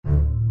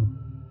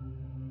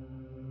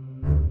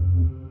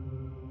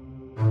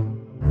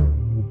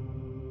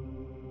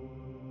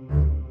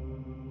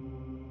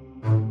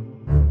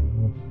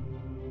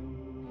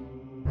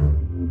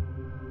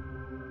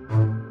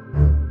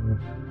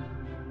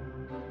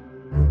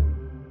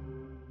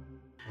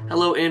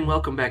Hello and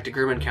welcome back to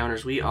Grim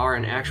Encounters. We are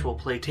an actual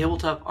play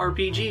tabletop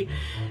RPG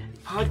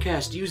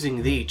podcast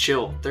using the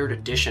Chill 3rd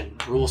Edition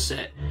rule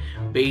set,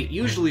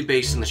 usually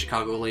based in the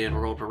Chicagoland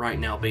world, but right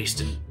now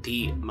based in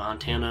the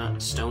Montana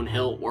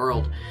Stonehill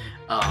world.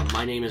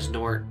 My name is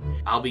Nort.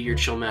 I'll be your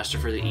Chill Master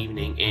for the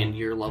evening, and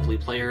your lovely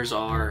players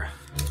are...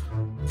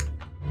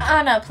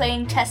 Anna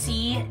playing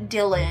Tessie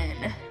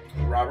Dillon.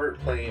 Robert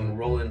playing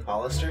Roland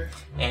Hollister.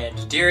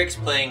 And Derek's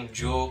playing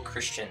Jewel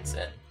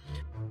Christensen.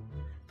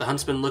 The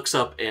huntsman looks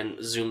up and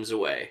zooms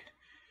away.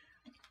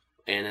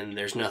 And then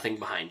there's nothing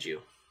behind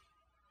you.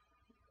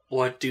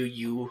 What do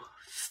you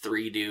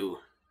three do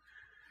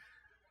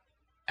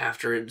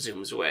after it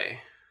zooms away?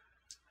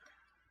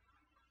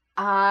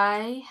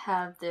 I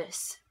have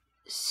this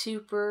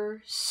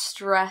super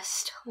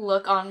stressed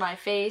look on my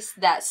face.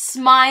 That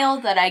smile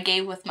that I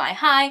gave with my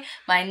hi,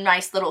 my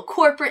nice little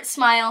corporate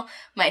smile,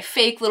 my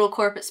fake little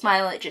corporate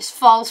smile, it just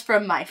falls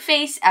from my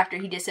face after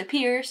he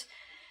disappears.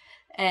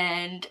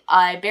 And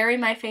I bury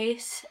my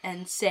face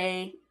and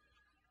say,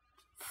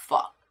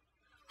 fuck.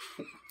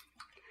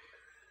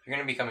 You're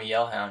gonna become a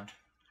yellhound.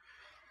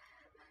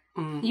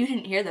 You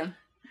didn't hear them.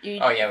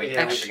 Oh yeah, we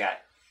Yeah. I forgot.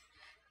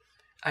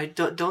 I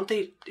don't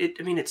they...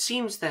 it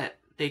seems that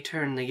they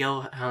turn the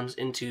Yellhounds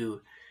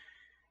into...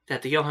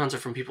 That the Yellhounds are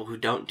from people who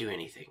don't do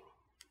anything.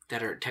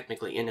 That are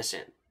technically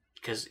innocent.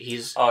 Because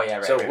he's... Oh yeah,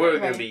 right. So right, we're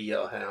right. gonna be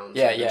Yellhounds.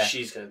 Yeah, and then yeah.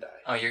 She's gonna die.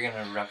 Oh, you're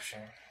gonna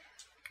rupture.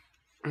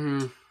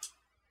 Mm,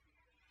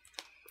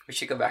 We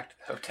should go back to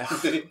the hotel.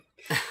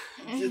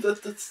 Yeah,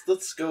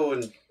 let's go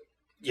and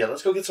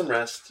let's go get some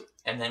rest.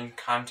 And then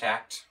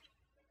contact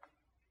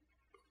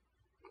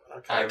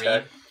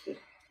Contact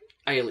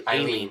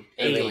Aileen.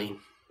 Aileen.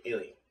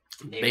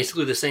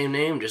 Basically the same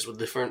name, just with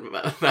different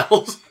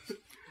vowels.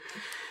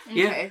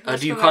 Okay,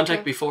 let's do you go back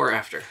contact to- before or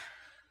after?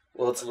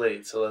 Well, it's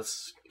late, so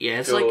let's Yeah,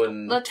 it's go like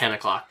and 10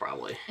 o'clock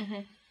probably.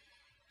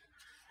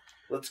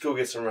 let's go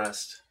get some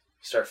rest.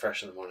 Start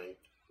fresh in the morning.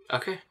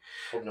 Okay.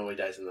 Hope nobody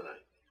dies in the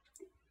night.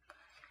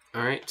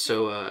 Alright,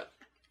 so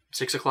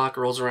 6 o'clock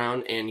rolls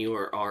around and you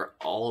are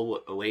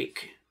all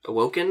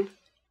awakened?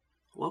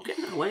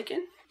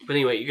 But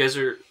anyway, you guys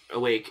are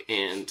awake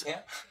and... Yeah.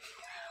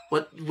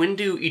 When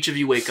do each of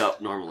you wake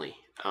up normally?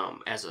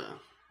 As a,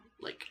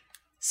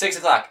 6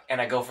 o'clock,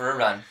 and I go for a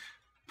run.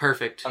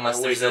 perfect. Unless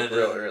I wake there's up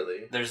real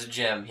early. there's a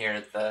gym here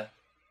at the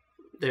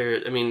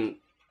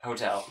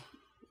hotel.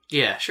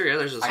 Yeah, sure, yeah,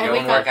 there's a... I I go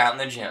wake and work out in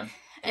the gym.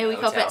 I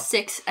wake up at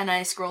 6 and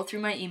I scroll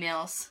through my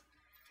emails.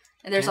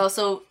 And there's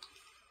also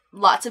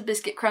lots of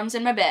biscuit crumbs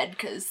in my bed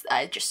because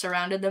I just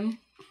surrounded them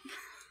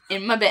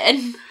in my bed.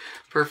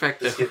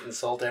 Perfect. Just getting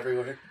salt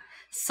everywhere.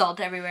 Salt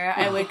everywhere.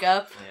 I wake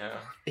up.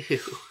 Yeah. Ew.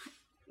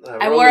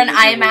 I wore an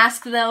eye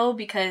mask though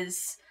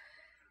because,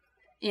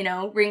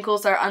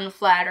 wrinkles are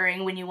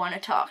unflattering when you want to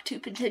talk to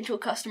potential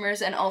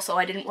customers, and also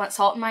I didn't want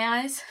salt in my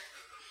eyes.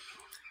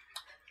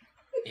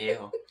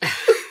 Ew.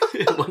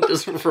 What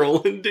does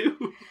Roland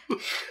do?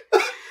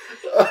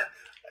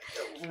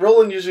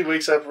 Roland usually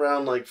wakes up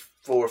around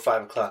 4 or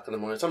 5 o'clock in the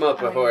morning. So I'm up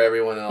before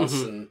everyone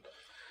else, and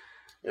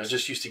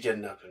just used to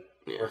getting up and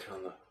working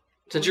on the.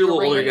 Since you're a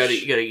little older,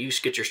 Greenish. you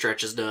get your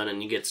stretches done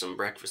and you get some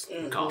breakfast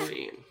and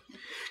coffee.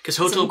 Because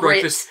Some hotel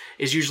grits. breakfast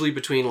is usually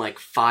between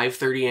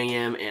 5:30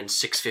 a.m. and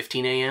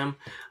 6:15 a.m.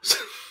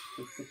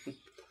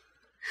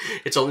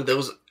 It's only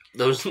those,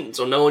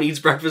 so no one eats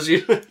breakfast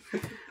usually.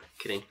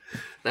 Kidding.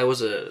 That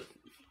was a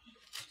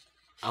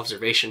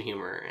observation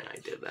humor, and I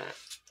did that.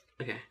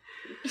 Okay.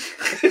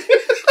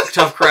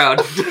 Tough crowd.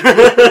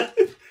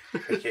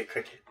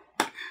 Cricket.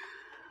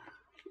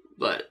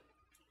 But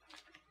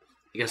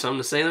you got something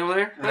to say over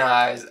there? No,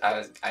 I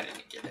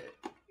didn't get it.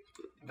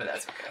 But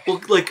that's okay.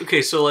 Well,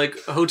 so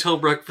hotel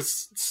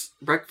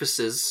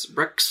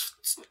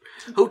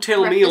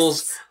hotel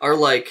meals are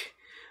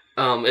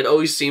it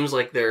always seems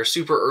like they're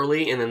super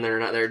early and then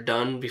they're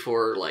done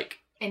before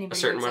Anybody a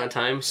certain wakes amount up. of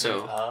time.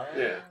 So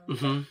Yeah.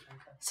 mhm.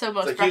 So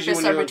most It's like usually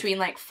breakfasts when are you're- between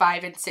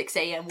 5 and 6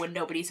 a.m. when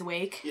nobody's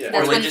awake. Yeah.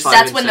 That's Or when 5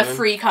 that's and when the 7.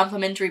 free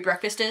complimentary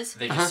breakfast is.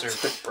 They just serve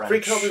brunch. Free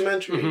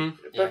complimentary Mhm.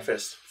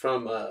 breakfast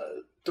from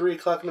 3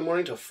 o'clock in the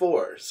morning till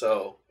 4.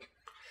 So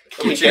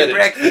Get your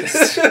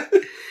breakfast.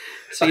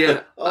 So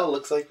yeah, Oh,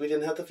 looks like we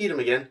didn't have to feed him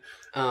again.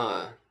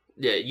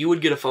 you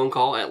would get a phone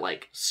call at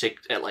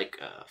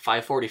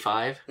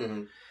 5:45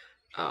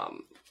 Mm-hmm.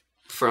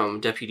 from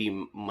Deputy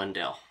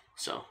Mundell.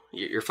 So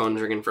your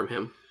phone's ringing from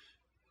him.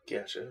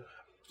 Gotcha.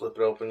 Flip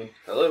it open.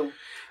 Hello.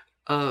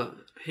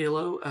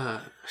 Hello.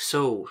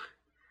 So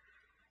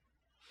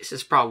this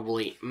is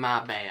probably my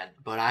bad,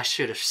 but I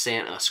should have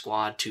sent a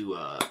squad to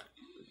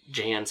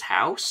Jan's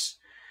house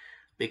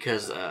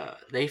because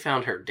they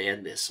found her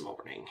dead this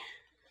morning,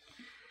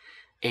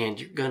 and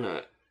you're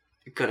gonna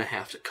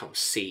have to come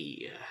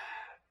see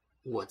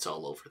what's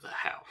all over the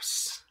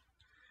house.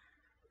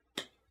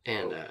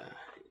 And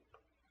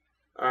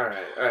All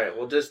right.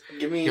 Well, just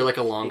give me. you're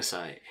a long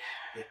sight.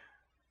 Yeah.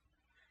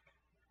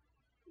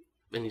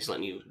 And he's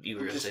letting you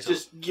were gonna say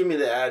just give me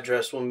the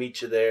address. We'll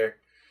meet you there.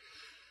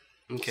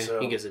 something. Okay, so-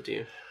 he gives it to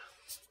you.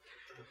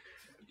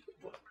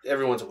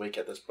 everyone's awake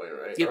at this point,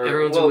 right? Yep,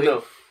 everyone's awake. No,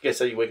 I guess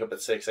you wake up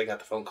at 6. I got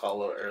the phone call a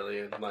little early,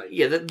 and like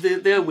Yeah,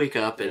 they'll wake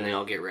up and they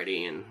all get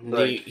ready, and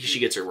she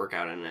gets her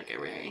workout and they get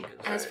ready.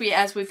 As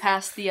we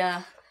pass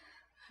the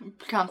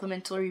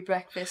complimentary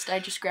breakfast, I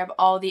just grab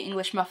all the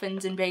English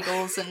muffins and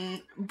bagels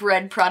and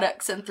bread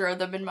products and throw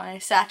them in my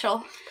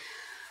satchel.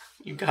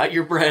 You got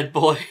your bread,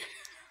 boy.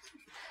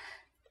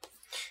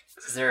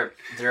 There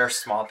are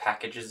small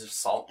packages of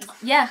salt.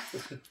 Yeah.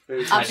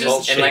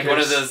 salt And like one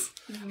of shakers. those.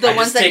 The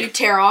ones that you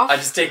tear off. I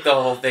just take the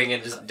whole thing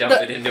and just dump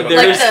it into a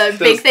Like bag. the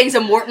big things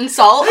of Morton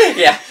salt.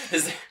 Yeah.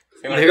 There's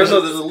a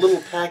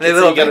little packet. The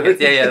little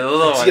packets. Yeah, the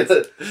little ones.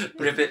 gotta-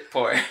 Rip it,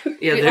 pour.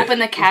 Yeah, You open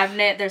the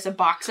cabinet, there's a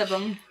box of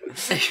them.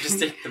 Just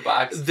take the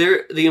box.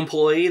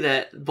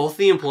 Both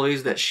the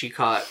employees that she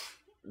caught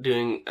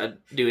doing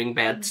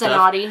bad stuff.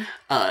 Naughty.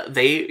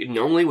 They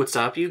normally would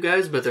stop you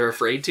guys, but they're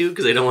afraid to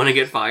because they don't want to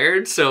get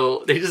fired,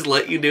 so they just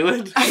let you do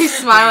it. I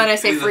smile and I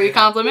say free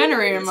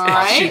complimentary, am I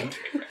right?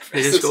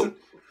 They just go.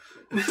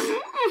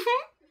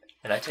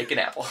 And I take an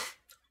apple.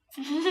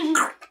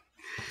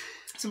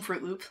 Some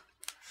Fruit Loop.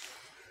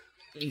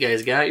 You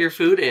guys got your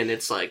food, and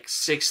it's like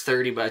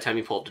 6:30 by the time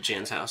you pull up to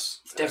Jan's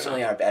house. It's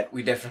definitely our bad.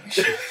 We definitely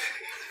should.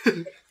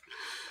 I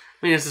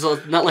mean, it's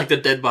not like the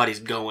dead body's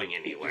going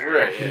anywhere.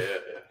 Right. Yeah.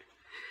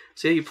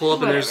 So you pull up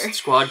and Whatever. there's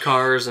squad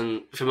cars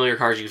and familiar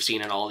cars you've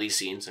seen in all these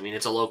scenes. I mean,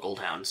 it's a local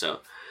town, so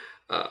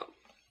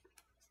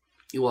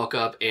you walk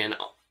up, and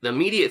the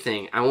immediate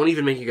thing, I won't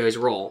even make you guys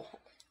roll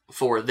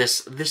for this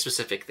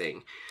specific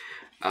thing.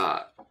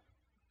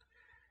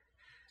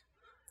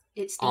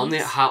 It's On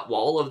the hot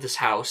wall of this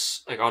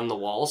house, like on the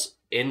walls,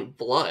 in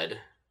blood,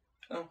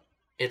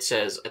 it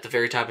says, at the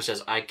very top, it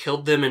says, "I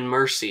killed them in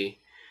mercy."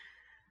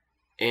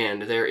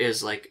 And there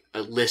is, like,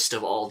 a list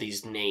of all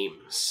these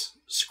names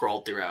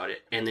scrawled throughout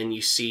it. And then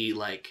you see,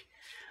 like,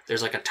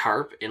 there's, like, a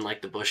tarp in,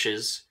 like, the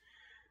bushes.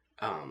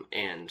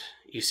 And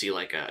you see,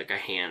 like a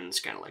hand's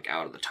kind of, like,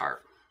 out of the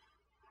tarp.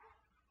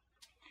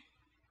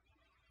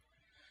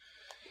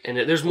 And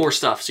there's more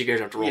stuff, so you guys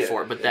have to roll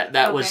for it. But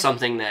that was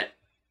something that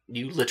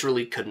you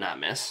literally could not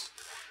miss.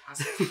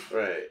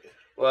 Right.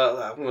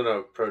 Well, I'm gonna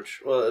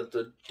approach. Well,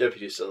 the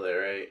deputy's still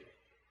there, right?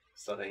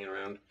 Still hanging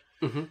around.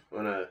 Mm-hmm. I'm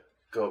gonna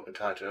go up and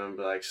talk to him and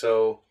be like,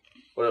 "So,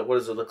 what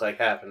does it look like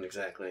happened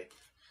exactly?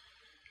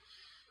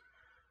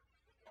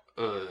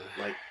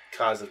 Like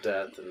cause of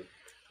death and."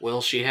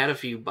 Well, she had a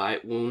few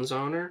bite wounds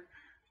on her,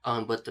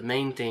 but the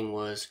main thing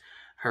was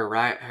her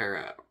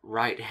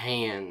right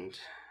hand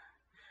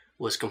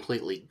was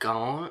completely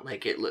gone.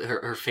 Like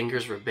her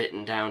fingers were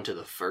bitten down to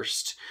the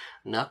first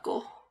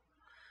knuckle.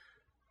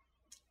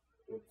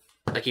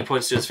 Like he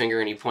points to his finger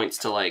and he points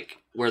to like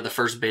where the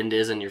first bend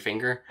is in your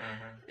finger.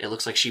 Mm-hmm. It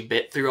looks like she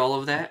bit through all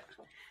of that,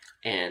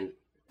 and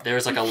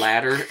there's like a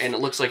ladder, and it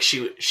looks like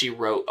she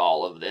wrote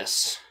all of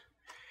this.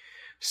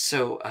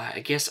 So I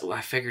guess I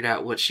figured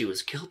out what she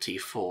was guilty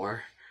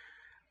for.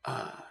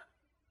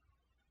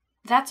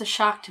 That's a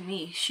shock to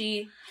me.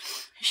 She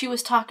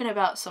was talking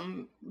about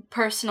some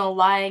personal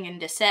lying and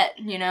deceit,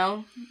 you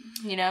know?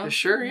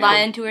 Sure, yeah.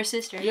 Lying to her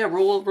sister. Yeah,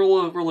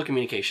 roll a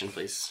communication,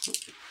 please.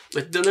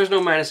 But then there's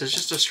no minus, it's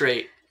just a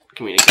straight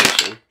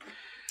communication.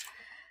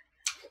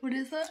 What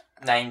is that?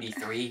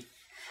 93.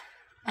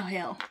 Oh,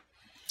 hell.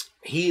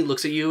 He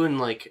looks at you and,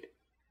 like,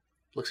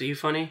 looks at you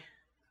funny.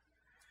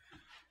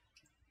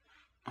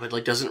 But,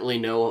 like, doesn't really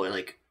know,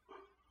 like,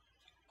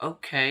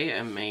 okay,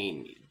 I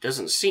mean,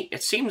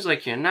 it seems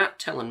like you're not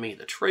telling me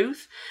the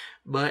truth,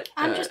 but...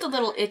 I'm just a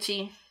little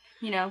itchy,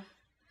 you know.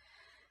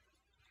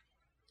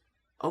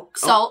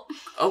 Salt.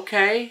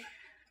 Okay.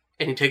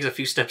 And he takes a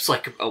few steps,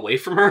 like, away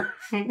from her.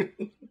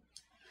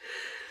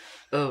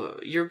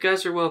 You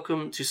guys are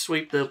welcome to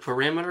sweep the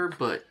perimeter,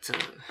 but...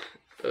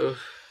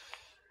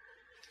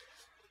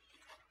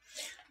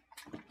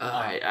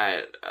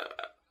 I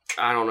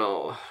don't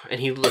know. And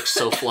he looks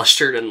so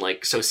flustered and,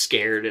 like, so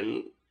scared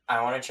and...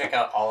 I want to check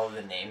out all of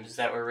the names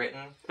that were written.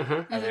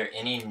 Uh-huh. Are there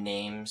any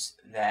names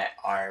that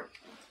are...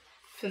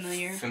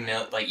 Familiar?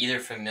 Like, either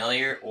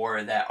familiar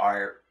or that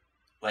are,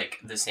 like,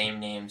 the same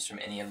names from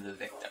any of the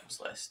victims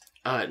list?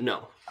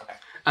 No. Okay.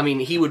 I mean,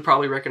 he would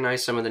probably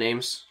recognize some of the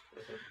names.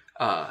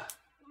 But,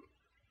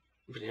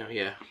 you know,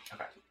 yeah.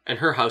 Okay. And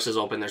her house is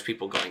open. There's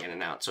people going in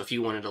and out. So if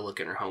you wanted to look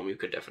in her home, you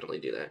could definitely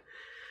do that.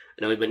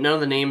 No, but none of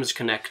the names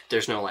connect.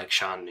 There's no, like,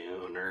 Sean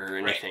Noon or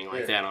anything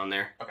like that on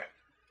there. Okay.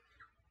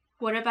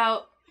 What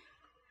about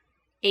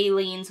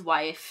Aileen's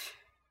wife?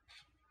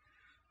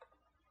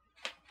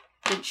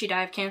 Didn't she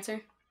die of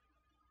cancer?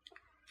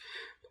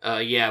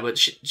 Yeah, but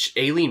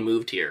Aileen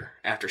moved here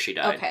after she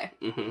died. Okay.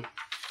 Mm-hmm.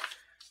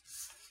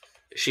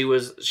 She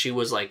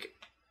was like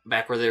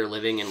back where they were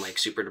living and like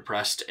super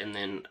depressed, and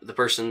then the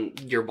person,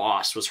 your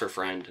boss, was her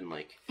friend, and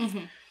like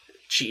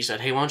she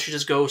said, "Hey, why don't you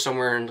just go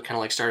somewhere and kind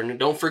of like start a new?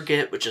 Don't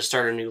forget, but just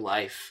start a new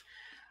life,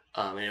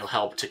 and it'll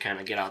help to kind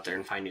of get out there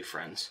and find new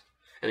friends,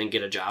 and then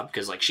get a job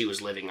because like she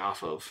was living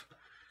off of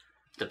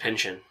the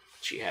pension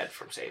she had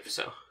from SAFE,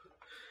 so."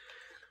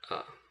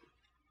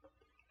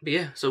 But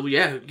yeah, so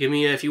yeah, give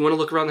me if you want to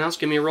look around the house,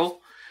 give me a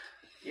roll.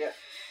 Yeah.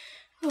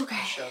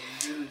 Okay. Shall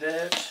do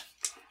that.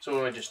 So what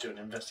do I just do? An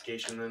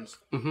investigation then?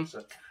 Mm-hmm.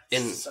 So,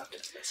 And suck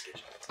at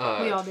investigation.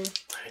 We all do.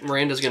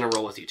 Miranda's gonna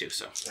roll with you too,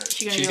 so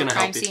She's gonna do a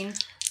crime scene.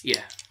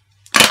 Yeah.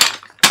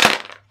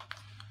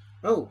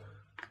 Oh,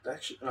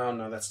 actually, oh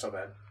no, that's still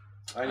bad.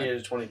 I needed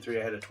a 23.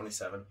 I had a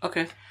 27.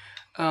 Okay.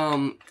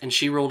 And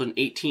she rolled an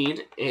 18,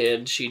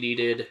 and she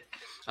needed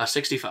a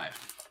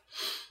 65.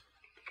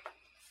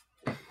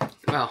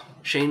 Wow,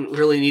 Shane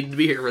really needed to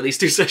be here for these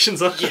 2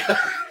 sessions. Yeah.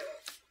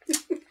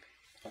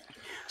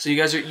 So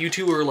you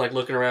two were like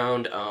looking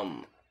around,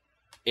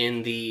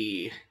 in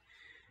the,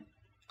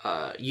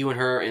 you and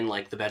her in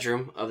like the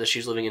bedroom of that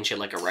she's living in. She had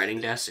like a writing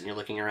desk, and you're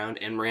looking around,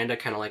 and Miranda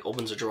kind of like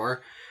opens a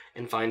drawer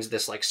and finds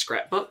this like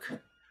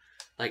scrapbook.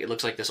 Like it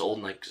looks like this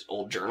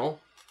old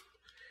journal.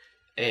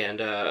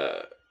 And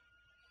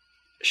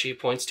she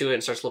points to it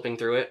and starts flipping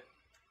through it.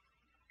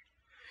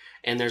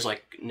 And there's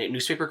like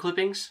newspaper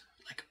clippings,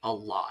 like a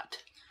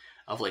lot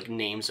of like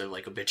names of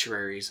like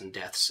obituaries and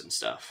deaths and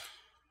stuff.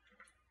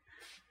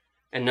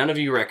 And none of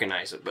you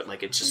recognize it, but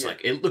like it's just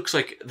like it looks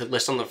like the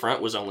list on the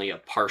front was only a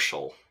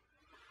partial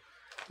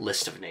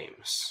list of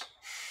names.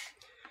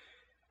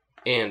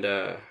 And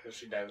Does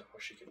she die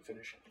before she can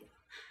finish it?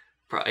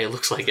 probably it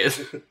looks like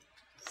it.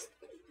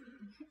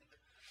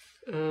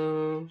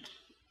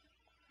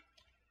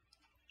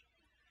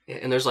 Yeah,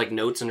 and there's like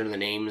notes under the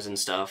names and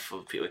stuff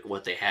of like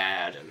what they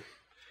had,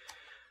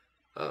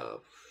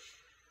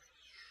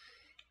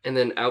 and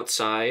then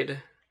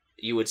outside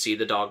you would see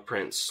the dog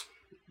prints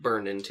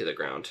burned into the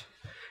ground,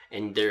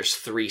 and there's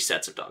 3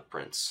 sets of dog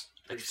prints,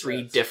 like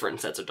 3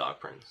 different sets of dog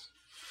prints.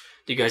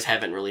 You guys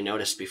haven't really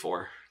noticed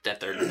before that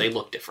they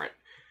look different,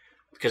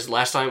 because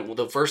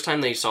the first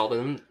time they saw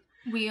them,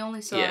 we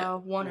only saw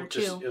 1 or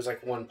 2. It was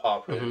like 1 paw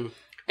print. mm-hmm.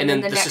 And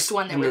then the next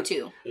one there were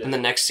 2. Yeah. In the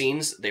next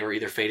scenes, they were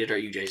either faded or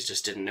you guys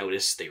just didn't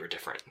notice they were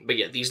different. But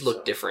yeah, these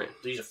look different.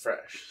 These are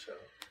fresh, so.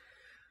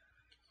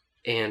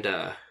 And,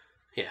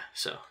 yeah,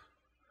 so.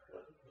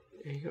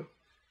 There you go.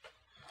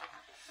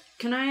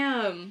 Can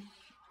I,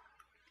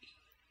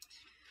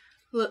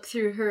 look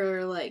through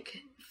her,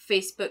 like,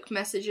 Facebook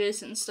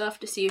messages and stuff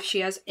to see if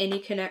she has any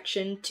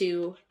connection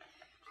to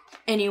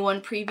anyone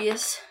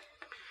previous?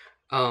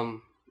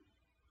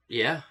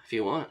 Yeah, if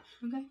you want.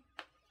 Okay.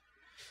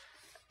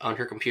 On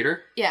her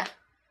computer? Yeah.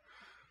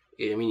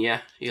 I mean,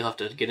 yeah, you'll have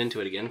to get into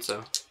it again,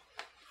 so.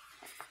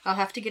 I'll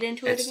have to get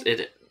into it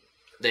again?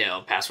 They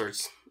have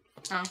passwords.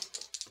 Oh.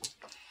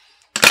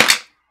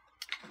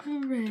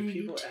 Alright. Do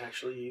people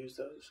actually use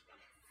those?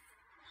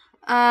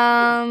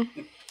 I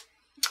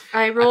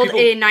rolled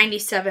a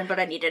 97, but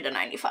I needed a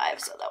 95,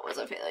 so that was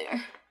a failure.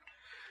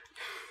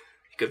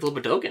 You could flip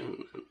a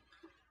token.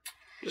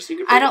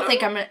 I don't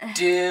think I'm gonna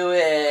do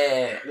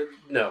it.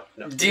 No.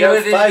 Do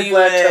it. 5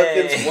 black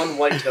tokens, 1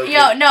 white token.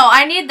 Yo, no,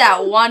 I need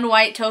that 1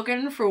 white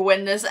token for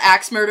when this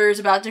axe murder is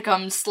about to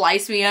come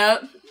slice me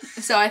up.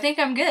 So I think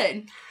I'm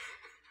good.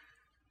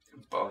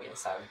 Oh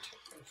yes, I would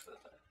flip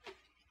it.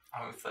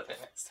 I'm gonna flip it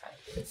next time.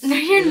 No,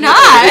 you're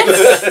not.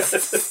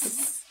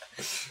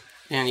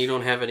 And you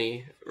don't have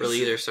any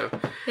really either, so.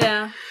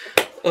 Yeah.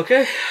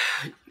 Okay.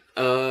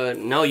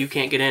 No, you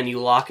can't get in. You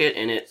lock it,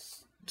 and it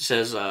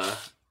says,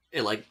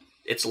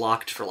 it's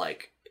locked for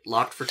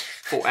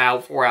 4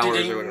 hours or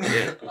whatever.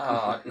 Yeah.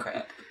 Oh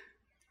crap!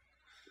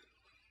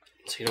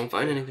 So you don't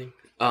find anything.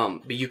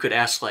 But you could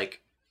ask I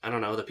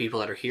don't know, the people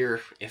that are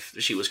here if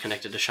she was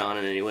connected to Sean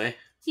in any way.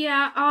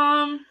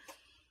 Yeah.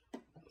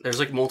 There's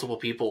multiple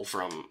people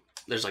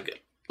looks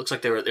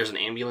like there's an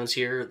ambulance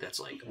here that's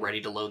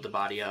ready to load the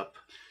body up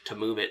to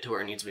move it to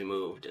where it needs to be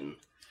moved, and.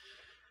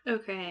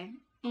 Okay.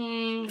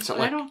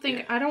 I don't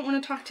think I don't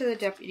want to talk to the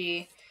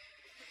deputy.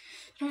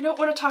 I don't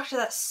want to talk to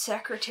that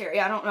secretary.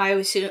 I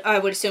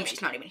would assume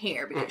she's not even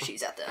here because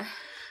she's at the.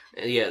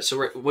 Yeah.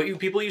 So what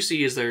you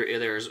see is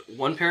there's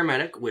 1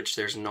 paramedic, which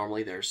there's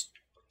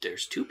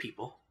 2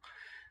 people.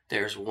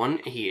 There's one.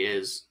 He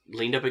is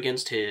leaned up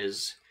against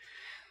his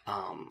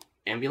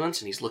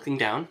ambulance and he's looking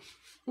down.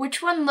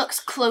 Which one looks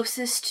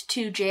closest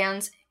to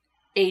Jan's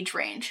age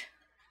range?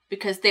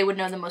 Because they would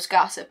know the most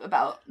gossip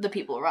about the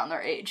people around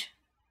their age.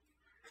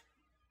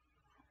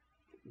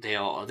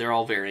 They're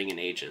all varying in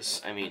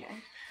ages. I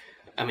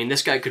mean,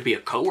 this guy could be a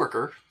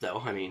coworker,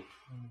 though. I mean,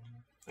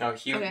 no,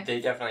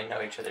 they definitely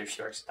know each other.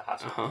 She works at the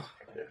hospital. Uh-huh.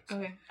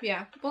 Okay,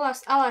 yeah. Well,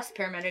 I'll ask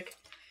the paramedic.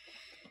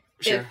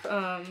 Sure.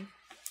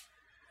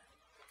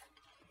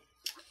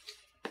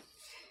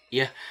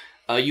 Yeah.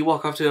 You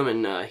walk up to him,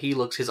 and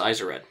his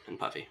eyes are red and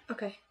puffy.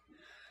 Okay.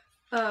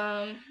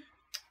 I'll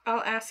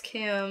ask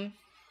him.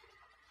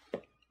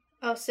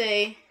 I'll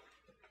say,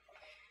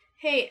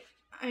 hey,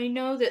 I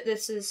know that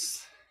this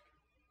is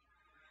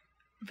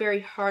very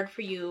hard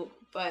for you,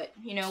 but,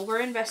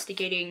 we're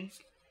investigating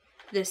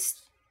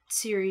this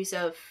series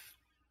of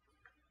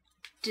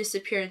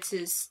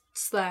disappearances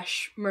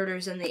 /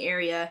 murders in the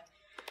area,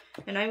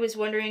 and I was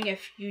wondering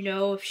if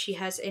she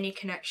has any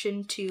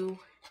connection to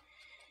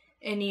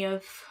any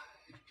of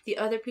the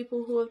other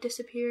people who have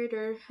disappeared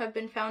or have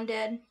been found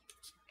dead.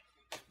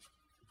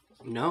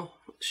 No,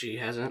 she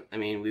hasn't. I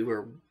mean,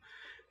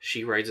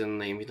 she rides in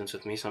the ambulance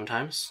with me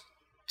sometimes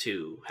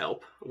to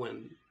help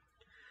when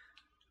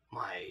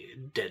my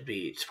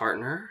deadbeat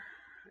partner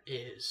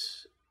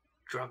is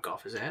drunk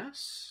off his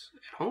ass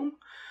at home,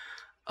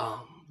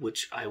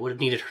 which I would have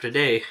needed her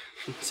today,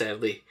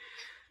 sadly.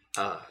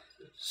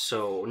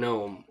 So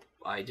no,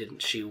 I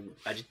didn't.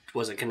 I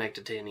wasn't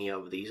connected to any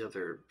of these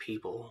other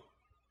people.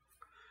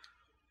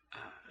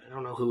 I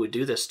don't know who would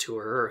do this to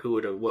her,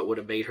 or what would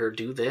have made her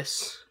do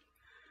this.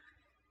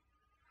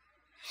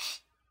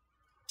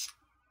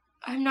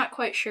 I'm not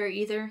quite sure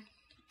either.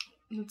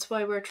 That's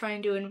why we're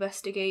trying to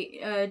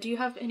investigate. Do you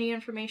have any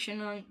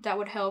information on that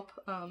would help?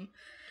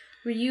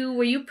 Were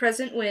you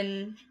present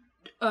when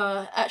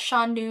at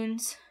Sean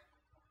Noon's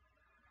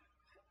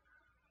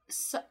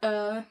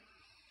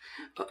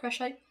crash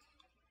site?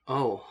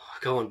 Oh,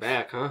 going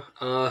back,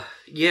 huh?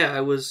 Yeah, I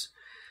was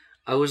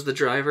the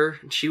driver,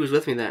 and she was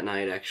with me that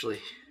night, actually.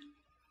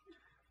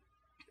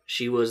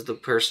 She was the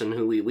person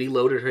who we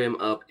loaded him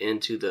up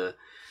into the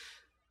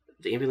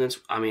ambulance.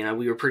 I mean,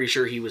 we were pretty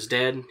sure he was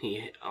dead.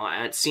 He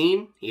at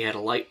scene, he had a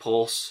light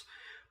pulse,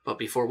 but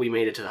before we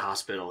made it to the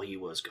hospital, he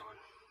was gone.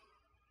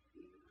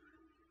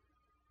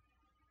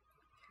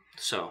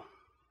 So.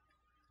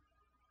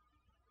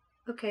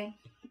 Okay.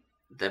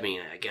 I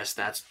mean, I guess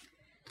that's.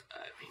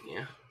 I mean,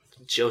 yeah.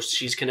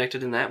 She's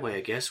connected in that way,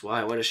 I guess.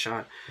 Why? What a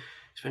shot.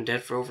 He's been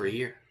dead for over a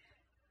year.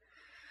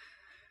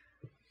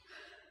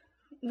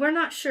 We're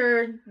not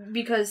sure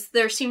because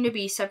there seem to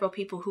be several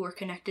people who were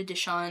connected to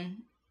Sean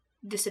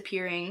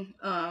disappearing.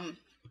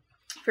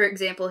 For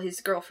example,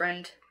 his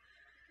girlfriend,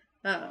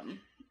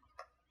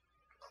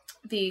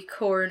 the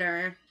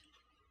coroner.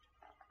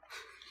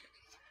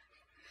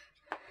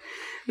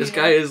 This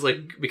guy is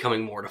like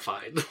becoming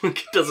mortified. Like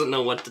he doesn't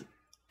know what to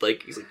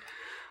like. He's like,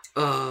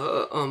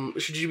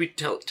 should you be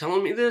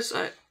telling me this?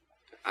 I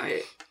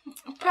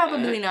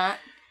probably not.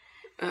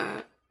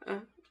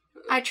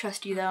 I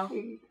trust you though.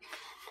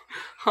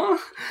 Huh?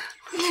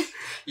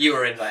 You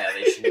are in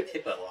violation of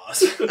HIPAA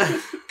laws.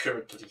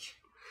 Currently.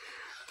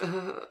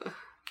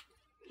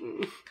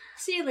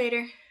 See you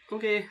later.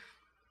 Okay.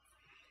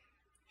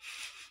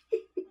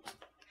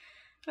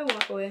 I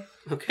walk away.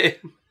 Okay.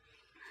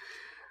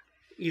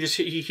 You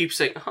keep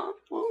saying, huh?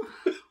 Well,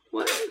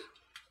 what?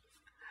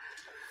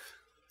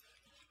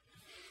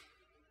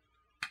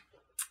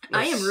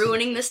 I am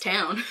ruining this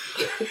town.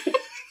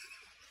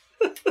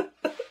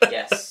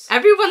 Yes.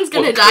 Everyone's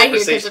gonna die here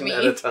because of me.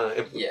 At a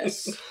time.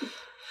 Yes.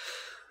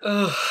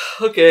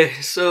 Okay,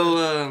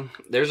 so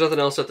there's nothing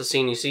else at the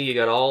scene. You see, you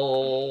got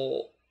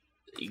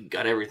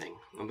everything.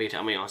 I'll be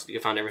honest, you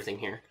found everything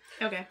here.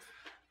 Okay.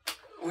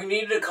 We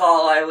need to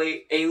call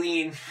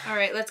Aileen. All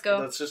right, let's go.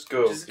 Let's just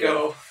go. Just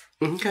go.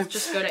 Okay.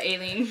 Just go to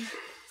Aileen.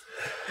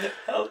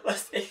 Help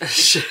us.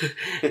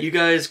 You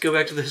guys go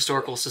back to the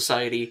Historical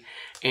Society,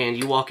 and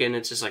you walk in.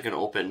 It's just like an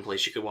open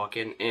place you could walk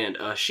in, and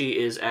she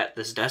is at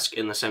this desk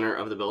in the center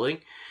of the building,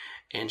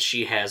 and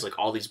she has like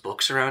all these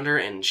books around her,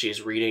 and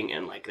she's reading,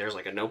 and like there's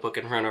like a notebook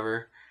in front of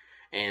her,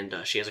 and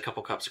she has a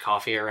couple cups of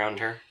coffee around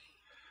her,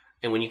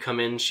 and when you come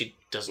in, she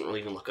doesn't really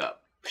even look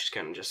up. She's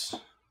kind of just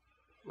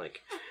like,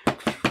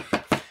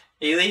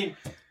 Aileen,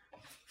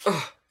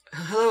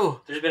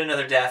 hello. there's been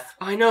another death.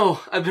 I know.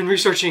 I've been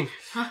researching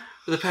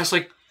for the past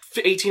like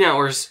 18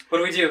 hours.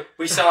 What do?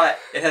 We saw it.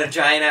 It had a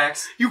giant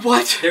axe. You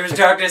what? There was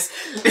darkness.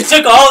 It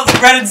took all of the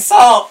bread and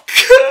salt.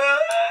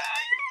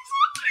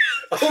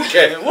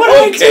 Okay,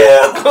 What do we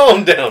do?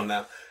 Calm down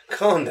now.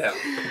 Calm down.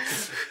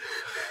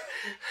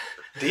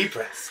 Deep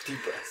breaths. Deep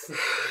breaths.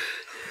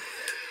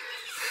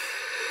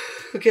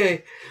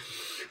 Okay.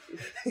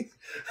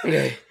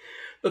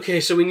 Okay,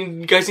 so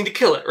you guys need to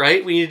kill it,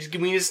 right? We need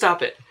to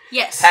stop it.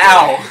 Yes.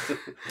 How?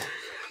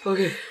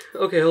 Okay,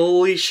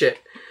 holy shit.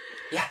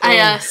 Yeah.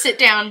 I sit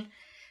down.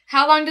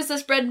 How long does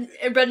this bread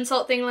and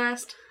salt thing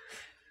last?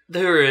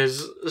 There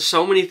is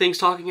so many things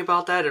talking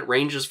about that. It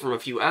ranges from a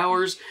few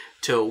hours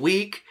to a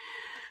week.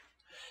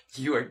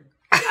 You are.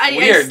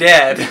 We are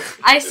dead.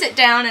 I sit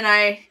down and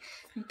I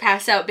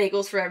pass out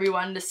bagels for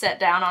everyone to sit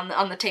down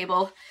on the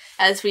table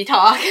as we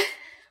talk.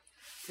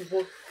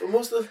 Well,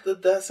 most of the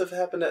deaths have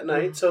happened at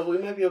night, so we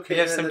might be okay. We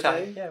have during some the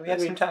time. day. Yeah, we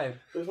have some time.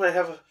 We might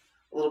have a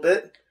little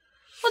bit.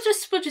 We'll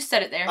just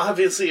set it there.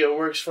 Obviously, it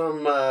works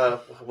from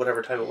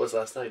whatever time it was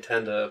last night,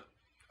 10 to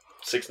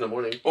 6 in the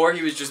morning. Or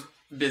he was just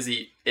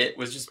busy. It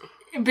was just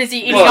Busy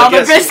eating Well, I all the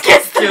guess-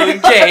 biscuits.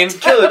 killing James.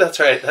 Kill it. That's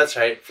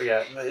right.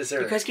 Forgot. Is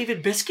there? You guys gave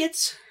it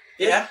biscuits?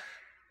 Yeah.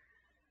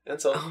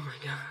 That's all. Oh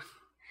my god.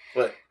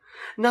 What?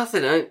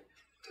 Nothing. Oh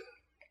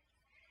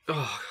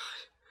god.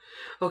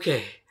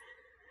 Okay.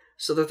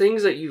 So the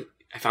things that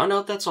I found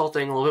out that salt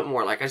thing a little bit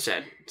more, like I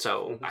said.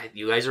 So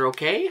you guys are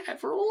okay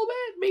for a little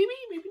bit, maybe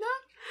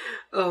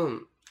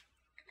not.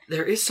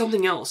 There is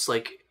something else,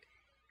 like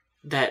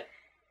that.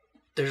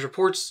 There's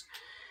reports.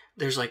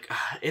 There's like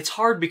it's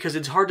hard because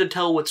it's hard to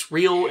tell what's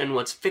real and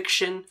what's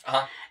fiction,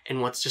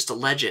 and what's just a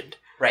legend.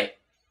 Right.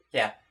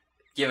 Yeah.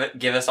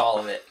 Give us all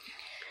of it.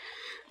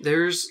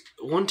 There's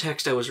one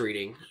text I was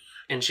reading,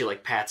 and she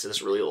like pats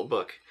this really old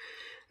book,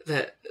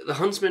 that the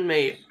huntsman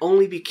may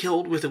only be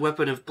killed with a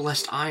weapon of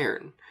blessed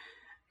iron.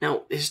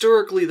 Now,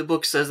 historically, the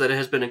book says that it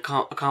has been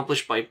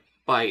accomplished by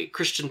by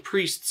Christian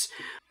priests.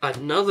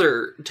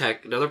 Another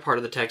part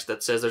of the text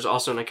that says there's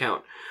also an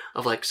account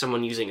of like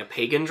someone using a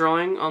pagan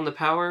drawing on the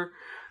power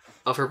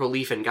of her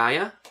belief in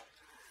Gaia.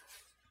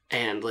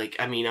 And like,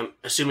 I mean, I'm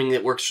assuming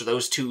it works for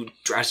those two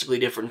drastically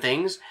different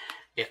things.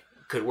 It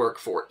could work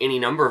for any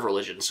number of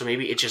religions. So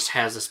maybe it just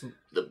has this,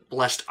 the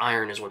blessed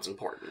iron is what's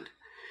important.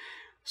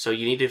 So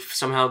you need to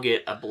somehow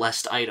get a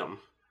blessed item.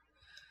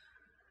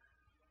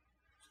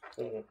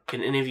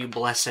 Can any of you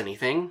bless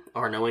anything?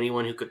 Or know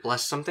anyone who could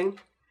bless something?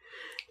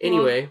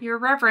 Anyway. Well, your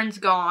reverend's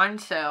gone,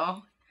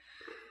 so...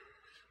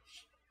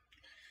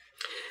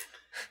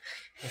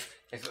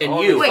 And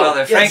you, Wait,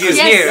 Father Frank is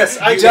yes, here. Yes,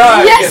 I You do.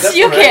 die. Yes,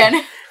 you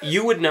can!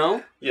 you would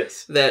know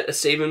Yes. that a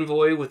save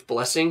envoy with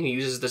blessing who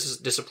uses this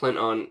discipline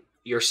on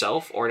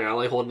yourself or an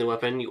ally holding the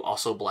weapon, you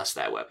also bless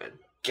that weapon.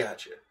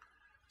 Gotcha.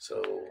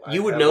 So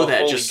You I would have know a that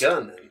holy just-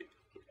 gun then.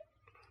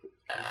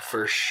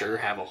 For sure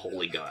have a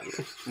holy gun.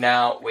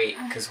 Now, wait,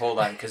 hold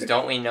on, because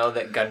don't we know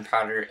that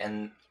gunpowder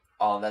and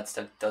all that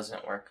stuff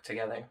doesn't work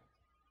together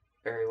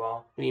very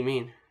well? What do you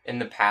mean? In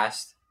the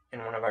past, in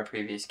one of our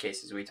previous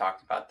cases, we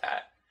talked about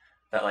that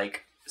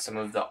like, some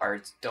of the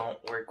arts don't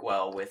work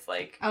well with,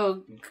 like,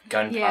 Oh,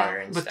 gunpowder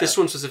and But stuff. this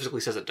one specifically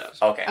says it does.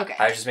 Okay. Okay.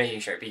 I was just making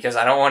sure, because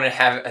I don't want to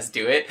have us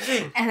do it,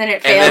 and then it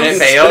and fails. then it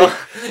fail,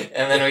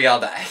 and then we all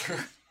die.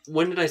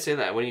 When did I say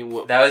that?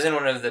 That was in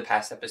one of the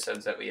past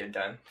episodes that we had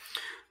done.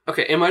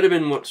 Okay, it might have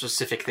been what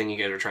specific thing you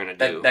guys are trying to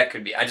do. That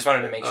could be. I just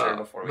wanted to make sure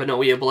before we... But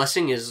no, yeah,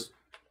 blessing is...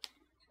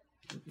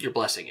 You're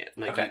blessing it.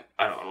 Like, Okay.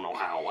 I don't know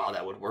how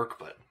that would work,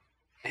 but...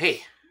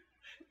 Hey.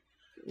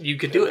 You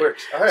could do it.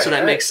 Works. All right, So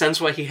that all makes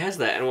sense why he has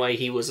that and why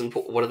he was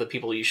one of the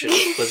people you should...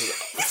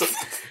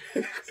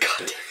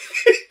 God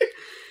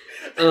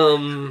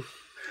damn.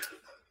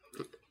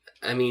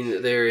 I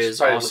mean, there is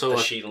Probably also...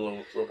 lift the sheet a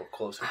little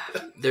closer.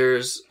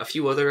 There's a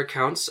few other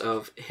accounts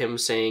of him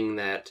saying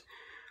that...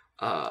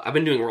 I've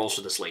been doing rolls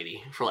for this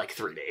lady for like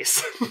 3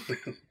 days.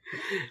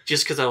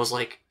 Just because I was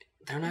like,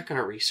 they're not going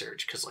to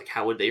research, because like,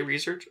 how would they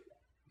research?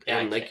 Yeah,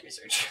 And I like, can't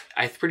research.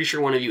 I'm pretty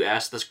sure one of you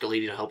asked this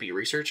lady to help you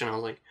research, and I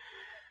was like,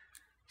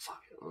 fuck.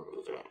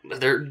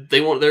 They're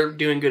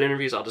doing good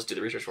interviews, I'll just do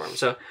the research for them.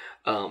 So,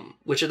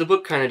 which the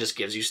book kind of just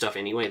gives you stuff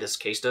anyway, this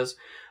case does.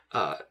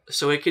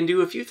 So it can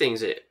do a few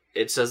things.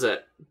 It says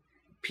that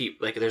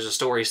like there's a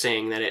story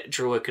saying that it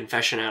drew a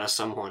confession out of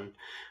someone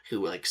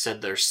who like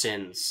said their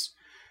sins,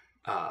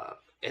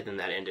 and then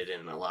that ended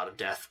in a lot of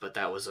death, but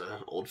that was an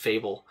old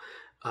fable.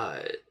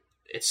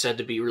 It's said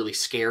to be really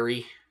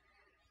scary.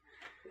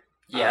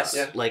 Yes.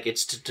 Yeah. Like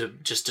it's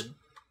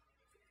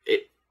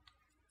it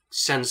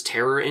sends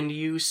terror into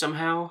you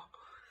somehow,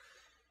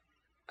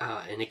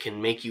 and it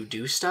can make you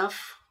do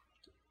stuff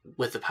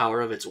with the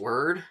power of its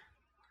word,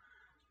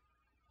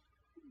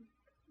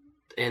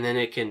 and then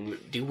it can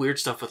do weird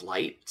stuff with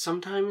light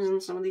sometimes in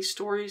some of these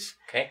stories.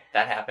 Okay,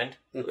 that happened.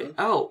 Mhm.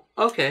 Oh,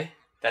 okay.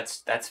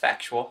 That's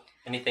factual.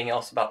 Anything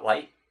else about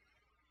light?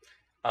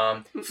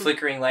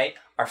 Flickering light.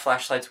 Our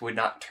flashlights would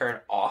not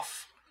turn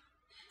off.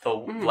 The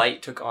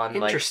light took on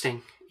like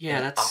Interesting. Yeah,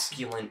 an that's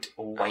opulent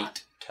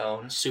white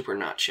tone. super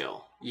not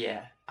chill.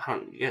 Yeah.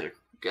 You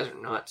guys are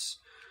nuts.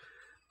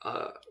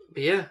 But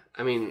yeah,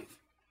 I mean,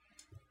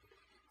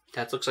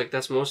 that looks like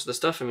that's most of the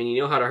stuff. I mean,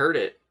 you know how to hurt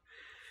it.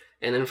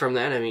 And then from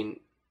that, I mean,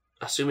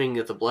 assuming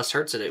that the blessed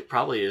hurts it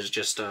probably is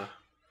just a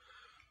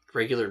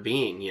regular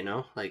being, you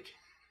know? Like,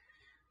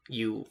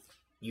 you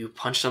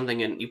punch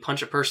something and you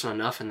punch a person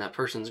enough and that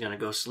person's gonna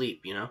go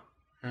sleep, you know?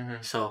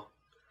 Mm-hmm. So.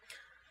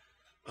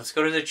 Let's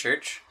go to the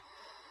church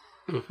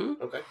Mm-hmm.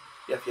 Okay.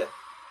 Yeah.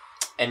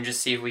 and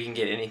just see if we can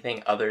get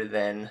anything other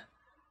than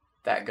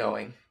that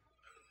going.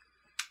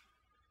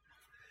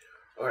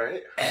 All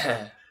right.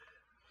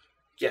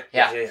 Yeah.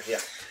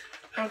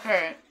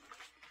 Okay.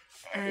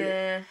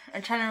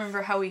 I'm trying to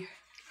remember how we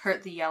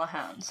hurt the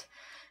Yellowhounds.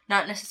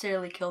 Not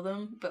necessarily kill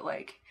them, but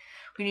like,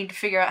 we need to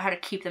figure out how to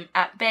keep them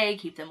at bay,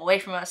 keep them away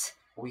from us.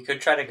 We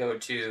could try to go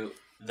to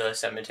the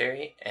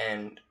cemetery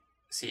and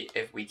see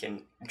if we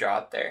can draw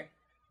it there.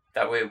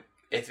 That way,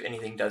 if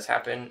anything does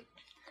happen,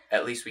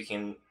 at least we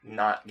can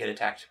not get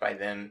attacked by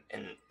them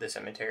in the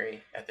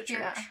cemetery at the church.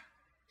 Yeah.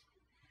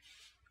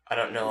 I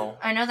don't know.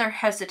 I know they're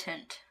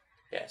hesitant.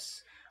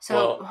 Yes. So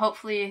Well,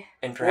 hopefully...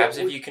 And perhaps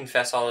Well, if you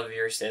confess all of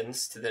your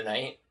sins to the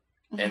night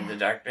and the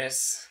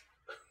darkness,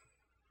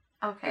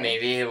 Okay.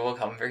 maybe it will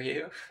come for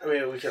you. I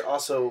mean, we could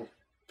also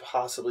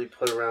possibly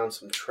put around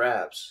some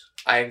traps.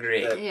 I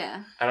agree.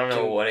 Yeah. I don't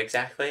know what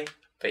exactly,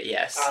 but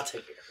yes. I'll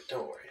take care of it.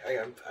 Don't worry.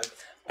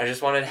 I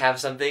just wanted to have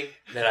something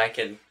that I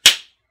can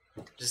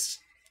just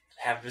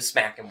have to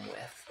smack him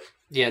with.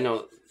 Yeah,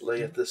 no,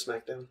 lay at the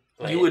smackdown.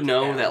 Lay you it would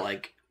know down. that,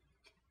 like,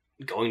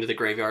 going to the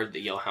graveyard, the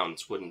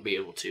Yellowhounds wouldn't be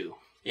able to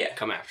Yeah.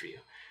 come after you.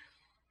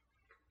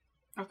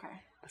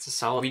 Okay. That's a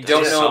solid, We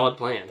don't that's a know- solid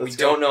plan. We Let's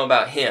don't go. know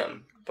about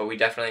him, but we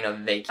definitely know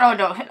they can. Oh,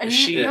 no.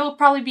 He'll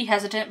probably be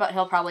hesitant, but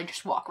he'll probably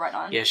just walk right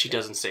on. Yeah, she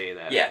doesn't say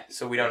that. Yeah,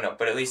 so we don't know.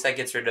 But at least that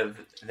gets rid of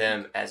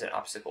them as an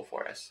obstacle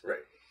for us. Right.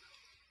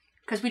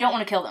 Because we don't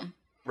want to kill them.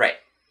 Right.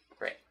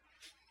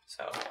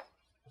 So,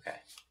 okay.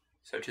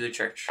 So to the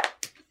church.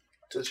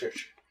 To the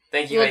church.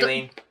 Thank you, Well,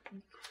 Eileen.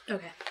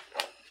 Okay.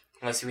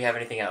 Unless we have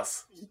anything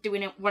else. Do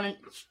we want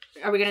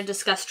to? Are we going to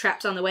discuss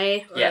traps on the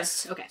way? Or?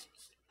 Yes. Okay.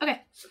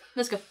 Okay.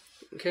 Let's go.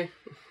 Okay.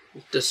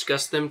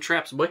 Discuss them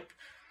traps, boy.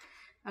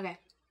 Okay.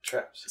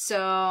 Traps.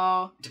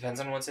 So Depends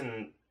on what's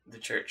in the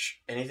church.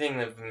 Anything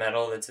of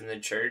metal that's in the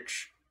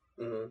church,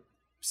 Mm-hmm.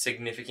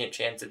 significant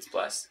chance it's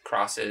blessed.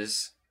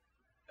 Crosses,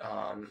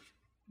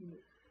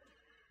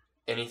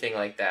 anything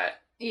like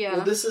that. yeah.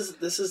 Well, this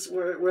is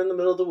we're in the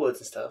middle of the woods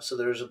and stuff, so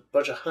there's a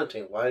bunch of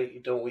hunting. Why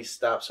don't we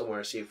stop somewhere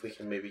and see if we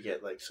can maybe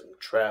get like some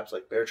traps,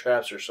 like bear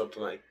traps or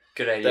something like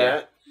Good idea.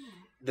 that?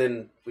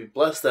 Then we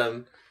bless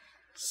them,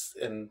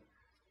 and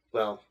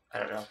well, I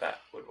don't know if that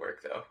would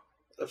work though.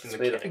 if it's The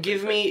made of, mechanic.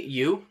 Give me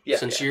you, Yeah,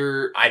 since yeah.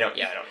 you're... I don't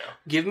know.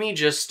 Give me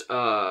just,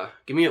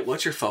 give me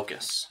what's your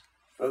focus?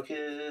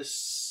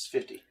 focus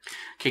 50.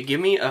 Okay,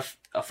 give me a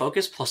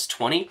focus plus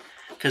 20,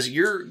 because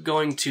you're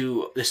going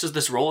to...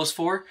 This roll is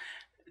for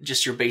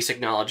just your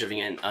basic knowledge of the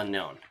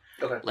unknown.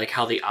 Okay, Like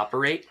how they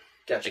operate,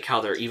 gotcha. like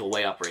how their evil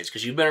way operates,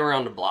 because you've been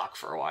around the block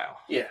for a while.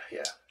 Yeah.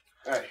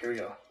 All right, here we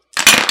go.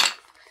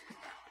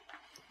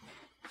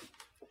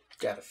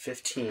 Got a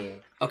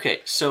 15. Okay,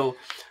 so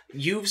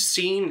you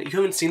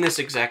haven't seen this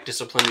exact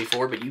discipline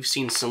before, but you've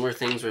seen similar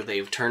things where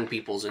they've turned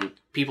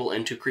people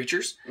into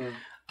creatures. Mm.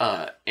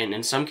 And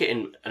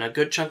in a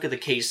good chunk of the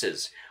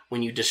cases,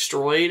 when you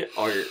destroyed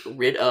or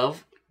rid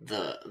of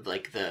the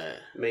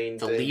Main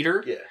the thing.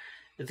 leader, Yeah.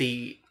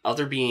 the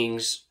other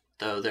beings,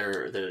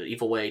 the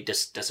evil way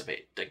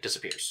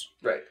disappears.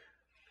 Right.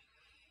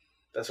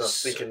 That's what I was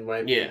So- thinking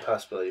might be yeah. a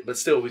possibility. But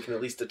still, we can at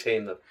least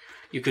detain the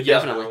You could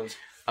definitely. hounds.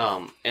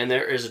 And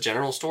there is a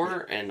general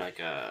store and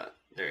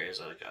there is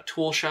a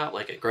tool shop,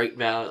 like a great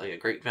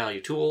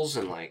value tools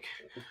and like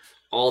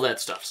all that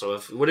stuff. So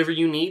if whatever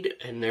you need,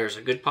 and there's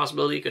a good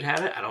possibility you could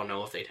have it. I don't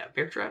know if they'd have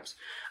bear traps.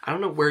 I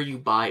don't know where you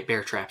buy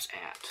bear traps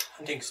at.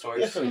 Hunting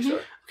stores. Yeah, hunting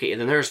store. Okay, and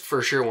then there's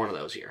for sure one of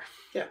those here.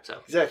 Yeah, So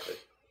exactly.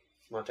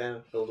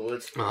 Montana, middle of the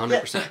woods.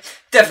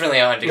 100%. Definitely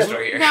a hunting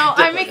store here. Now, I'm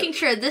Definitely. making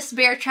sure this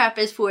bear trap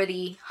is for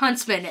the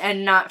huntsman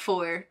and not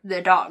for the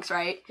dogs,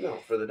 right? No,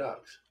 for the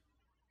dogs.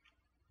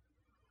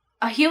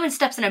 A human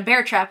steps in a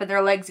bear trap and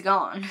their leg's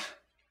gone.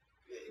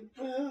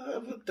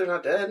 Well, they're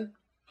not dead.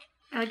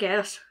 I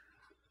guess.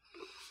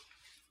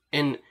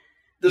 And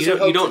This you will don't,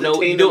 help you to don't know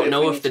detain you don't them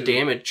know we if the need to.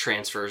 damage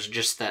transfers,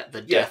 just that the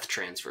Yeah. death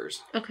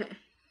transfers. Okay.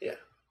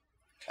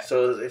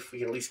 So if we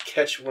can at least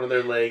catch one of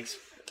their legs.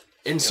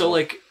 And so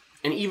like,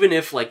 and even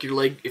if like your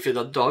leg, if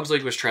the dog's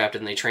leg was trapped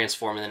and they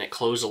transform and then it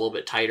closed a little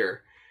bit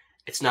tighter,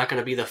 it's not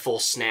going to be the full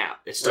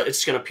snap. It's Right.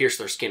 it's going to pierce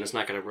their skin. It's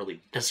not going to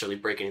really necessarily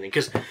break anything.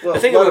 Because Well, the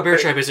thing a lot about a of bear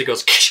pa- trap is it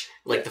goes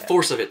like Yeah. the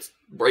force of it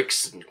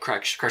breaks and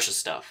crushes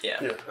stuff. Yeah.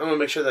 Yeah, I want to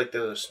make sure like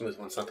they're the smooth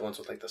ones, not the ones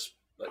with like this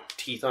like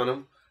teeth on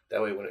them.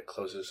 That way, when it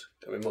closes,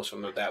 I mean, most of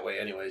them are that way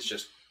anyways.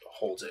 Just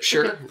holds it.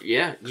 Sure.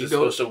 Yeah. It's You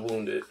go supposed to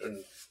wound it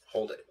and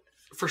hold it.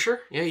 for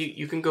sure. Yeah.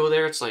 You can go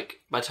there. It's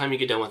like by the time you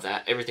get done with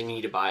that, everything you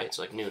need to buy, it's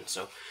like noon.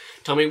 So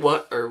tell me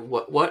what or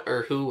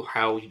who,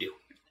 how you do.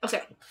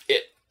 Okay.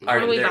 Are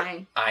What are we there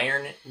buying?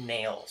 iron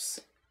nails?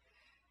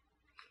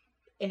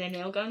 In a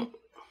nail gun?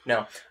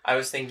 No, I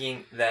was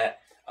thinking that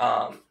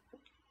I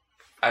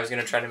was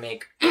gonna try to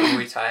make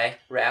Muay Thai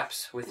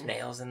wraps with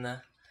nails in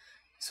the,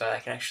 so I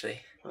can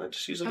actually, Well,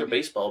 just use like a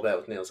baseball bat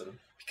with nails in them.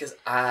 because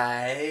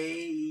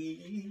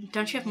I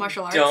Don't you have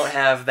martial arts? don't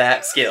have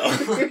that skill.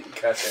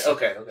 Gotcha.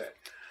 Okay.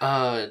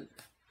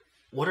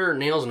 What are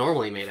nails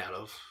normally made out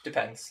of?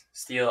 Depends.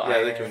 Steel, Yeah,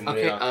 iron. they can-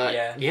 Okay.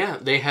 Yeah. Yeah.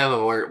 They have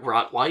a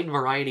wide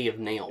variety of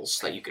nails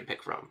that you could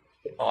pick from.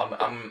 Oh,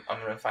 I'm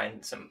gonna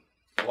find some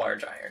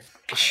large iron.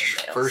 nails.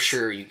 For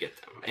sure, you get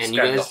them, Just and you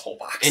grab the guys whole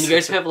box. and you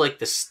guys have like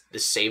this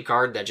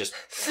safeguard that just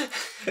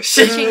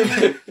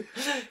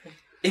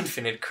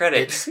infinite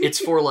credits. it's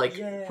for like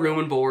Yeah. room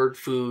and board,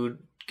 food,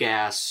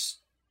 gas,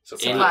 So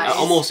any, Supplies.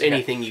 almost Okay.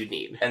 anything you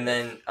need. And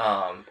then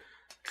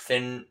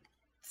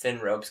thin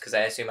ropes, because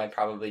I assume I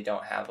probably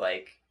don't have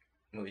like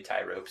Muay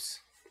Thai ropes,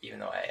 even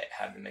though I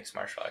have the mixed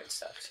martial arts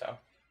stuff. So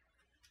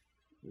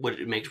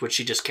Would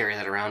she just carry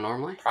that around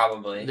normally?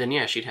 probably. Then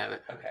yeah, she'd have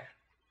it. Okay.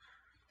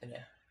 Then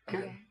yeah. I'm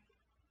Okay.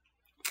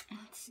 good.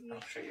 Let's see.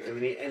 I'll show Do you. we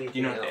need anything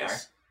You know what they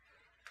else?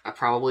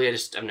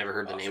 I've never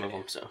heard the I'll name show of you.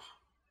 them. So,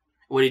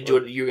 what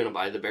you're gonna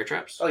buy the bear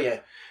traps? Oh yeah.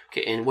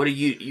 Okay, and what are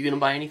you gonna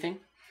buy anything?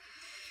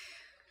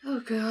 Oh,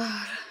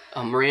 God.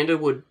 Miranda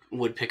would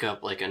pick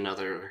up like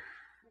another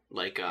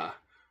another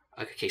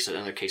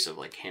case of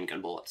like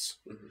handgun bullets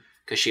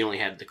because she only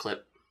had the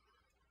clip.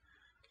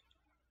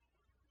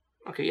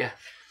 Okay, yeah,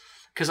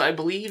 because I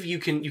believe you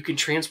can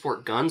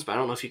transport guns, but I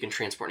don't know if you can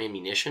transport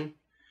ammunition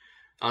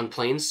on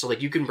planes. So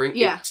like you can bring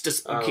Yeah. it's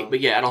just, but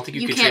yeah, I don't think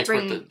you, You can can't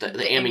transport bring the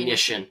the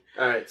ammunition.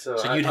 All right. So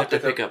you'd I'll have to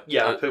pick up.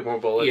 Yeah, I'll pick more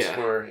bullets, yeah.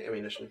 more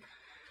ammunition.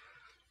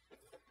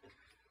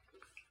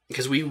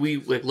 Because we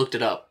like looked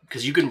it up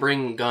because you can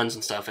bring guns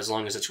and stuff as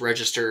long as it's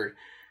registered.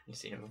 You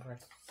seen him before?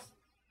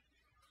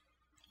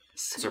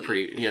 So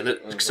pretty, yeah.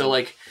 So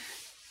like,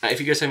 If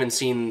you guys haven't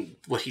seen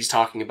what he's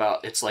talking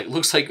about, it's like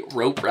looks like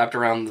rope wrapped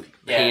around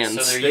the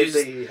hands. So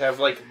They have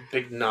like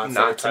big knots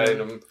that are tied in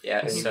them. Yeah,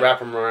 And you so- wrap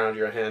them around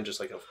your hand just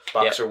like a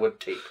boxer would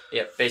tape.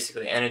 Yeah,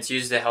 basically, and it's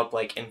used to help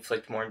like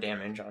inflict more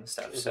damage on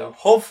stuff. So Mhm.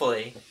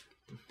 hopefully,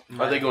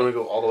 Are they going to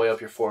go all the way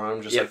up your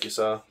forearm just Yep. like you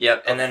saw?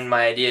 Yep. And then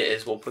my idea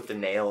is we'll put the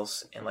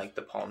nails in like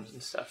the palms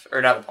and stuff,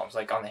 or not the palms,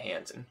 like on the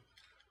hands and.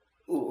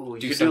 Ooh,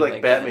 Do you could do something like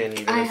like Batman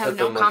even. I and have put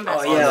no them, combat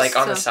like, Oh yeah, skills, like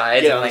on the so-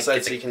 sides. Yeah, and, on like, the side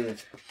get so the- you can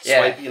Yeah.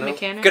 swipe, you know?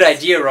 Mechanics. Good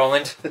idea,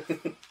 Roland.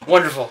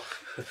 Wonderful.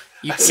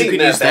 You, I've you seen could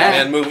that use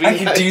Batman that. movie. I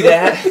can do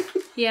that.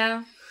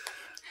 Yeah.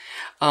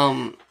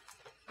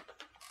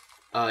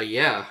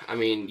 Yeah. I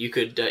mean, you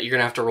could. You're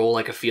gonna have to roll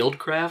like a field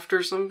craft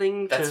or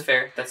something. That's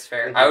fair. That's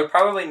fair. Mhm. I would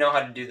probably know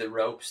how to do the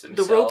ropes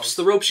themselves.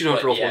 The ropes you don't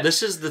have to But, roll yeah. for.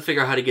 This is the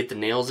figure out how to get the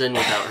nails in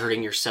without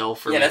hurting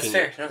yourself or Yeah, that's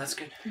making. fair. No, that's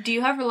good. Do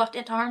you have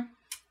reluctant to harm?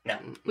 No.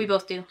 We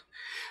both do.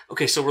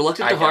 Okay, so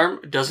reluctant I to don't.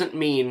 harm doesn't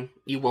mean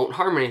you won't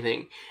harm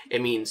anything.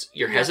 It means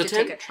you're You have to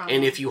hesitant, take a trauma.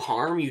 and if you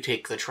harm, you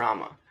take the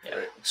trauma. Yeah.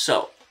 Right.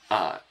 So,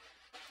 but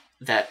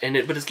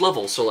it's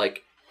level. So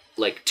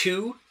like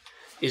 2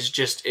 is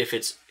just if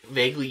it's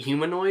vaguely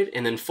humanoid,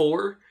 and then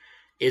 4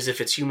 is if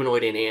it's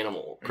humanoid and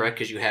animal. Correct?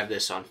 Because you have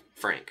this on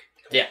Frank.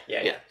 Yeah.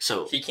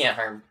 So He can't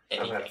harm I'm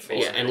anything. at full.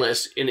 yeah, basically.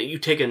 unless you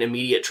take an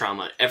immediate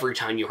trauma every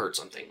time you hurt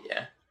something.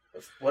 Yeah.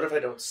 What if I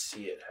don't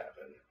see it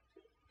happen?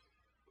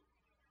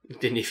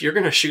 Then if you're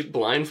gonna shoot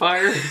blind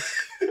fire,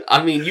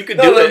 I mean you could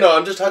No, do no, it. no.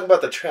 I'm just talking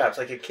about the traps.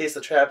 Like in case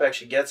the trap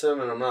actually gets him,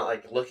 and I'm not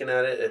like looking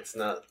at it. It's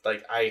not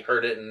like I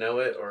heard it and know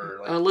it, or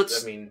like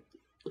Let's- I mean,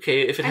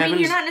 Okay, if it I happens,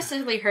 mean, you're not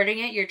necessarily hurting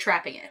it, you're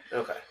trapping it.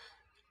 okay,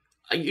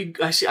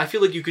 I see. I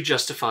feel like you could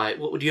justify.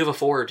 What do you have a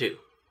 4 or 2?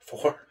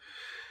 4.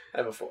 I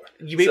have a 4.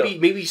 You So-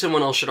 maybe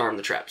someone else should arm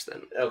the traps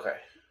then. Okay.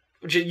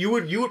 You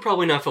would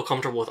probably not feel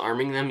comfortable with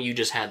arming them. You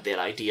just had that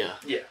idea.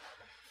 Yeah.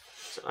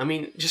 So, I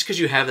mean, just because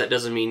you have that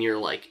doesn't mean you're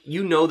like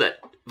that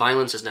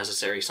violence is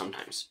necessary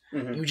sometimes.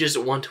 Mhm. You just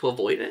want to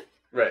avoid it.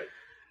 Right.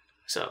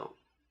 So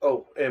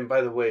Oh, and by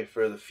the way,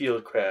 for the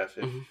field craft,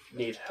 if Mhm. you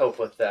need help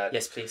with that,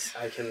 Yes, please.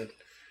 I can.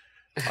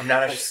 I'm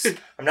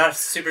not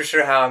super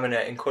sure how I'm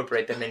gonna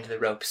incorporate them into the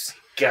ropes.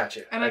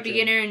 Gotcha. I'm I a can-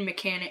 beginner in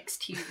mechanics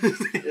too.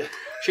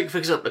 she can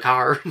fix up the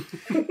car.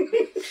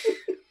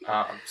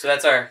 So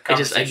that's our I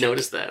conversation.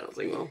 noticed that. I was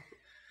like, well,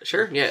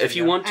 sure, yeah. If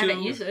you Yeah. want I haven't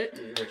to, used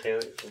it.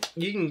 Mechanic.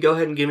 you can go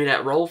ahead and give me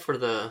that roll for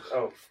the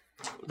Oh,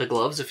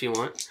 gloves if you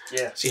want.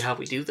 yeah. See how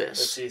we do Let's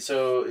this. see.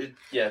 So,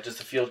 just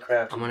the field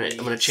craft. I'm would be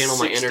gonna channel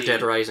my inner 60.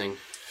 Dead Rising.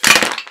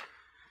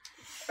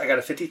 I got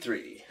a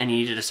 53. And you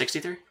needed a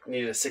 63.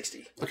 Needed a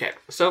 60. Okay,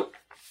 so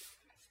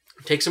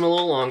it takes him a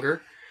little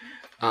longer.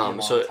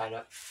 I'm all So it tied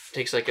up.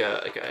 takes like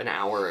an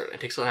hour. It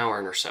takes an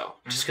hour or so,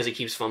 just because he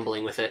keeps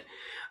fumbling with it.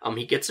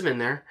 He gets him in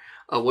there.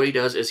 What he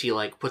does is he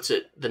like puts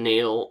the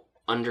nail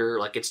under,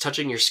 like it's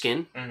touching your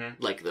skin,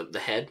 Mm-hmm. like the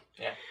head.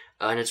 Yeah.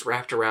 And it's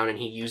wrapped around, and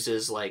he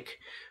uses like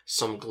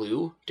some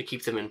glue to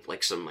keep them in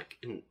like so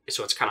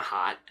it's kind of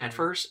hot at Mhm.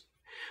 first.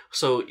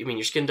 So I mean,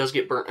 your skin does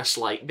get burnt a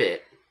slight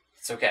bit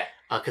It's okay.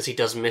 because he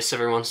does miss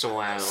every once in a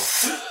while.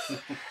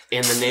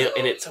 And the nail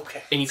and It's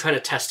okay. and you kind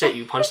of test it.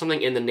 You punch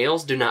something, and the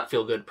nails do not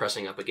feel good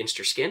pressing up against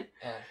your skin.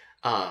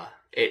 Yeah.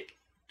 It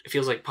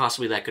feels like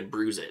possibly that could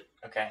bruise it,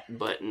 Okay.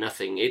 but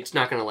nothing. It's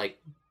not gonna like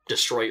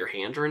destroy your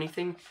hand or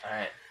anything. All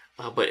right.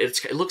 But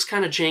it looks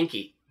kind of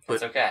janky, but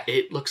That's okay.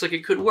 it looks like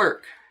it could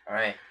work. All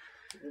right.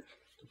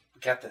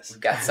 Got this. We've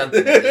got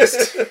something at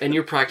least. And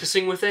you're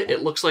practicing with it.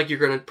 It looks like you're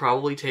gonna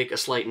probably take a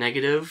slight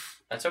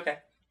negative That's okay.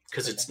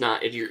 because it's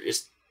not.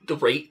 The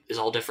rate is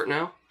all different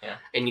now. Yeah.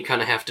 And you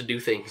kind of have to do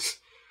things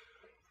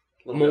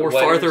A little bit more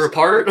wider farther stuff.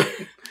 apart.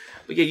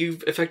 But yeah, you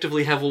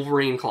effectively have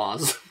Wolverine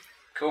claws,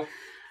 Cool.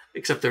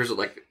 except there's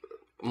like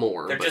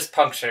more. They're but- just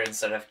puncture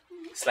instead of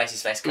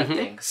slice cut Mhm.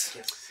 things.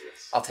 Yes,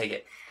 yes. I'll take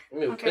it. I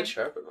mean, we Okay. could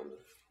sharpen on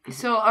this.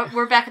 So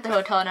we're back at the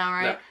hotel now,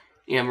 right?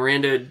 Yeah,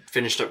 Miranda had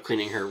finished up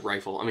cleaning her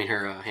rifle. I mean,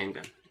 her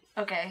handgun.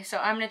 Okay, so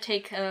I'm gonna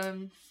take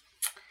the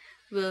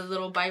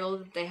little Bible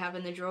that they have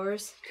in the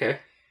drawers, Okay.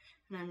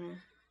 and I'm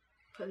gonna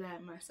put that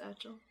in my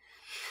satchel.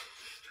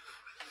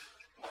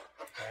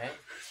 All right.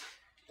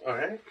 All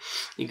right.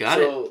 You got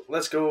it. So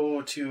let's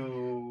go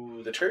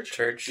to the church.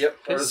 Church. Yep.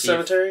 Or the See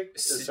cemetery. if- The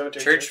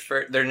cemetery church.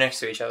 They're next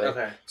to each other.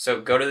 Okay. So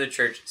go to the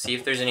church. See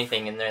if there's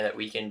anything in there that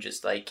we can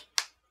just like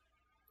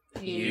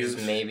use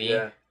maybe,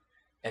 Yeah.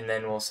 and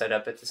then we'll set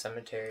up at the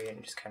cemetery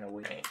and just kind of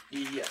wait.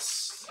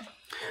 Yes.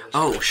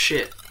 Oh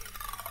shit!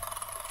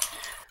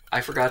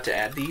 I forgot to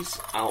add these.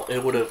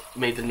 It would have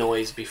made the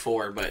noise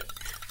before, but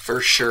for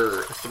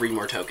sure 3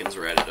 more tokens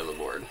were added to the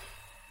board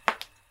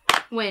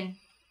When?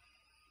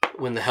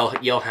 when the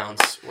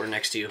Yellhounds were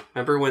next to you.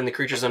 Remember when the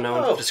creatures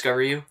unknown Oh.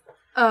 discover you?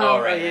 Oh, Oh,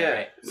 right, yeah.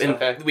 right. And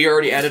Okay. we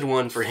already added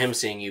one for him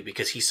seeing you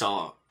because he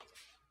saw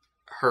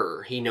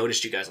her. He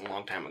noticed you guys a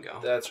long time ago.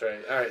 That's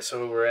right. All right.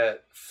 So we're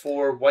at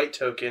 4 white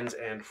tokens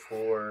and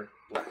 4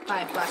 black.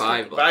 5 black. 5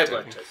 5 black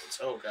black tokens. tokens.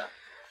 Oh god.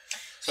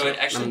 So it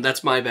actually.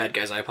 That's my bad,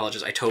 guys. I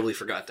apologize. I totally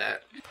forgot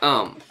that.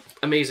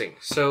 Amazing.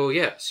 So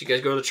yeah, so you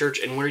guys go to the church,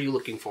 and what are you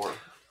looking for?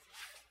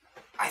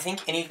 I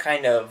think any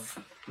kind of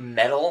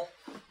metal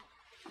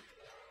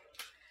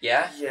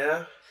Yeah.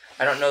 Yeah.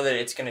 I don't know that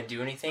it's gonna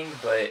do anything,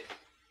 but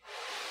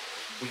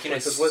we can.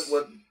 Because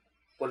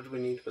what did we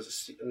need?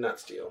 Was it not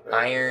steel?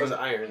 Right? Iron. Was it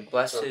iron?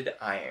 Blessed So,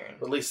 iron.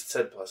 at least it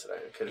said blessed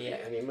iron. Could it Yeah.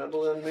 be any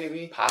metal then?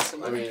 Maybe.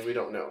 Possibly. I mean, we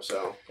don't know.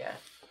 So. Yeah.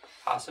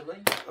 Possibly.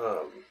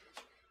 Well,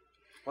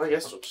 I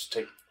guess we'll just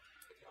take.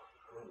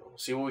 I don't know.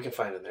 See what we can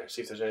find in there.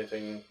 See if there's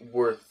anything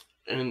worth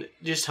And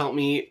just help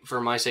me,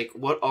 for my sake,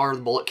 what are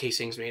the bullet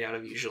casings made out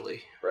of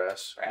usually?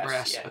 brass.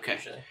 Brass, Yeah, okay.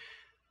 Usually.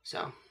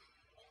 So,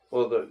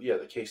 Well,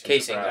 the casing.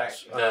 Casing,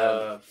 brass. right.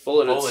 The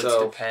bullet Bullets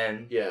itself.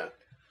 depend. Yeah.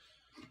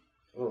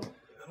 Well,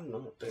 I don't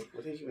know.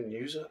 Would they even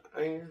use an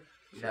iron?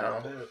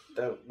 No.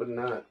 That would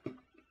not.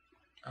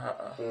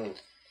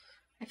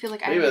 I feel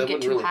like I Maybe would that get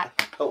wouldn't too really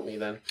hot. help me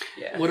then.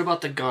 Yeah. what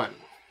about the gun?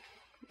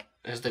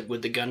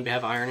 Would the gun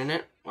have iron in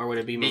it, or would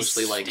it be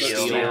mostly like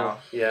steel. steel? Yeah.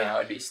 Yeah, it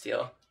would be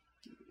steel.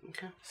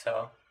 Okay.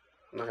 So,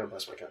 I'm not gonna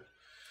bust my gun.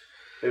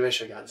 Maybe I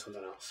should have gotten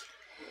something else.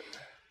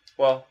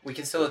 well, we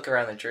can still look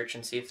around the church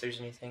and see if there's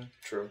anything.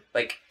 True.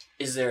 Like,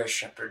 is there a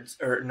shepherd's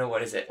or no?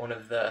 What is it? One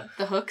of the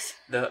hooks?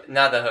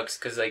 not the hooks,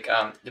 because like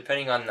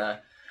depending on the,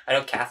 I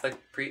know Catholic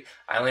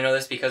I only know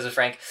this because of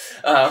Frank.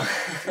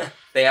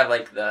 They have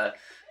like the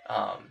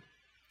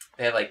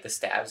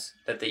stabs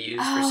that they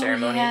use for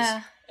ceremonies,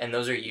 Yeah. and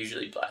those are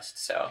usually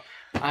blessed. So,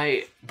 But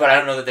I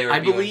don't know that they were. I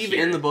believe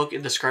in the book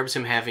it describes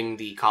him having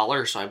the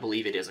collar, so I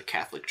believe it is a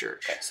Catholic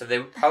church. Okay, so they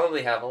would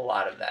probably have a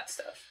lot of that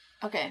stuff.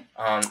 Okay.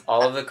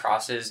 All of the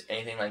crosses,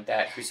 anything like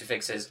that,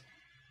 crucifixes,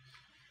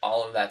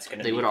 all of that's going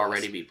to be They would blessed.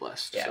 already be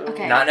blessed. Yeah. So.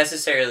 Okay. Not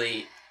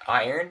necessarily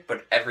iron,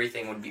 but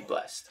everything would be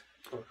blessed.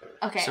 Okay.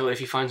 Okay. So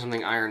if you find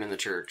something iron in the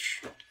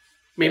church,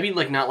 maybe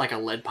like not like a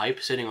lead pipe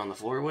sitting on the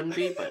floor wouldn't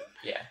be, but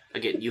Yeah.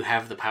 again, you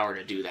have the power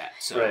to do that.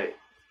 So Right.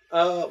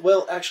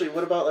 Well, actually,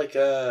 what about like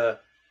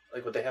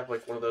would they have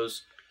like one of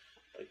those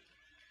like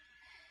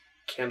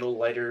candle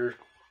lighter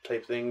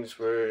type things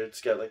where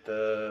it's got like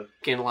the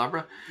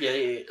candelabra.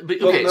 yeah. But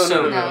Well, okay, no,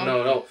 so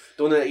no.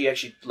 The one that you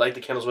actually light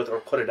the candles with or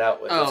put it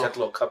out with. It's Oh. got the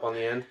little cup on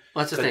the end.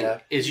 well, that's the Could thing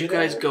that is you be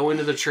guys there? go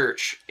into the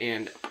church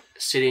and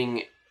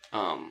sitting.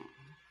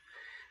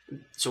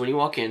 So when you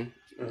walk in,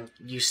 Mhm.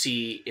 you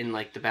see in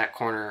like the back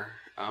corner,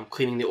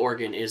 cleaning the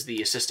organ is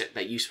the assistant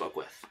that you spoke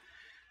with.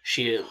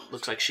 She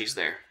looks like she's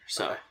there.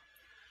 So,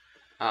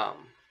 Okay.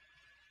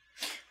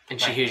 and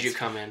she My hears you hands.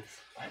 come in.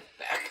 I'm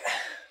back.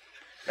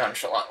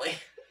 Nonchalantly.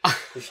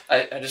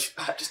 I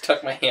just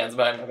tuck my hands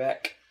behind my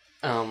back.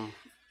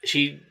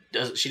 She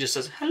just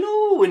says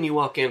hello when you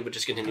walk in, but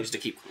just continues to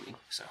keep cleaning.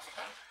 So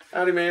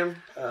Howdy,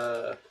 ma'am.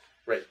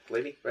 Right,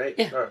 lady, right?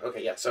 Yeah. Or,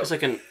 okay, yeah. So it's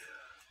like an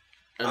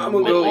I'm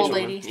gonna go- Old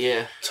lady.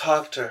 Yeah,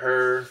 talk to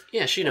her.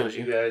 yeah, she knows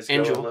You you. guys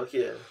Angel. go look.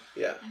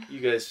 Yeah. You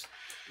guys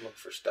look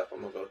for stuff.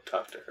 I'm gonna go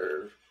talk to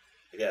her.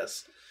 I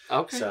guess.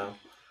 Okay. So.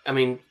 I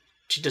mean,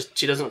 she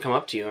doesn't come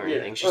up to you or Yeah.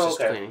 anything. She's Oh,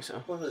 just okay. cleaning.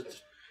 So Well,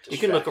 it's you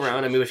can look distraction.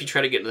 around. I mean, if you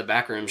try to get to the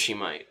back room, she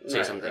might say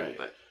Right, something. right.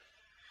 But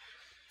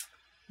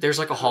there's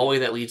like a hallway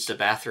that leads to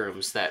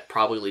bathrooms that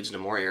probably leads to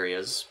more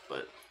areas.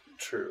 But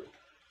True.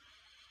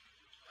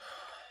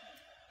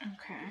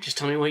 Okay. just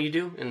tell me what you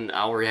do, and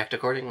I'll react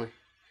accordingly.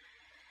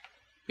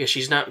 Yeah,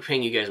 she's not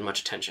paying you guys much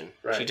attention.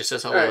 Right. She just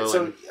says All hello. right.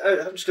 So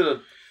and, I'm just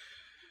gonna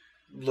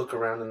look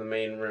around in the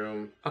main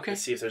room. Okay. And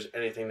see if there's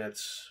anything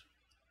that's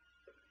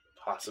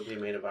possibly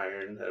made of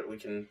iron that we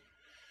can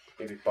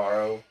maybe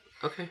borrow.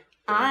 okay.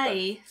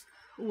 I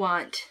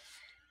want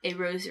a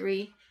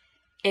rosary,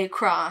 a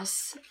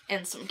cross,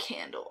 and some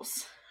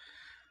candles.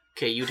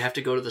 Okay, you'd have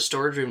to go to the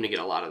storage room to get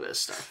a lot of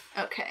this stuff.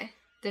 Okay.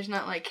 There's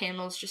not like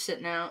candles just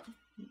sitting out.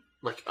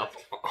 Like up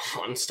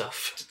on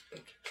stuff.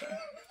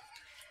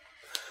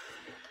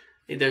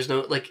 There's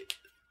no like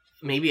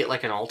maybe at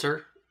like an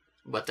altar,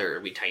 but there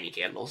would be tiny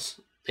candles.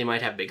 They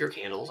might have bigger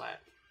candles.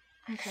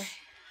 Okay.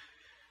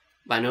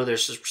 But I know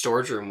there's a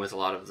storage room with a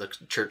lot of the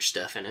church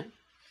stuff in it.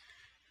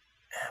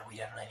 We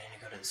definitely need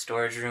to go to the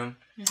storage room.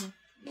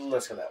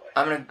 Let's go that way.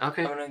 I'm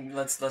Okay. gonna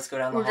let's go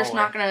down the We're hallway. just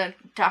not gonna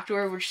talk to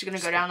her. We're just gonna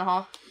go down the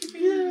hall.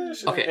 Yeah.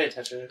 Just Okay. Pay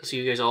attention. So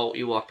you guys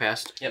you walk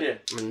past. Yep.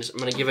 Yeah. I'm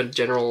gonna give a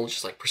general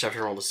just like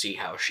perception roll to see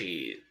how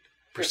she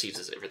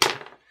perceives everything.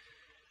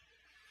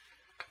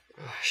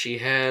 She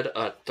had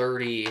a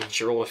 30 and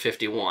she rolled a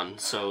 51,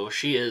 so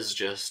she is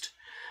just.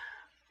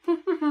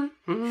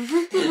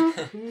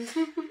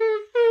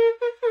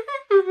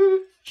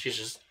 She's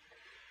just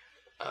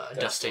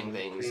dusting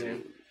things,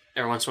 and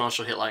every once in a while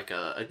she'll hit like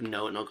a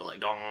note, and it'll go like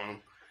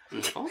dong. And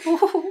it's like,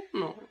 oh,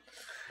 no.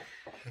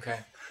 Okay.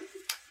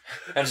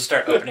 I just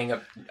start opening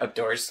up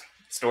doors.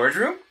 Storage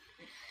room?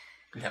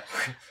 No.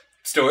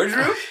 Storage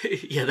room?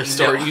 Yeah, the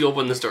storage. No. You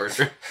open the storage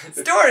room.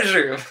 Storage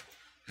room.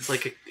 It's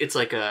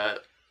like a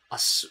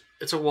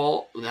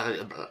wall.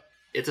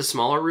 It's a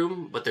smaller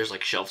room, but there's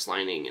like shelves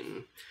lining,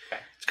 and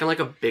Okay. it's kind of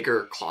like a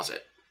bigger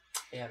closet.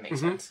 Yeah, makes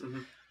Mhm. sense.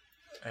 Mhm.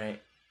 All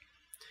right.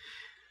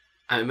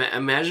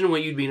 Imagine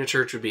what you'd be in a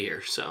church would be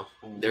here. So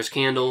there's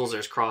candles,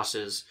 there's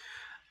crosses.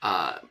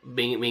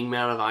 Being made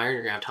out of iron,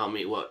 you're gonna have to tell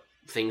me what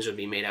things would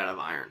be made out of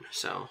iron.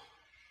 So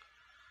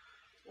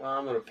Well,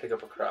 I'm gonna pick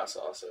up a cross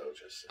also.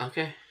 Just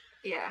okay,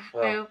 Yeah.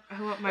 Well,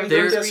 I want my I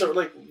There- think rosary. that's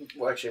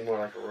like actually more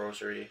like a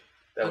rosary.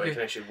 That way Okay. I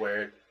can actually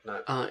wear it.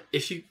 Not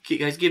If you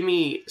guys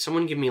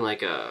someone give me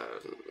like a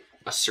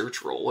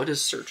search roll. What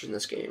is search in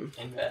this game?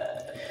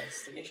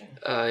 Investigation.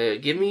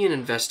 Give me an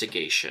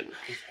investigation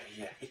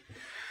yeah.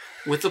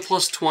 with a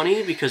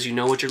 +20 because you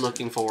know what you're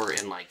looking for,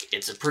 and like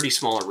it's a pretty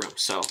smaller room.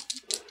 So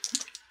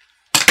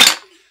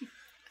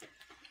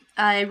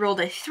I rolled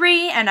a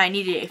 3 and I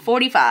needed a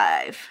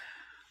 45.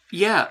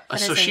 yeah, That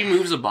so is she a-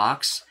 moves a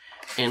box,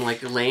 and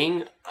like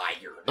laying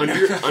Iron.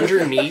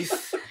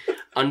 underneath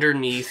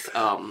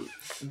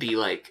the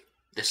like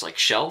this like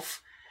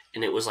shelf,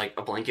 and it was like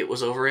a blanket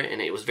was over it,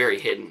 and it was very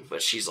hidden,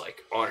 but she's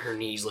like on her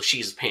knees,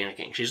 she's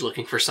panicking, she's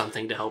looking for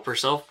something to help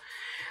herself,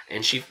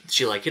 and she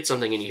like hits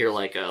something, and you hear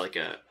like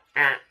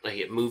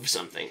it moves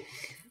something.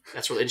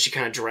 That's what, and she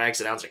kind of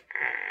drags it out. It's like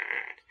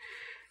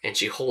and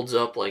she holds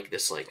up like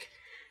this like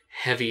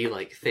heavy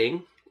like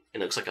thing,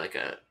 and it looks like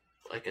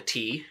a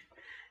T,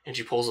 and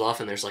she pulls it off,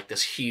 and there's like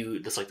this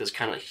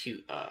kind of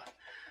huge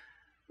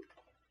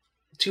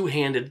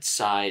two-handed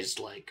sized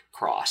like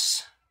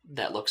cross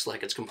that looks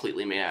like it's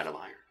completely made out of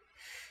iron.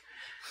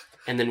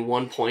 And then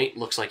one point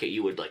looks like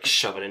you would like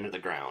shove it into the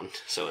ground,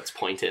 so it's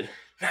pointed.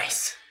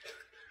 Nice.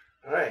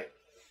 All right.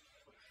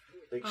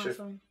 Make sure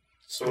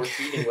sword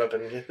feeding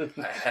weapon.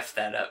 I heft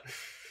that up.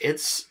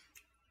 It's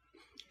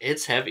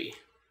heavy,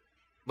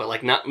 but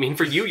like not. I mean,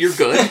 for you, you're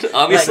good.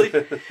 Obviously,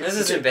 This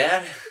isn't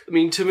bad. I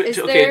mean to Is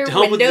okay there to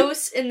help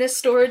windows in this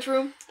storage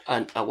room?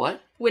 with a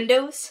what?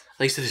 Windows? At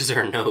least is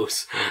there a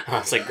nose? I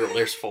was like, girl,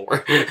 there's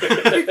 4.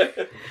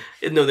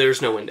 No,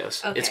 there's no windows.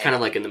 It's Okay. kind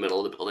of like in the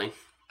middle of the building.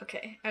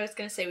 Okay, I was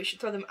gonna say we should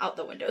throw them out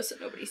the window so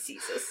nobody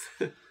sees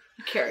us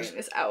carrying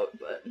this out,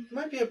 but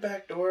Might be a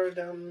back door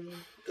down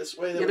this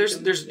way. That Yeah, we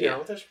there's can, you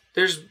know,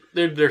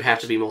 There'd have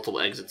to be multiple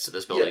exits to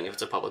this building Yeah. if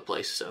it's a public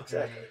place. So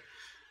exactly.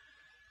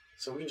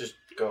 So we can just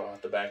go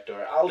out the back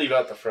door. I'll leave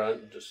out the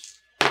front. And just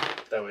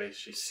that way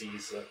she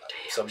sees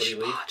somebody she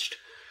leave. watched.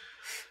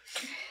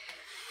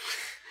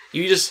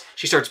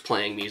 She starts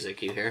playing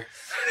music. You hear?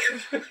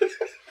 All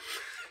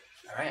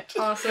right.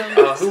 awesome.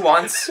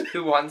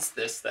 Who wants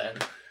this then?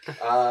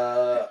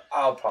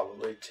 I'll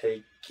probably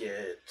take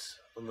it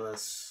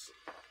unless.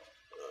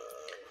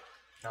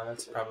 No,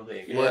 that's probably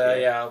a good Yeah,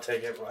 idea. yeah, I'll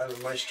take it.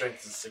 My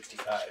strength is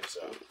 65,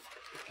 so.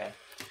 Okay.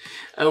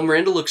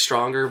 Miranda looks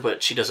stronger,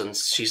 but she doesn't.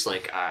 She's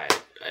like, I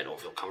don't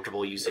feel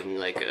comfortable using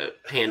like a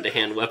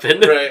hand-to-hand weapon.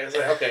 Right. It's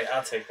like, okay,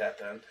 I'll take that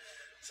then.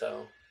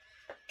 So,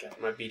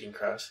 got my beating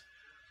cross.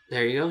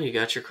 There you go. You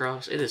got your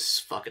cross. It is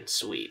fucking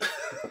sweet.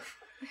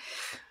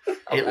 It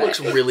Alright. looks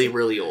really,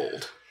 really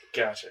old.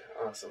 Gotcha.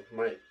 Awesome.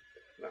 No,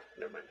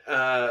 never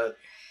mind.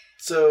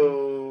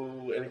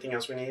 So anything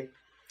else we need?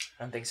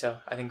 I don't think so.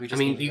 I think we I just.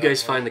 mean, need to you go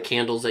guys more. find the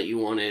candles that you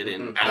wanted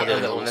and Mhm. I all don't know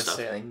that that little we'll stuff.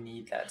 necessarily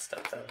need that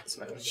stuff though. That's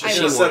my She's I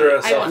gonna will. set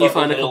herself I up You a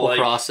find a little, couple like,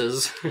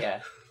 crosses.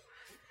 Yeah.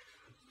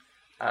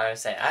 I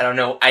was saying I don't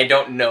know. I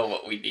don't know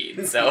what we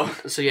need. So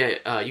So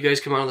yeah, you guys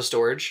come out of the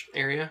storage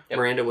area. Yep.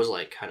 Miranda was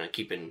like kind of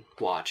keeping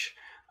watch.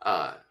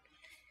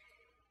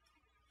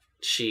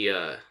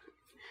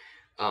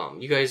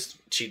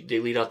 They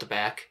lead out the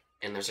back,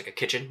 and there's like a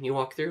kitchen you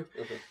walk through.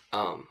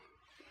 Mhm.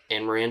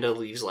 And Miranda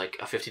leaves like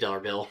a $50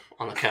 bill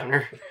on the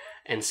counter,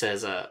 and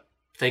says,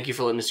 "Thank you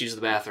for letting us use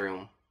the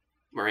bathroom,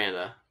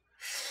 Miranda."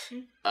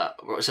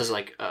 It says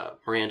like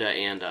Miranda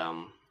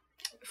and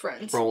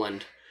Friends.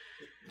 Roland.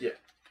 Yeah.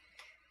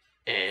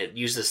 And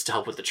use this to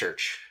help with the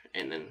church,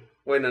 and then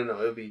Wait, no, it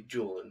would be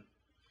Julian.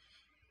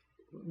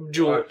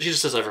 Jewel. She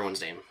just says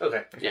everyone's name.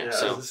 Okay. Yeah, I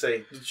so- was gonna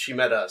say she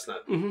met us,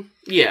 not. Mm-hmm.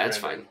 Yeah,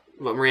 it's Miranda. fine.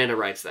 But Miranda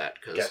writes that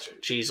because Gotcha.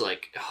 she's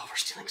like, "Oh, we're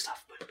stealing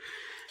stuff."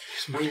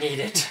 But we need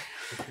it.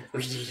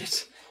 We need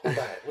it. We'll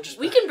buy it. We'll just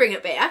We buy can bring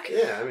it back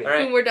it. Yeah, I mean, All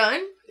right. when we're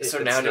done. if So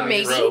it's now do not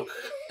we just- broke.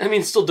 I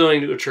mean, still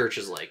donating to a church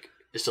is like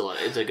it's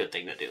a good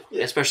thing to do,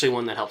 Yeah. especially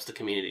one that helps the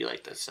community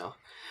like this. So,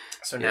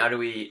 So now do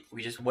we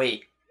just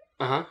wait?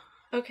 uh-huh.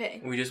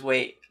 Okay. We just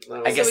wait.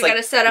 No, I guess, so we like,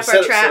 gotta set up set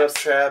our traps.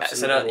 up traps.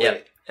 Set and up, then yeah,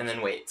 wait. and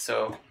then wait.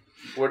 So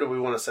Where do we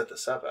want to set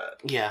this up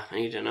at? Yeah, I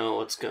need to know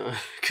what's going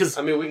because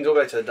I mean, we can go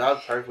back to the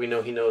dog park. We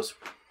know he knows.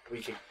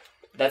 We could.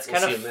 that's We'll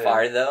kind see of him there.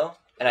 far though,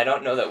 and I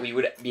don't know that we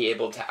would be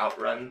able to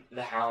outrun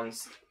the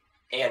hounds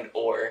and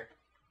or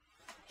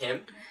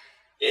him.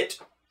 it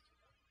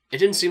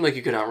didn't seem like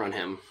you could outrun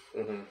him.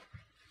 Mm-hmm.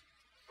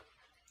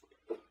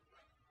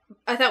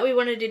 I thought we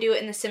wanted to do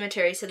it in the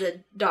cemetery so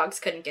the dogs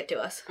couldn't get to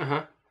us.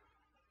 Uh-huh.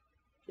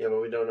 Yeah,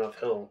 but we don't know if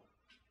he'll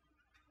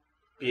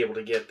be able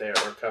to get there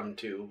or come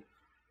to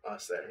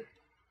us there.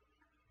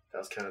 That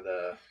was kind of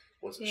the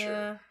wasn't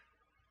sure.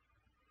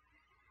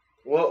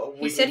 Well,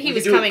 He said he we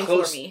was could do it coming for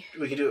close- me.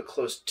 We could do it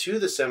close to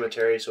the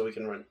cemetery, so we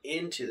can run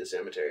into the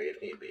cemetery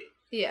if need be.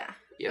 Yeah.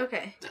 Yep.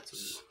 Okay.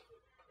 That's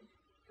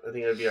I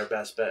think that'd be our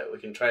best bet. We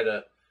can try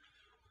to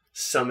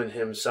summon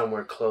him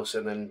somewhere close,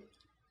 and then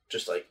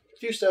just like a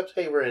few steps.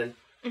 Hey, we're in.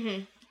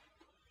 Mm-hmm.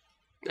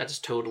 that's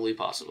totally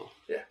possible.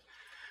 Yeah.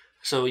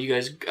 So you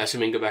guys,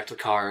 assuming, go back to the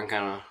car and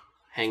kind of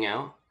hang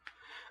out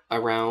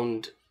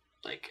around.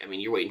 Like, I mean,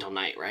 you're waiting till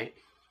night, right?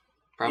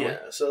 probably.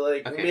 Yeah, so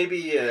like Okay.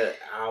 maybe an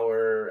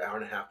hour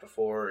and a half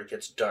before it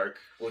gets dark,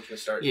 we can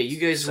start. Yeah, you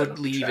guys setting would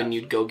up leave traps. and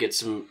you'd go get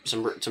some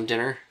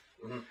dinner.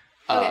 Mhm.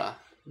 Okay.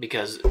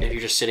 Because if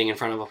you're just sitting in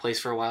front of a place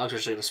for a while,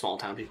 especially in a small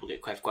town, people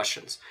have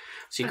questions.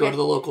 So you go Okay. to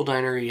the local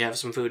diner, you have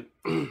some food,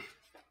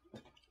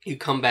 you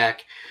come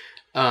back,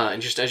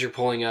 and just as you're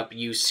pulling up,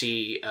 you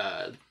see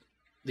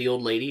the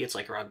old lady. It's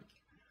like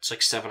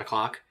 7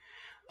 o'clock.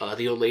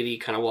 The old lady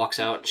kind of walks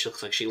out. She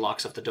looks like she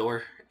locks up the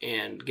door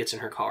and gets in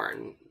her car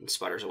and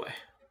sputters away.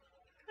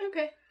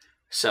 Okay.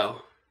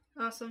 So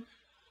Awesome.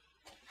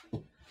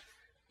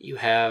 you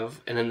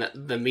have, and then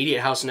the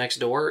immediate house next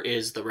door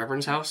is the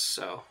Reverend's house.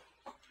 So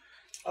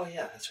Oh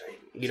yeah, that's right.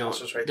 you know,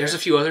 House was right there's there.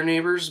 a few other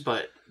neighbors,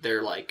 but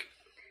they're like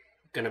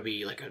gonna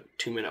be like a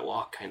 2-minute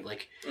walk, kind of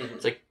like Mhm.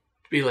 it's like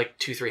be like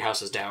 2-3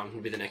 houses down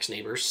would be the next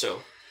neighbors.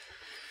 So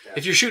Yeah.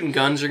 if you're shooting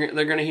guns,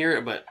 they're gonna hear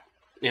it, but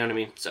you know what I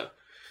mean. So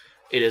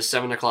it is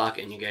 7 o'clock,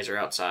 and you guys are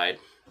outside,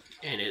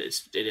 and it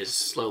is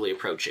slowly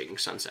approaching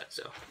sunset.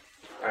 So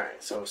All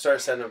right, so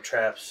start setting up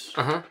traps.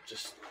 uh-huh.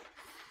 Just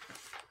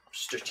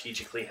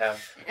strategically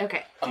have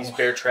Okay. these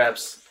bear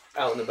traps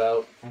out and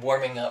about.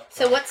 Warming up.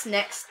 So what's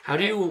next? How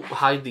do you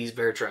hide these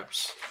bear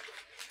traps?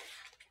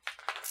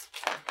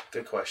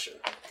 Good question.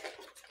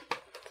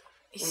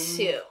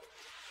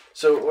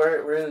 So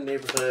we're in a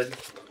neighborhood.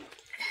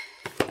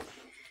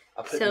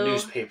 I'll put So-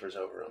 newspapers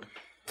over them.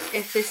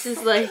 if this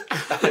is like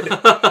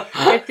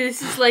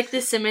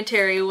the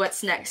cemetery,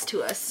 what's next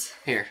to us?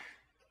 Here.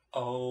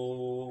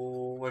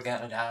 Oh, we're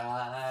gonna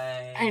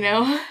die. I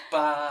know.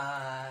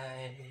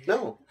 Bye.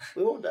 No,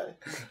 we won't die.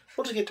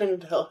 We'll just get turned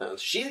into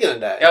hellhounds. She's gonna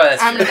die. Oh,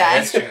 that's I'm true. gonna die.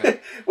 That's true.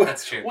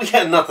 That's true. We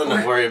got nothing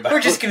to worry about.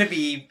 We're just gonna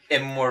be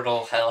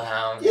immortal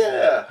hellhounds. Yeah.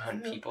 that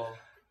hunt people.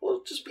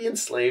 We'll just be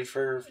enslaved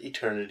for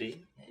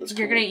eternity. That's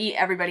You're cool. gonna eat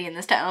everybody in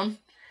this town.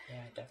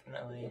 Yeah,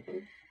 definitely.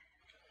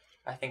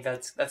 I think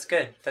that's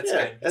good. That's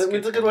yeah, good. That's and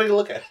it's a good for- way to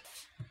look at it.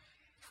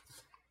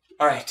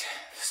 All right.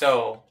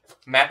 So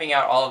mapping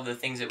out all of the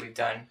things that we've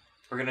done,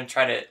 we're gonna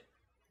try to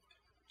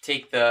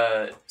take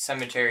the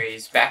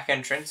cemetery's back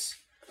entrance,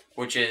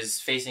 which is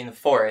facing the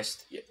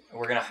forest. Yeah.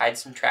 We're gonna hide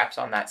some traps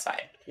on that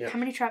side. Yeah. How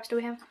many traps do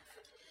we have?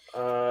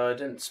 I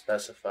didn't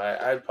specify.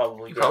 I'd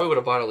probably You go. probably would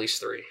have bought at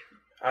least 3.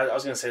 I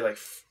was gonna say like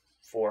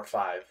 4 or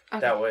 5. Okay.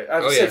 That way,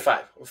 I'd Oh, say yeah.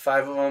 5.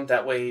 5 of them.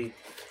 That way,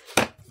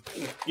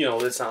 you know,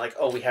 it's not like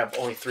we have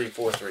only 3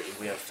 for 3.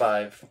 We have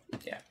 5.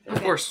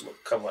 Of course.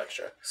 A couple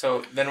extra.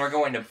 So then we're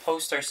going to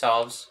post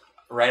ourselves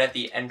right at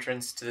the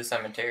entrance to the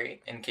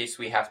cemetery in case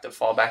we have to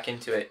fall back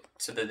into it,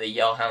 so that the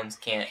Yellhounds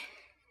can't.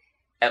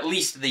 At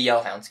least the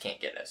Yellhounds can't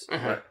get us.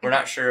 Uh-huh. We're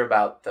not sure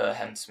about the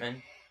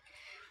Henchmen.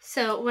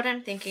 So what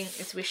I'm thinking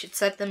is we should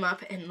set them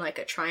up in like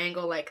a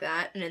triangle like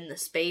that, and in the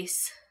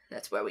space,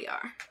 that's where we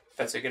are.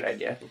 That's a good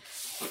idea.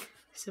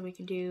 So we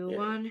can do Yeah.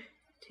 1,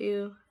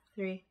 2,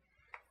 3,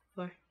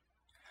 4,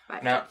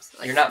 5 Now, traps.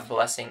 Like you're not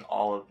blessing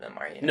all of them,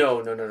 are you? No.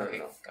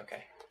 Okay.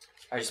 Okay.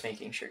 I was just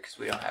making sure because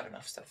we don't have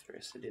enough stuff for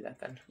us to do that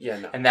then. Yeah,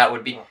 no. And that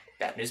would be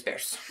bad news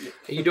bears.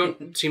 You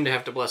don't seem to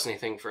have to bless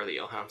anything for the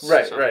Yellhounds.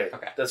 Right, so- right.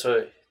 Okay. That's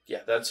what.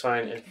 Yeah, that's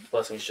fine.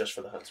 Blessings just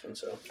for the huntsman.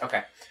 So.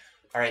 Okay.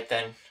 All right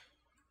then.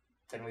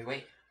 Then we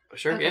wait.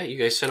 Sure, Okay. yeah, you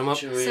guys set them up.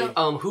 Should we?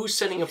 So- Who's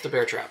setting up the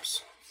bear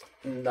traps?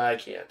 I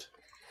can't.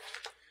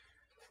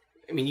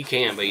 I mean, you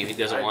can, but he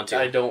doesn't want to.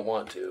 I don't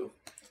want to,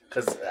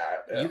 because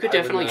You could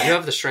definitely. You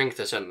have the strength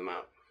to set them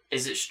up.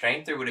 Is it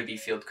strength or would it be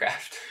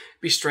fieldcraft?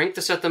 Be strength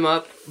to set them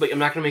up, but I'm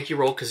not going to make you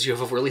roll because you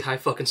have a really high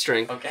fucking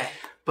strength. Okay.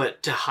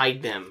 But to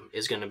hide them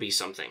is going to be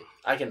something.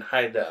 I can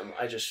hide them.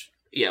 I just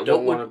Yeah.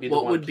 don't what want to would be the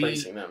what one would be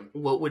placing them.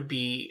 what would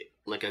be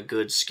like a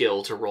good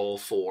skill to roll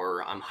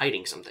for? I'm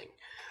hiding something.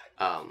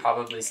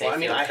 Probably say Well, I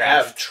mean, I fieldcraft.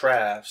 have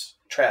traps.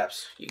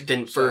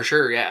 Then for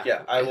sure, yeah.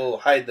 Yeah, I will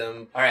hide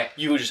them. All right.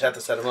 You would just have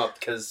to set them up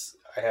because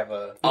I have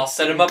a. I'll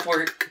set them up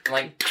where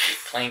like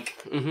clank,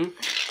 Mm-hmm.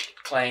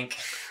 clank.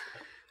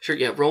 Sure.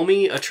 Yeah. Roll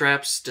me a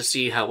traps to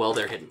see how well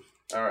they're hidden.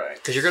 All right.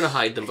 Because you're gonna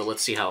hide them, but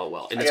let's see how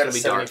well. And I it's got gonna a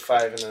be dark.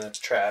 75 and then it's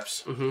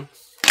traps. Mm-hmm.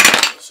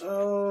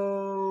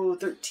 So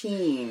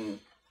 13.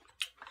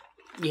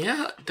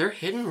 Yeah, they're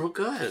hidden real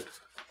good.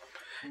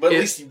 But at If-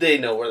 least they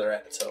know where they're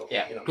at. So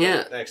Yeah. you know,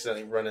 Yeah. don't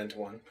accidentally run into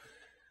one.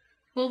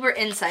 well, we're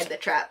inside the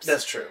traps.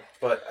 That's true.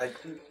 But I.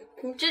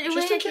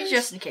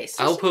 Just in case.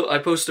 I'll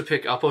post a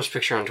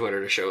picture on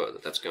Twitter to show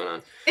that that's going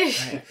on.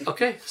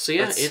 Okay, so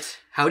yeah, Let's- it's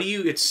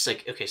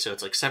like, okay, so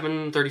it's like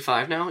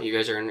 7:35 now. You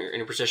guys are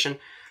in a position.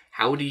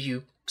 How do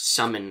you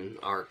summon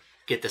or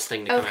get this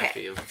thing to come Okay. after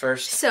you?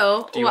 First,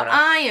 So Do you what wanna-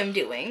 I am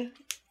doing.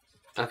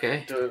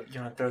 Okay. Do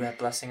you want to throw that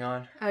blessing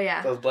on? Oh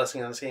yeah. those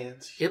blessing on his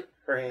hands. Yep.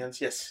 Her hands.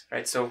 Yes.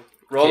 Right. So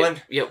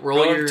rolling. Yeah,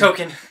 roll your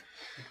token.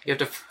 You have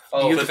to.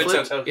 Oh, you have Flip to a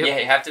flip. token. Yep. Yeah,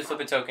 you have to flip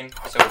a token.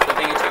 So we're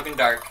flipping a token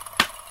dark.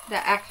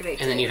 That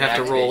activates. And then it. you have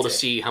to Activates roll to it.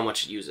 see how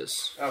much it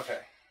uses. Okay.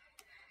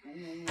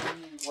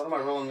 What am I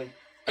rolling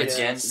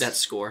Against- That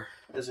score.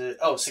 Is it?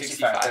 Oh,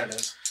 65. There it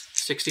is.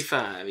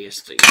 65. Yes.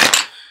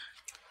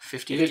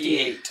 58.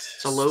 58.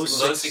 It's a low Low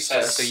success.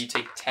 success. So you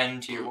take 10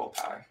 to your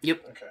willpower. Okay.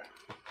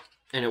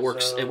 And it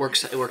works. So- It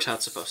works. It works how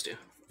it's supposed to.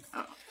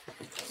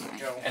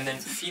 Go. And then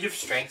feat of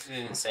strength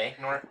didn't say.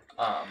 Nor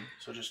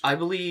So just I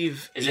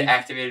believe. is it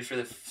activated for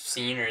the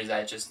scene or is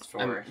that just for?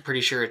 I'm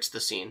pretty sure it's the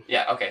scene.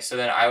 Yeah. Okay. So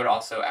then I would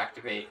also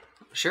activate.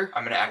 Sure.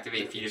 I'm gonna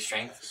activate feat of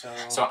strength. So,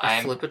 So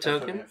I'm Flip a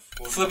token.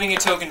 flipping a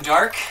token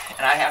dark,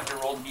 and I have to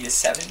roll to beat a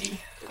 70.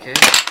 Okay.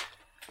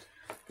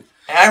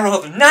 And I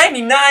rolled a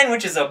 99,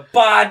 which is a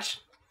botch.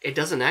 It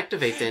doesn't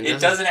activate then.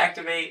 It doesn't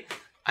activate.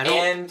 I don't.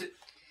 And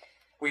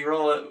we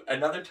roll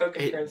another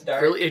token turns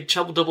dark. Really,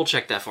 double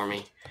check that for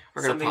me.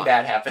 We're gonna Something pause.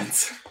 bad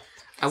happens.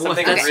 I want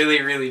Something that's-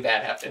 really, really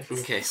bad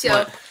happens. Okay. So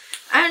what?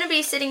 I'm gonna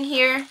be sitting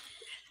here,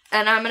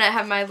 and I'm gonna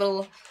have I'm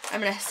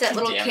gonna set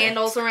little Damn it.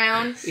 candles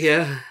around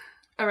Yeah.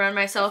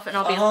 myself, and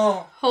I'll be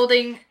Oh.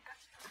 holding.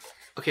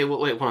 Okay.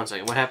 Wait. Hold on a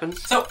second. What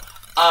happens? So,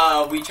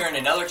 we turn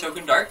another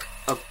token dark.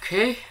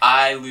 Okay.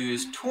 I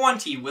lose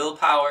 20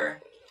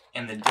 willpower,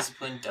 and the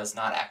discipline does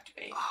not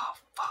activate. Oh,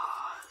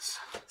 pause.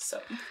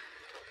 So,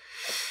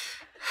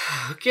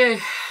 Okay.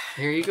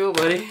 Here you go,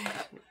 buddy.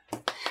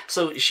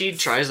 So she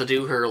tries to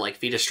do her like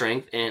feat of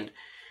strength, and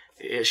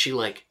she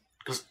like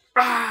goes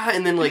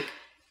and then like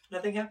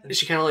nothing happens.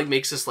 she kind of like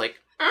makes this like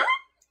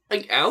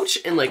ouch,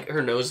 and like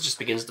her nose just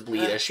begins to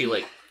bleed as she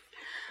like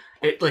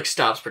it like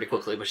stops pretty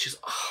quickly, but she's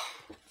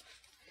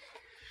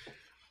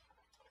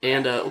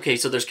And okay,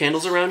 so there's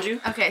candles around you.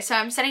 Okay, so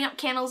I'm setting up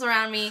candles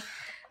around me.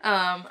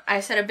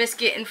 I set a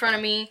biscuit in front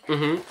of me.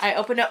 Mm-hmm. I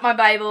opened up my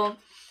Bible,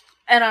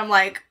 and I'm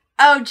like,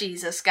 "Oh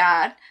Jesus,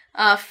 God,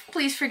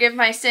 please forgive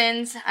my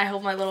sins." I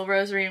hold my little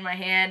rosary in my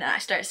hand, and I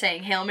start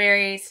saying Hail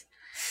Marys.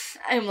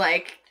 I'm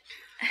like,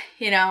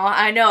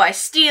 I know I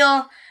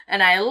steal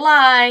and I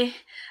lie.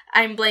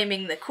 I'm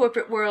blaming the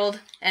corporate world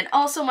and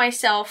also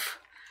myself.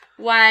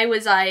 Why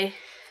was I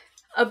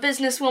a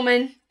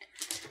businesswoman?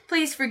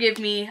 Please forgive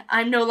me.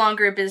 I'm no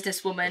longer a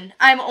businesswoman.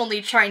 I'm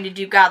only trying to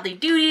do godly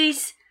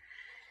duties.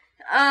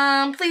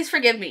 Please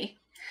forgive me.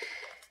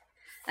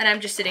 And I'm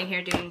just sitting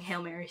here doing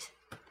Hail Marys.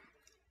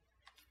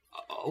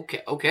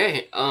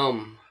 Okay.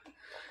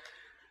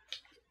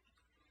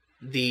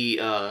 The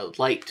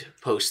light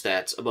post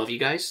that's above you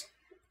guys,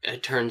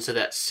 it turns to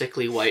that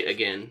sickly white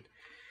again.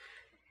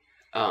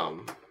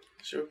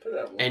 Should we put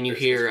that one And you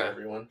business hear, for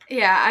everyone?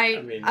 Yeah,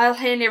 I mean- I'll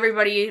hand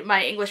everybody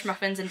my English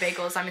muffins and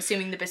bagels. I'm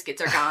assuming the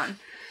biscuits are gone.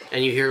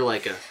 And you hear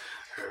like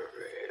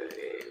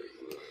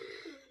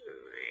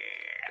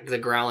the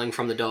growling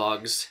from the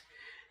dogs,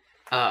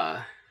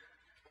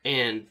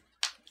 and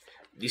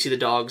you see the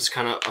dogs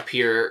kind of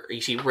appear.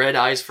 You see red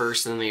eyes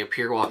first, and then they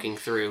appear walking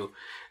through,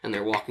 and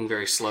they're walking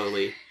very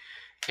slowly.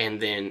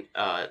 And then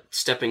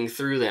stepping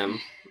through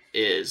them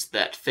is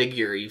that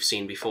figure you've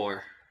seen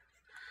before,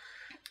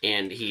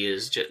 and it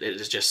is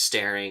just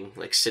staring,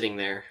 like sitting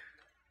there.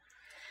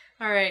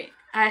 Alright,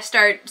 I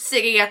start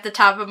singing at the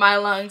top of my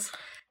lungs.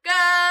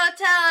 Go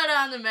tell it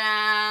on the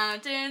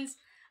mountains,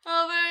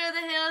 over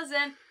the hills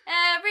and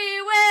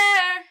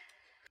everywhere.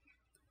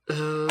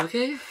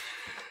 Okay.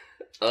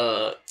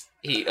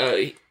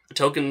 He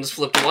tokens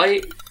flipped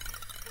white.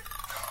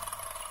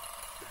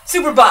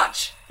 Super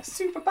botch!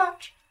 Super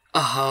botch!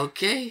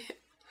 Okay.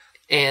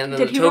 And then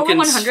Did the he roll a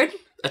tokens, 100?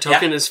 a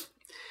token is,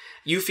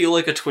 you feel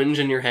like a twinge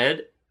in your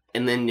head,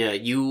 and then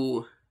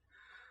you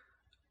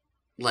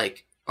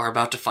like are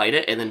about to fight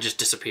it, and then just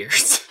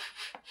disappears.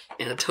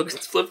 And the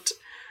token's flipped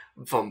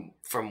from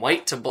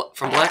white to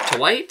from black to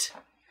white.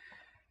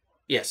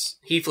 Yes,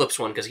 he flips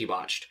one because he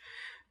botched.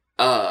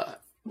 But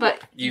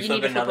You need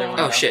flip to another flip one.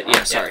 Oh No. shit!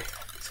 Yeah, sorry.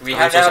 So we I'm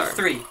have so now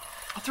sorry. 3.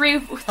 Three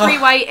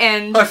white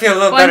and Oh, I feel a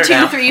little 1, better 2,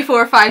 now. 3,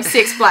 4, 5,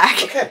 6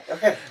 black. Okay.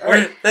 All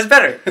right. That's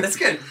better. That's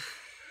good.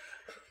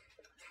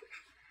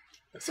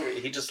 So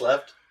wait, he just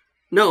left?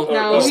 No,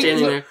 No, he's he-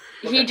 standing there.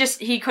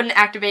 He couldn't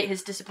activate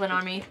his discipline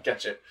on me.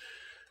 Gotcha.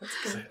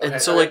 And Okay,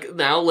 so, all right. like,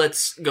 now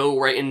let's go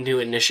right into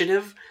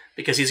initiative,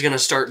 because he's going to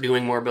start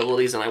doing more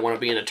abilities, and I want to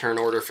be in a turn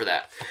order for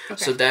that.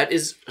 Okay. So that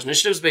is,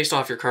 initiative is based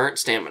off your current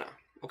stamina,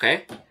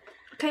 okay?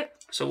 Okay.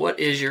 So what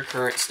is your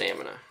current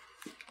stamina?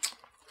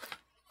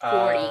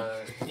 40.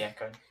 Yeah,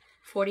 go ahead.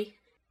 40.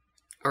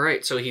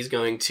 Alright, so he's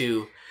going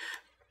to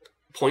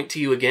point to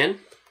you again,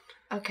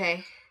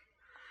 Okay.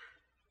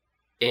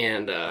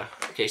 and,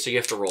 okay, so you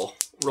have to roll.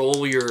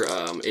 Roll your,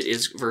 it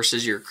is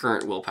versus your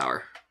current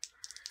willpower.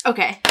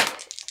 Okay.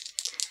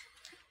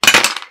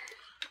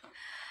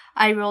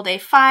 I rolled a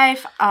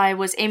 5. I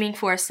was aiming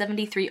for a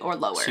 73 or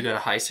lower. So you got a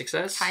high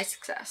success? High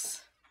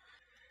success.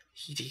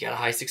 He got a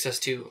high success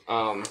too.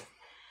 Fucking.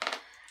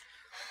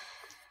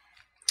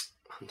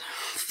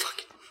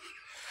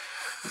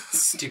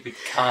 Stupid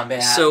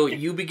combat. So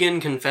you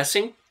begin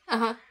confessing.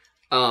 Uh-huh.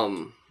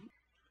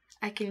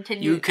 I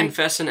continue. You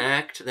confess an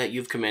act that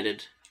you've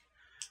committed,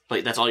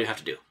 but that's all you have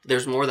to do.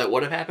 There's more that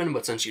would have happened,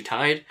 but since you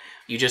tied,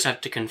 you just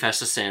have to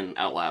confess a sin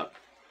out loud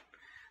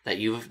that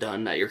you've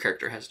done, that your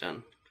character has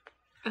done.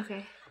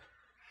 Okay.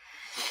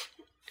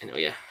 And oh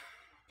yeah,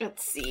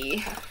 Let's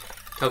see.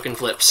 token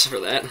flips for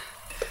that.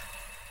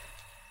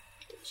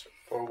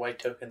 4 white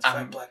tokens,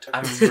 I'm 5 black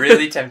I'm tokens.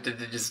 really tempted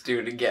to just do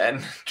it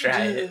again.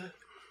 Try it.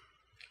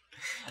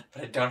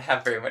 But I don't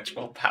have very much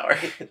willpower.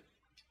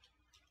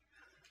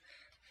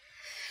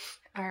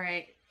 All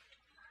right.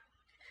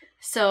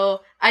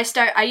 So I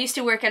used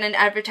to work at an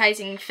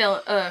advertising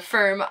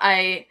firm.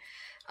 I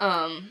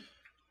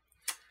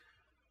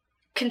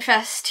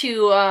confessed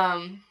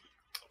to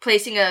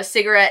placing a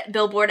cigarette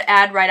billboard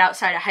ad right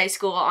outside a high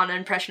school on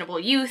impressionable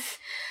youth.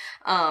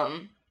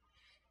 I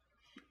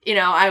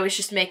was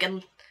just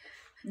making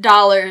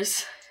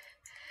dollars.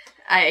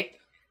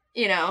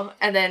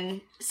 And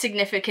then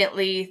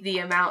significantly the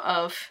amount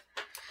of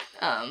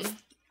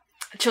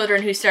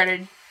children who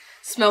started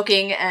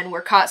smoking and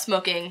were caught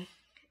smoking,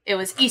 it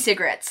was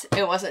e-cigarettes.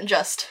 It wasn't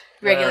just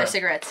regular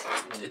cigarettes.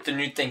 The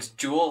new thing's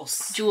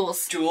Juuls.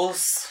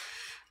 Juuls.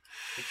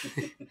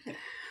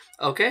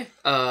 Okay.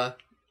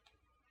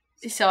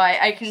 So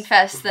I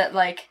confess that,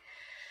 like,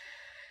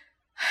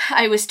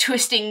 I was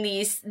twisting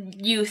these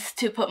youth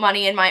to put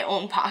money in my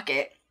own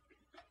pocket.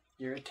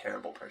 You're a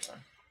terrible person.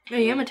 I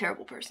am a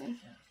terrible person.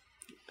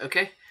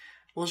 Okay.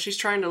 Well, she's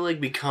trying to, like,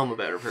 become a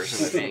better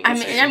person.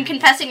 I'm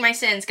confessing my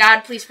sins.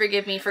 God, please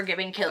forgive me for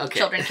giving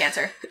children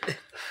cancer.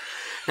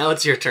 Now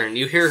it's your turn.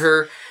 You hear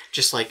her,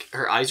 just, like,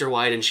 her eyes are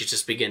wide, and she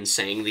just begins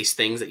saying these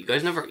things that you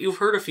guys you've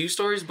heard a few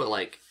stories, but,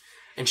 like,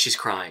 and she's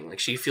crying. Like,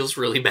 she feels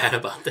really bad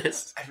about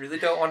this. I really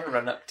don't want to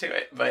run up to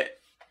it, but...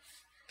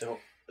 Don't.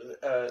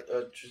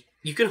 Just...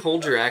 You can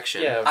hold your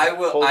action. Yeah, I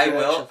will.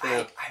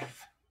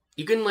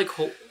 You can, like,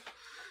 hold...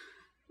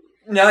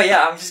 No,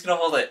 yeah, I'm just gonna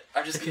hold it.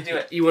 I'm just gonna do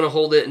it. You want to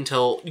hold it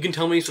until... You can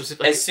tell me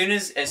specifically... As soon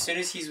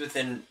as he's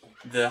within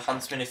the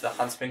huntsman, if the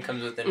huntsman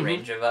comes within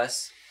range of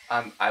us,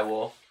 I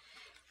will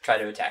try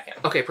to attack him.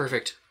 Okay,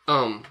 perfect.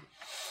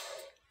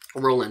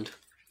 Roland.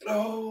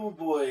 Oh,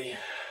 boy.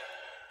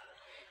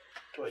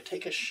 Do I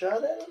take a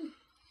shot at him?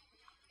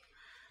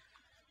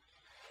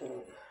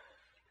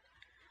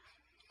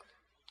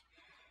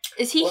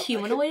 Is he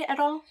humanoid at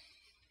all?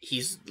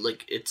 He's,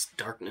 like, it's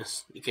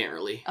darkness. You can't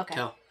really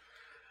tell.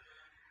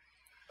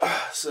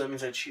 So that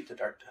means I'd shoot the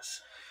darkness.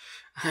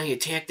 I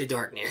attack the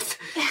darkness.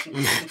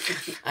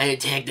 I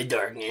attack the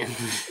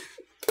darkness.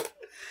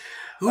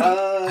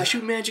 I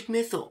shoot magic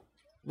missile,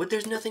 but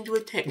there's nothing to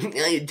attack.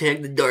 I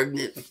attack the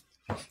darkness.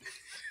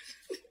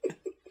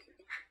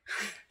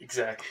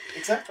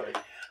 Exactly.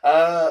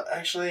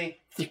 Actually...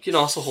 You can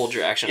also hold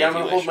your action. Yeah, I'm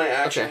going to hold my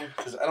action,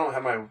 because I don't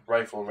have my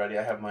rifle ready.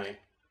 I have my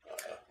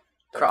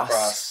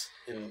cross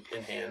in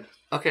hand.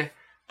 Okay.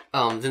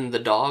 Then the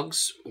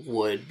dogs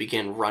would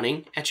begin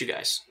running at you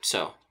guys.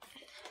 So,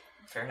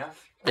 fair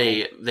enough.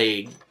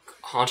 They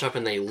haunch up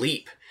and they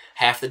leap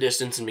half the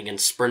distance and begin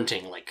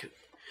sprinting, like,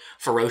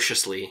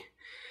 ferociously.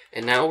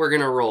 And now we're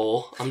gonna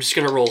roll. I'm just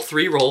gonna roll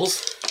 3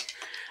 rolls.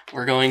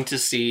 We're going to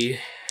see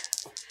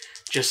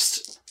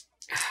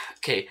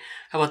okay,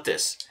 how about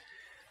this?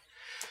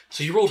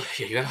 So you rolled,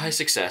 you got a high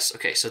success.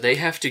 Okay, so they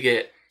have to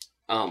get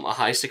a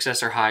high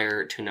success or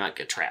higher to not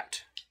get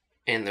trapped.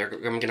 And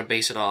I'm gonna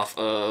base it off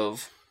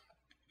of...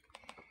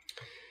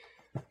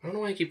 I don't know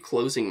why I keep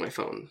closing my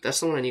phone.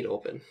 That's the one I need to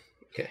open.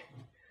 Okay.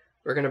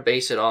 We're going to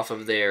base it off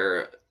of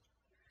their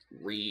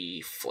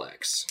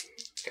reflex.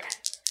 Okay.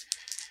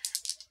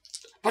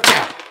 Watch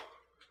out!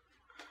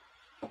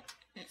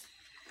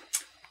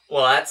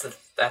 Well,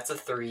 that's a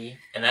 3,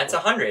 and that's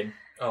 100.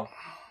 Oh,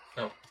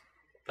 no.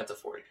 That's a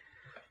 40.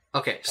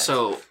 Okay,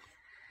 so...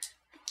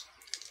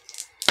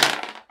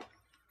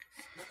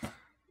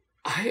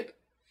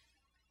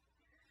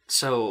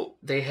 So,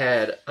 they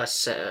had a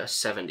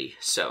 70,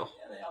 so...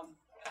 Yeah, they all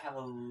have a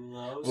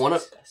low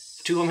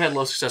success. 2 of them had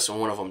low success and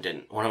 1 of them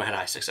didn't. 1 of them had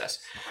high success.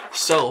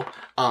 So,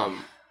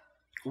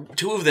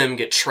 2 of them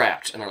get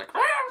trapped and they're like,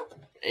 "Arr!"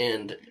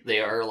 And they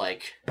are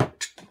like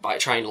by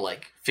trying to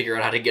like figure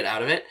out how to get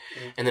out of it.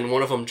 And then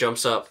 1 of them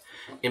jumps up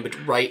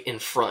right in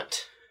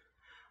front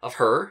of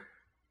her,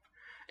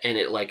 and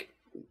it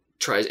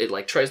tries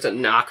to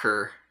knock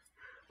her,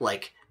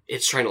 like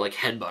it's trying to like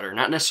headbutt her,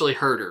 not necessarily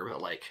hurt her,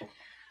 but like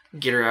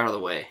get her out of the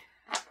way.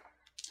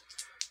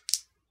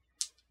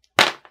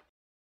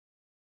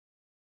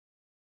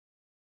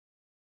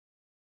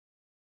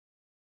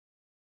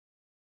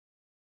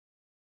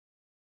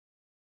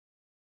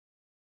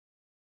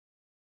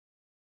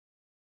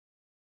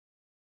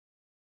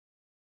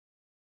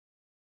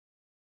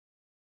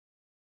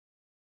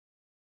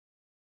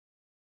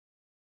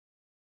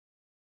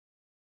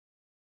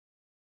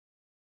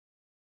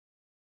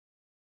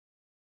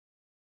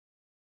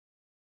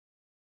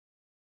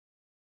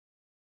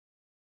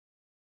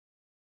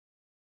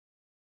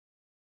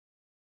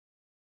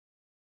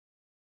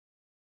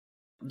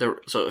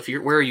 So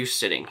where are you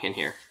sitting in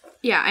here?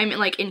 Yeah, I'm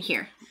like in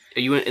here. Are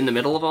you in the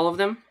middle of all of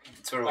them?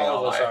 That's where we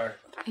all are.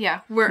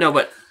 Yeah, No,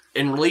 but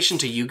in relation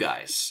to you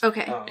guys.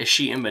 Okay. Is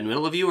she in the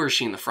middle of you, or is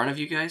she in the front of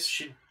you guys?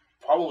 She'd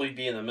probably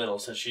be in the middle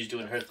since she's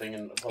doing her thing.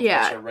 And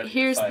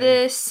here's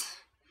this.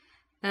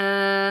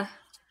 Do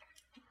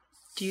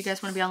you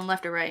guys want to be on the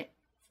left or right?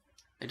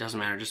 It doesn't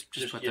matter. Just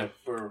put them.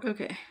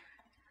 Okay.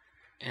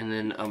 And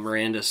then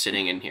Miranda's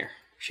sitting in here.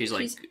 She's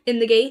in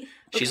the gate.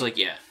 She's like,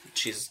 yeah.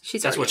 She's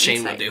that's what already Shane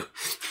inside. would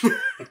do.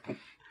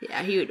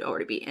 Yeah, he would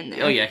already be in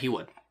there. Oh yeah, he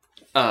would.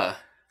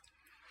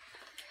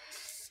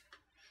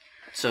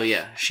 So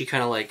yeah, she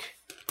kind of like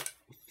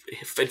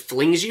it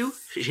flings you.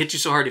 It hits you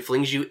so hard it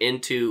flings you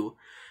into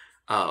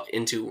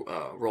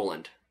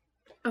Roland.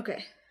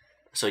 Okay.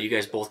 So you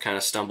guys both kind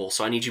of stumble.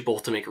 So I need you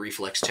both to make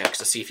reflex checks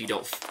to see if you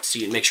don't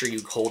make sure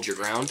you hold your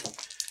ground.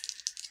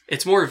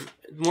 It's more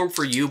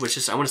for you, but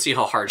just I want to see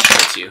how hard she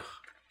hits you.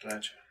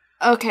 Gotcha.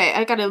 Okay,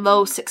 I got a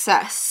low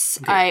success.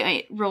 Okay.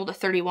 I rolled a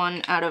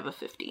 31 out of a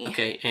 50.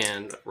 Okay,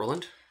 and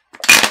Roland?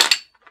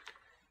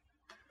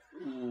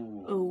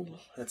 Ooh.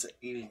 That's an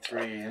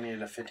 83. I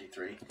needed a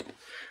 53.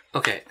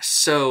 Okay,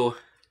 so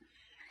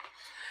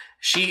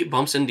she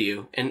bumps into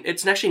you, and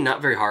it's actually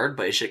not very hard,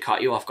 but it should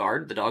caught you off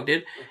guard, the dog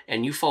did,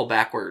 and you fall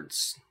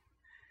backwards,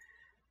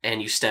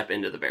 and you step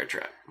into the bear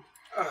trap.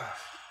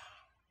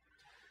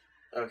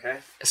 Okay.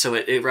 So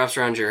it wraps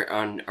around your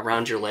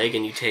leg,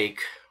 and you take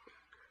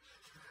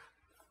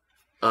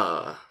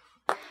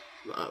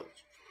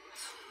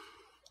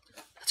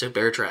it's a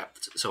bear trap,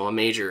 so a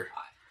major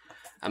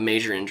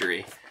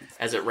injury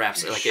as it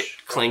wraps, like it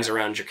clings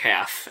around your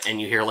calf, and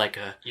you hear like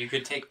a. You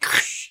could take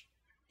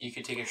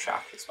a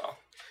shock as well.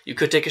 You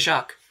could take a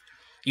shock.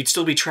 You'd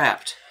still be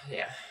trapped.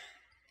 Yeah.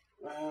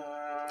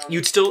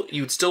 You'd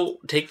still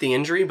take the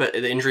injury, but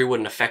the injury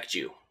wouldn't affect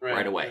you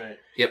right away. Right.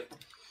 Yep.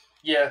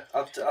 Yeah,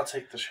 I'll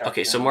take the shock.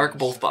 Okay, so mark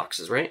both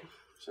boxes, right?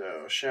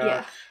 So shock.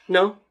 Yeah.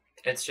 No.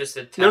 It's just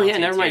a No, yeah, penalty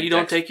never mind. to You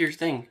don't dex- take your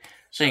thing.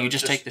 So you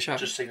just take the shock.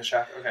 Just take the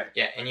shock. Okay.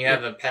 Yeah, and you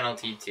have a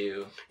penalty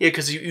to. Yeah,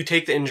 because you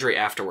take the injury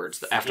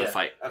afterwards, after the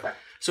fight. Okay.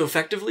 So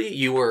effectively,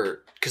 you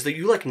were because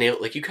you like nail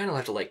like you kind of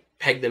have to like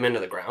peg them into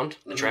the ground,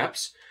 the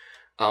traps.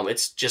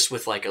 It's just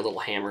with like a little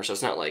hammer, so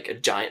it's not like a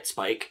giant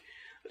spike.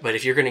 But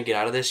if you're gonna get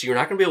out of this, you're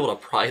not gonna be able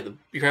to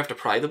you're gonna have to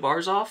pry the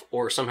bars off,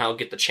 or somehow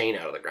get the chain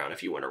out of the ground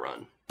if you want to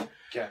run.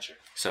 Gotcha.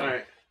 So, All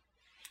right.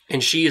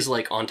 and she is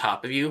like on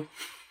top of you.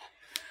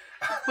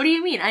 What do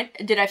you mean?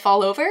 Did I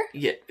fall over?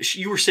 Yeah,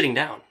 you were sitting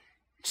down,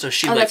 so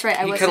she Oh, that's right,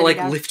 I he was kind of like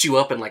sitting down. lift you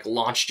up and like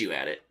launched you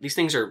at it. These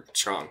things are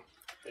strong.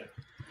 Yeah.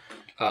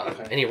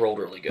 Okay. And he rolled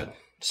really good.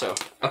 So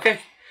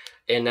okay,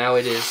 and now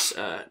it is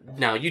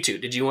now you two.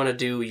 Did you want to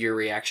do your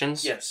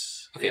reactions?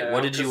 Yes. Okay. Yeah,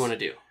 What did you 'cause want to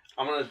do?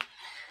 I'm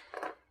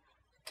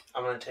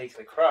gonna take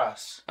the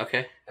cross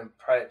Okay, and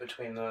pry it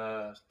between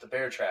the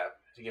bear trap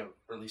to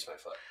release my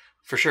foot.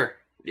 for sure.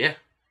 Yeah.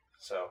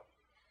 So.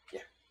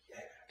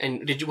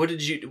 And were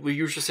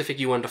you specific?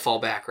 You wanted to fall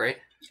back, right?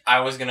 I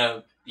was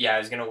gonna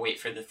wait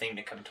for the thing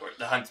to come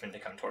the huntsman to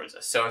come towards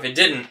us. So if it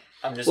didn't,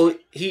 I'm just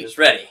just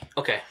ready.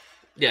 Okay.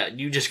 Yeah,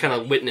 you just kind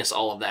of witness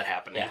all of that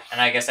happening. Yeah, and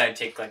I guess I'd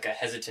take like a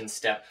hesitant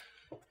step,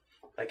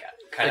 like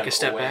a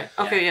step away. back.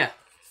 Okay, yeah.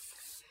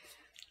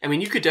 I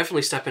mean, you could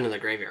definitely step into the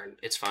graveyard.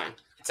 It's fine.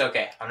 It's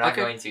okay. I'm not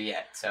Okay. going to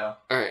yet. So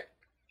All right.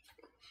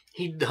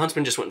 The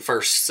huntsman just went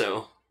first,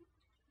 so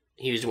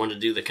he was the one to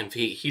do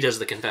he does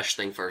the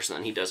confession thing first, and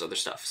then he does other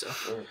stuff.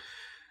 So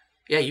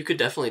yeah, you could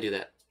definitely do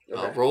that.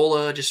 Okay. Roll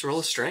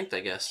a strength, I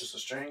guess. Just a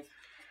strength.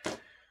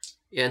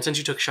 Yeah, and since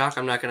you took shock,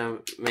 I'm not gonna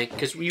make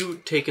because you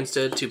take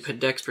instead to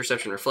Dex,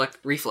 Perception,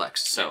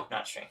 Reflex. So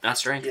not strength. not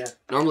strength. Yeah.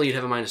 Normally you'd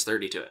have a minus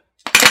 30 to it.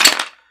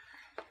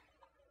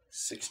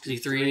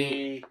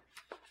 63.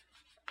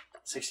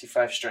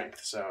 65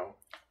 strength. So.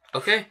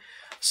 Okay,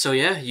 so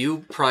yeah, you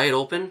pry it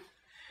open,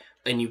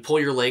 and you pull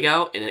your leg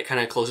out, and it kind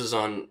of closes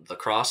on the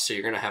cross. So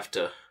you're gonna have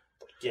to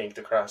Yank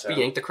the cross out.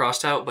 yank the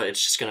cross out, but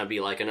it's just gonna be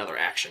like another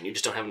action. You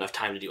just don't have enough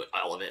time to do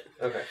all of it.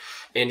 Okay.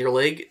 And your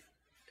leg,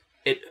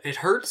 it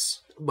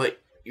hurts,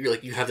 but you're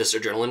like you have this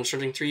adrenaline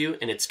surging through you,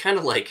 and it's kind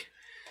of like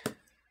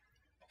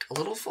a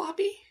little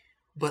floppy,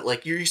 but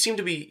like you seem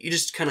to be you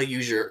just kind of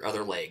use your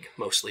other leg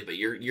mostly, but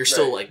you're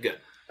still Right. like good.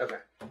 Okay.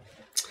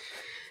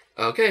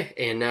 Okay,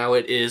 and now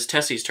it is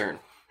Tessie's turn.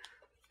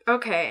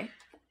 Okay.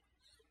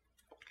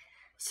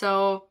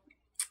 So,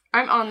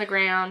 I'm on the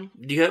ground.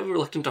 Do you have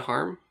Reluctant to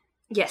Harm?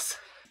 Yes.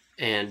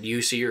 And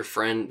you see your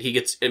friend, he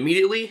gets,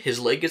 immediately, his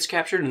leg gets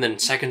captured, and then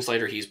seconds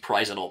later, he's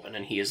pries it open,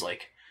 and he is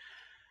like,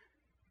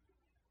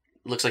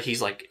 looks like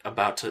he's like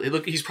about to,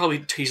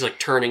 he's like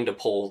turning to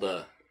pull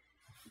the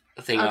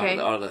thing Okay.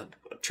 out of the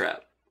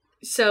trap.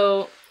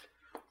 So,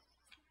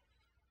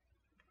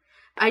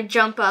 I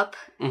jump up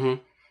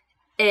Mm-hmm.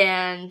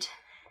 and,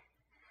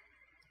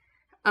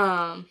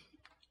 God.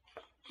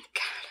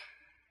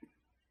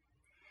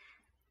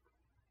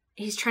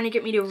 He's trying to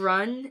get me to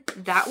run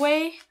that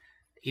way?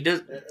 He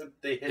does,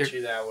 They hit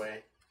you that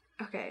way.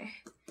 Okay.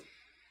 I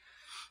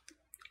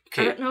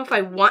okay, don't know if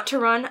I want to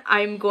run.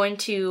 I'm going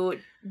to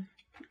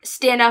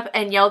stand up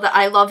and yell that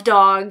I love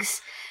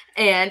dogs.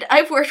 And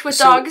I've worked with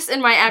So, dogs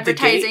in my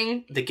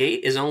advertising. the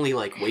gate is only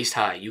like waist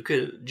high. You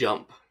could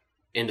jump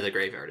into the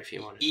graveyard if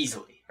you wanted.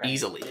 Easily. Right?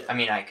 Easily. I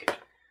mean, I could.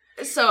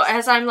 So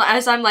as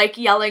I'm like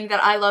yelling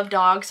that I love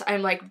dogs,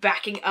 I'm like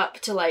backing up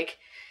to like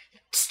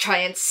try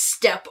and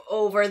step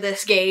over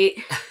this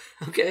gate.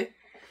 Okay.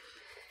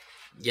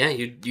 Yeah,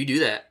 you do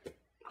that.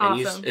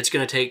 And Awesome. it's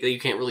gonna take. You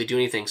can't really do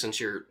anything since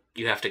you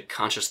have to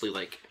consciously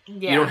like.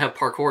 Yeah. You don't have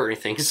parkour or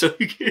anything, so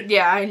you can't.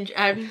 Yeah,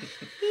 I'm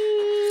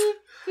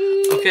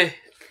Okay.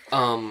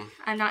 I'm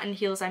not in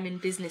heels, I'm in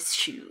business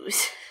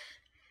shoes.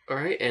 All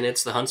right, and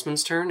it's the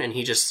huntsman's turn, and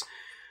he just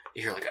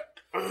you hear like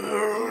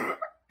a,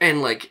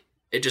 and like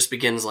it just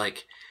begins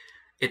like,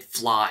 it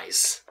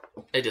flies.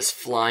 It is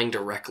flying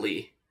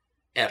directly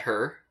at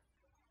her.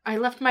 I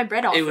left my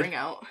bread offering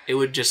out. It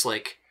would just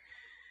like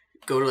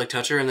go to like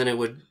touch her, and then it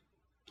would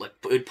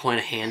point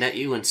a hand at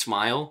you and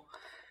smile.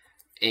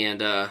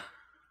 And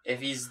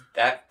if he's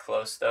that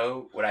close,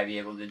 though, would I be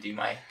able to do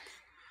my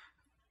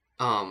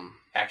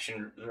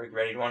action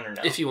ready one or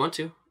no? if you want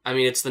to. I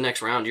mean, it's the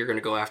next round. You're going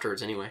to go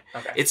afterwards anyway.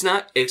 Okay. It's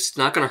not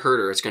going to hurt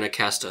her. It's going to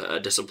cast a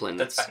discipline.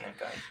 That's fine then,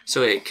 go ahead.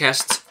 So it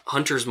casts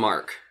Hunter's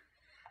Mark,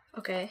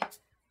 Okay.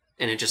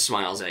 and it just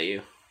smiles at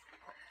you.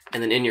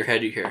 And then in your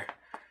head you hear,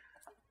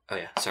 oh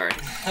yeah, sorry.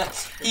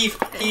 he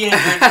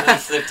inadvertently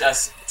flipped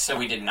us, so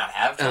we did not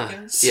have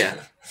tokens.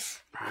 Yeah.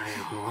 I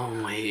will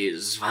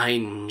always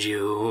find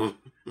you.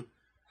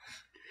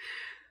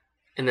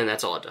 And then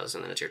that's all it does,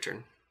 and then it's your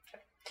turn.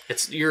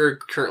 You're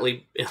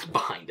currently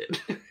behind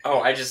it. Oh,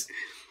 I just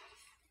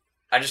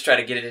try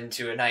to get it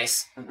into a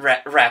nice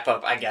wrap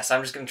up, I guess.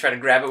 I'm just going to try to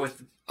grab it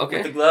with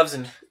the gloves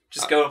and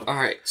just go. All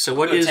right. So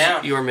what is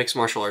your mixed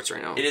martial arts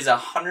right now? It is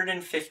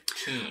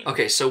 115.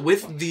 Okay, so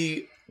with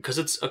because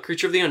it's a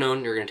creature of the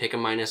unknown, you're going to take a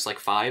minus like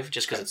 5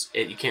 just because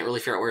you can't really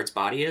figure out where its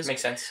body is.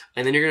 Makes sense.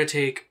 And then you're going to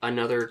take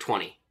another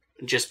 20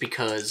 just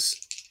because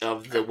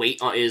of the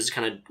weight is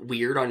kind of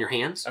weird on your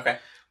hands. Okay.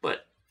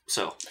 But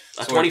so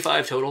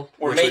 25 total,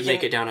 which would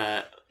make it down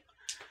to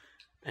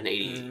an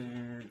 80. A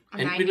And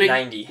 90. we'd make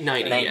 90.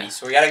 90, yeah.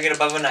 So we got to get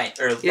above a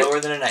 90 or lower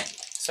than a 90.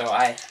 So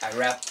I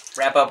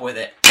wrap up with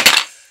it.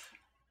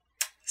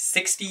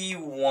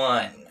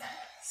 61.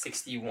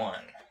 61.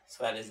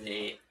 So that is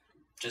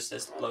just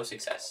a low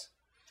success.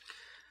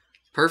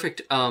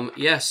 Perfect.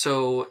 Yeah,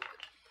 so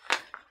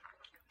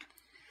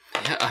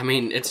yeah, I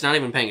mean, it's not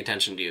even paying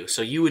attention to you.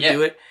 So you would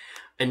do it,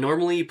 and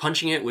normally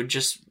punching it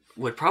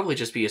would probably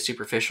just be a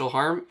superficial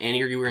harm, and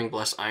you're wearing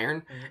blessed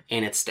iron,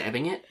 and it's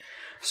stabbing it.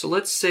 So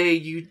let's say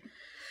you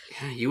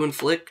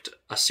inflict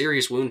a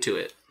serious wound to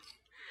it.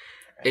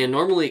 And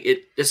normally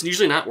it's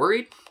usually not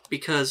worried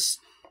because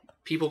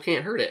people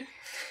can't hurt it.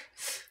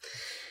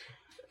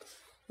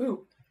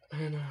 Ooh.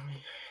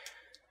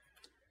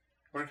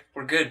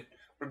 We're good.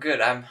 We're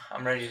good. I'm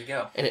ready to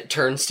go. And it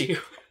turns to you.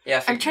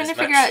 Yeah, I'm trying to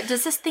figure out,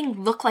 does this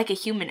thing look like a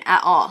human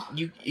at all?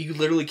 You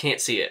literally can't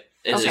see it.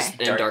 It's just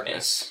in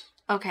darkness.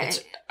 Okay.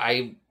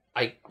 I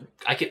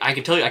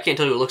can tell you. I can't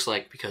tell you what it looks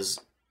like because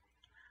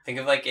think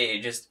of like a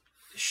just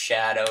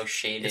shadow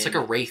shaded. it's like a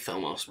wraith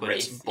almost, but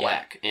it's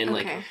black and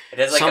like it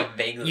has like a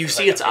vague. You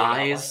see its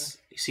eyes.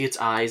 You see its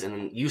eyes, and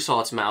then you saw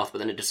its mouth, but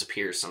then it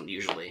disappears.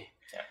 Usually,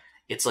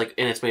 it's like,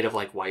 and it's made of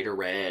like white or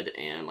red,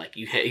 and like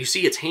you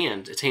see its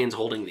hand. Its hand's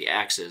holding the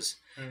axes.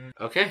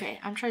 Mm-hmm. Okay.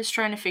 I'm just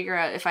trying to figure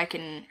out if I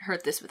can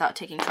hurt this without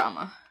taking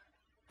trauma.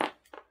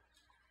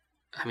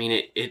 I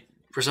mean, it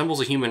resembles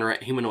a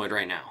humanoid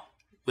right now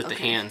with the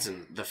hands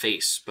and the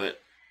face, but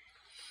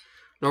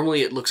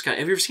normally it looks kind of.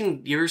 Have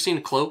you ever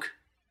seen Cloak?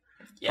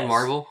 From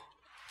Marvel?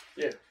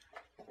 Yeah.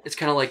 It's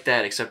kind of like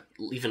that, except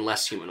even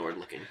less humanoid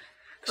looking.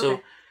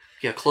 So,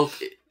 yeah, Cloak,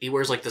 he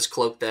wears like this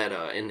cloak that,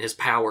 and his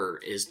power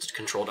is to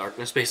control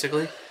darkness,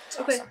 basically.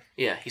 Okay. Awesome.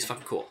 Yeah, he's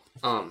fucking cool.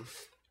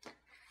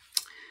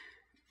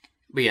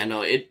 But yeah,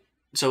 no,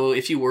 so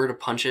if you were to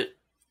punch it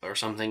or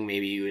something,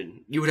 maybe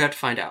you would have to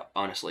find out,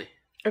 honestly.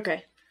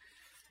 Okay.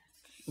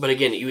 But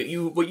again,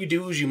 what you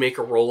do is you make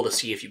a roll to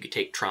see if you could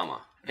take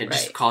trauma. It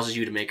just causes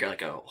you to make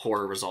like a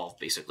horror resolve,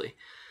 basically.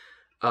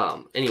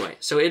 Anyway,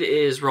 so it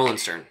is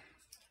Roland's turn.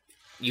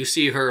 You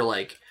see her,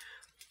 like,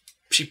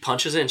 she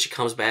punches it and she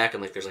comes back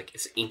and, like, there's, like,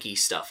 this inky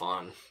stuff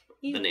on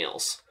the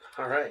nails.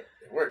 Alright,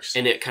 it works.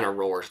 And it kind of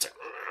roars. It's like,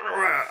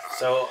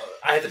 so,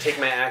 I have to take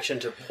my action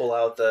to pull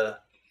out the...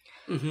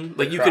 Mm-hmm.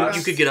 But you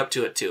cross? could get up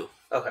to it, too.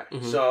 Okay,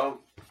 Mm-hmm. so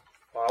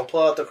I'll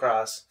pull out the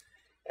cross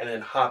and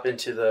then hop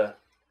into the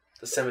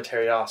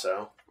cemetery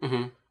also.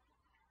 Mm-hmm.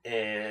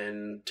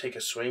 And take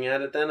a swing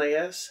at it then, I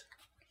guess?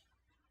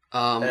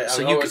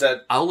 So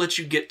I'll let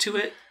you get to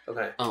it.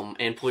 Okay.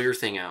 And pull your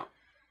thing out.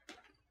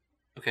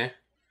 Okay.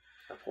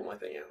 I'll pull my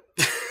thing out.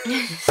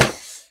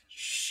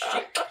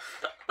 Shit.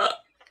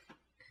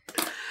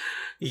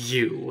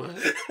 You.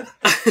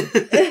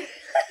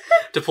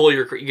 To pull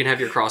you can have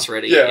your cross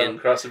ready. Yeah, and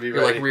cross would be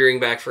you're ready. like rearing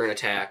back for an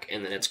attack,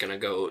 and then it's gonna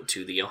go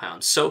to the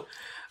Yellhound. So,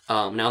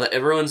 now that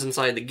everyone's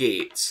inside the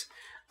gates,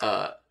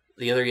 the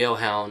other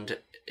Yellhound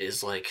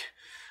is like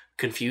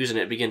confused, and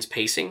it begins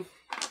pacing.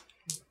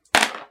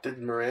 Did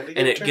Miranda get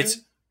And it turn?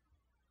 gets.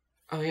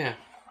 Oh yeah.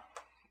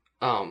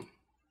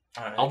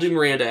 I'll do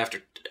Miranda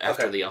after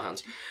the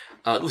Yellhounds.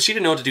 She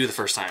didn't know what to do the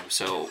first time,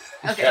 so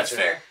Okay. That's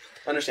fair.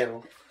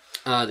 Understandable.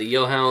 the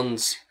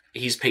Yellhounds.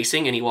 He's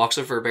pacing and he walks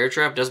over a bear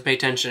trap, doesn't pay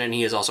attention, and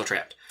he is also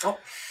trapped. Oh,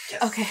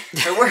 yes. Okay.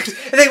 It worked.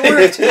 They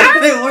worked.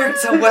 They worked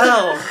so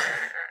well.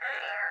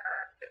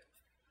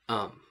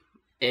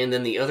 And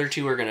then the other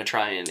two are gonna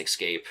try and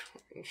escape.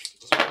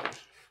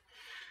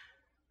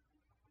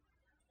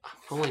 I'm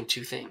rolling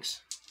two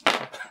things.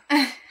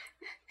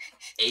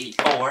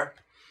 84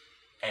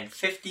 and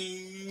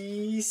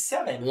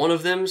 57. One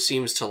of them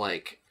seems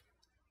to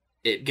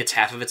it gets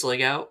half of its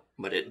leg out,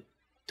 but it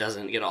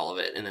doesn't get all of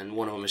it, and then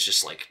one of them is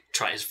just like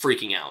tries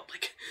freaking out,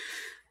 like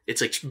it's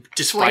like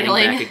just Flailing.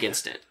 fighting back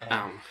against it.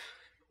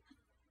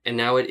 And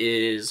now it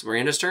is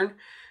Miranda's turn,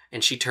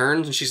 and she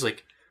turns and she's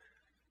like,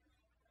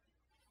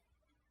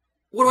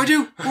 "What do I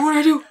do? What do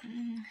I do?"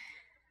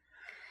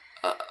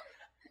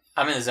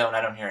 I'm in the zone.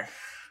 I don't hear.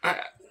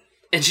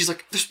 And she's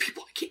like, "There's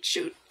people I can't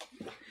shoot."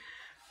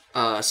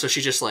 So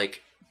she just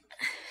like,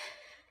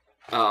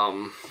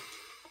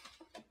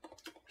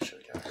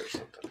 Should have got her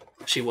something.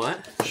 she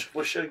what?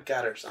 Should have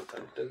got her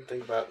something. Didn't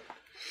think about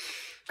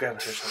grabbing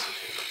her something.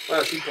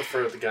 Well, she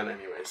preferred the gun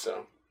anyway,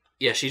 so.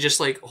 Yeah, she just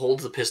like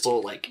holds the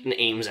pistol like and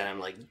aims at him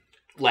like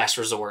last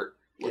resort.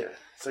 Yeah,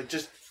 it's like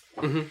just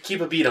Mhm.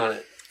 keep a beat on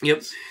it.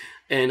 Yep.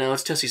 And now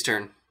it's Tessie's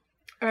turn,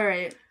 All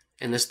right.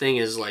 and this thing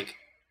is like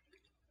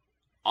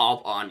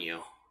up on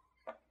you,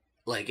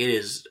 like it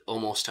is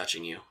almost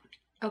touching you.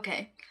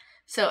 Okay.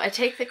 So I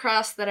take the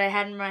cross that I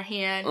had in my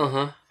hand,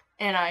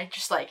 and I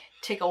just like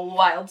take a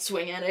wild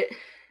swing at it.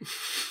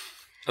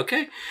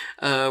 Okay.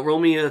 Roll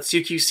me a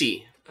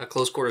CQC, a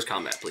close quarters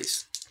combat,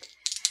 please.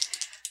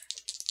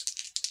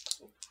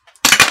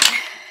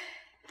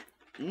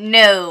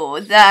 No,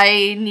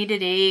 I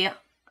needed a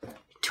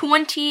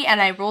 20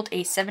 and I rolled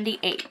a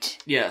 78.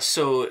 Yeah.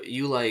 So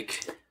you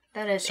like,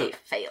 That is So- a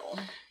fail.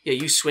 yeah,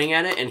 you swing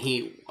at it, and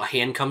a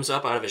hand comes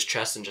up out of his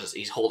chest, and just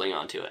he's holding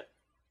onto it.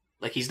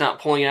 Like he's not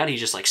pulling it out; he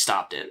just like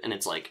stopped it, and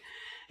it's like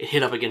it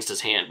hit up against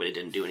his hand, but it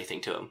didn't do anything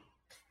to him.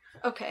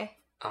 Okay.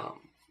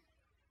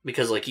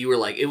 Because like you were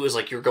like it was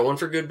like you're going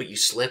for good, but you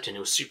slipped, and it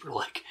was super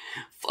like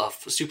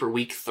super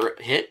weak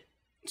hit.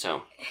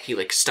 So he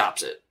like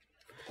stops it,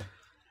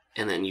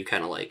 and then you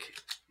kind of like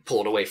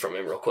pull it away from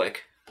him real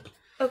quick,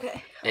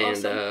 Okay. and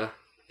Awesome.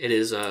 it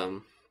is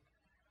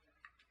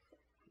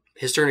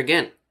his turn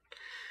again.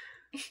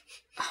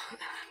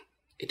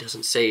 It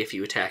doesn't say if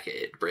you attack it;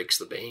 it breaks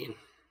the bane.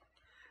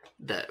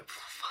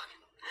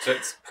 So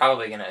it's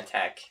probably gonna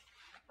attack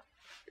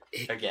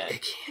It, again.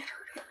 It can't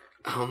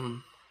hurt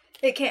her.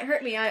 It can't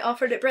hurt me. I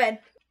offered it bread.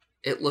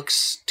 It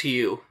looks to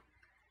you.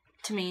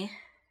 To me.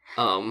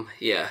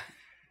 Yeah.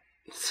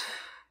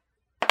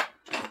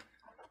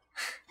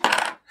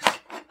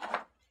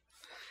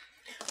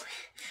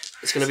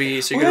 It's gonna be,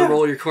 so you're gonna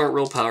roll your current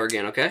willpower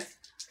again, okay?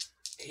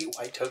 8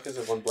 white tokens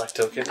and 1 black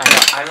token.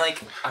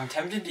 I'm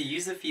tempted to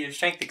use the feat of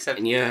strength, except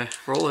And yeah,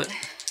 roll it.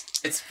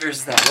 it's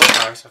versus that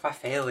willpower. So if I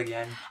fail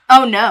again,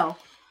 Oh no.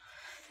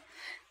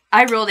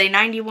 I rolled a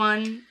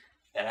 91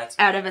 yeah, that's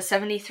out of a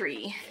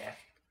 73. yeah.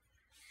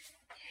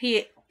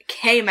 He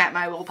came at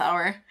my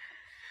willpower.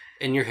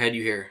 In your head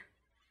you hear,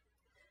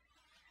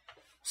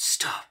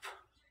 "Stop."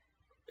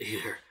 You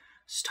hear,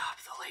 "Stop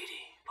the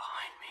lady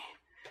behind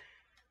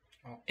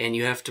me." And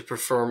you have to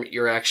perform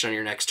your action on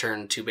your next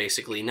turn to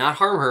basically not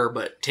harm her,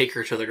 but take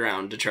her to the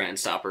ground to try and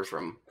stop her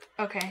from...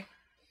 Okay.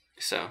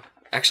 So,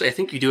 actually, I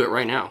think you do it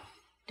right now.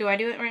 Do I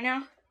do it right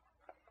now?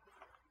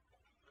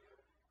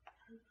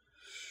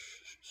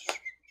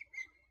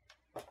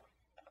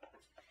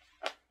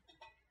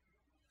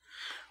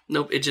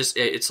 Nope,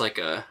 it's like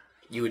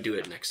you would do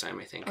it next time,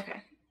 I think.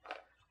 Okay.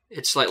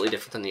 It's slightly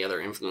different than the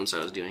other influence I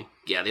was doing.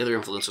 Yeah, the other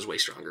influence was way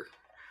stronger.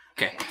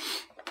 Okay.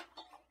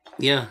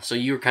 Yeah, so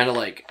you were kind of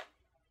like...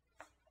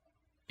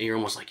 You're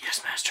almost like,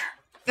 "Yes, master."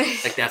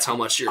 Like, that's how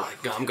much you're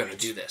like, "I'm gonna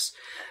do this."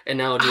 And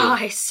now do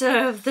I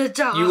serve the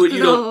Dark You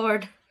don't-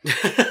 Lord.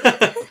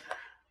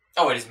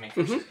 Oh, it is me.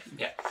 Mhm.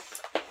 Yeah.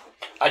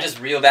 I just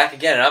reel back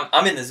again, and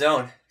I'm in the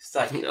zone. It's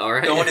like All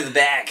right. going to the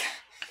back.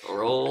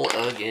 Roll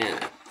again.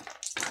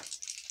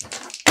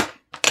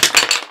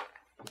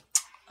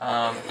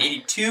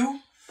 82.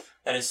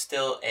 That is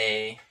still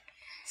a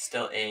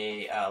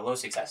low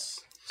success.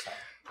 So.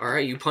 All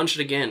right, you punch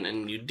it again,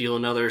 and you deal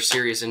another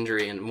serious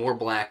injury, and more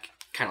black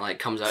kind of like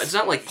comes out. It's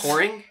not like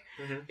pouring.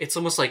 Mhm. It's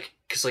almost like,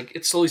 because like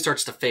it slowly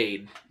starts to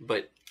fade,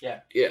 but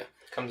Yeah. yeah.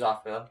 Comes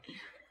off though.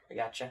 I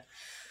gotcha.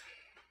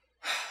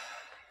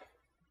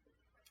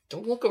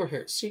 Don't look over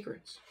here. It's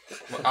secrets.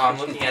 Well, I'm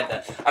looking at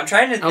that. I'm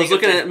trying to think I was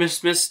looking of at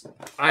Miss.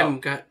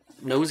 I'm got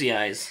nosy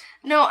eyes.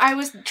 No, I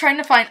was trying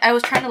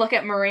to look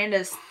at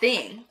Miranda's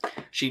thing.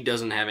 She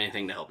doesn't have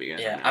anything to help you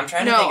guys. Yeah, right now. I'm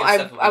trying to No, think of stuff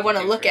that we I can want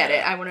to do look for at it.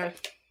 that. I want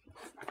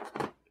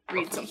to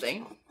read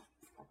something.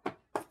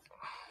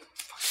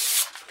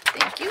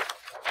 Thank you.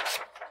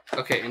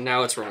 Okay, and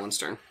now it's Roland's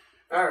turn.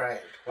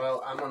 Alright,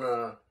 well, I'm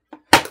gonna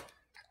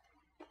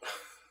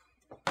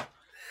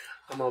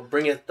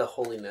bring it the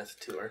holiness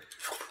to her.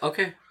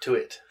 Okay, To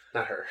it,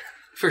 not her.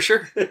 for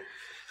sure.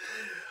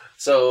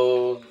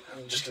 So,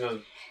 I'm just gonna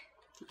come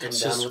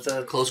It's down just with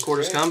the close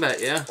quarters combat.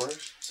 Yeah,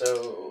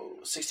 So,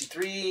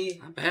 63,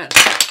 not bad.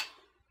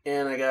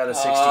 and I got a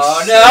 66.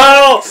 Oh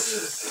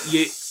no!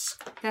 You,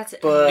 That's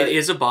it. But it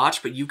is a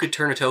botch, but you could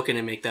turn a token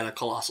and make that a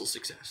colossal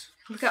success.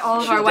 Look at all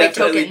of Should our white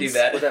definitely tokens. do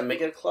that. would that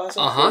make it a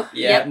colossal?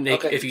 Yeah.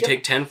 Nick, Okay, if you yep.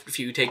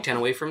 take 10,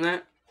 away from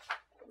that,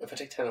 If I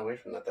take 10 away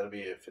from that, that'll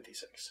be a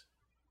 56.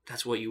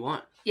 that's what you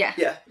want. Yeah.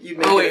 Yeah, you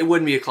make Oh, it. it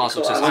wouldn't be a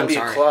colossal success. It would I'm be a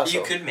sorry. colossal.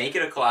 You could make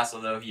it a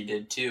colossal though if you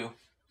did too,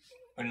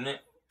 wouldn't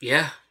it?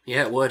 Yeah,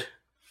 it would.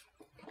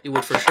 It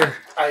would for sure.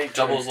 I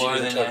Doubles turned lower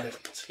two than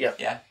tokens. Yeah.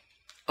 Yeah.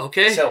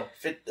 Okay. So,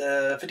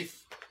 50...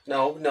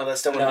 No, that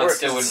still wouldn't No, work. it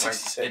still wouldn't 'cause work.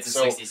 66. It's a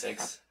So,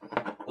 66.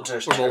 we'll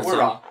just We're both we're dumb.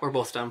 wrong. We're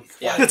both dumb.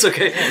 Yeah. It's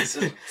okay.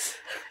 Yeah,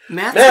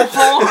 Math's Math.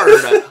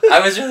 hard. I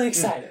was really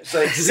excited. it's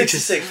like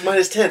 66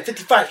 minus 10,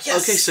 55.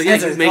 Yes! Okay, so yeah,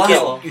 That's you make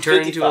impossible. it. You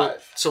turn into a.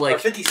 55. So Or like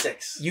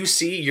 56. you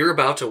see, you're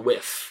about to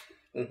whiff.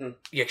 Mm-hmm.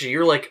 Actually,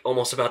 you're like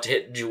almost about to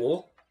hit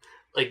Jewel,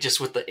 like just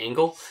with the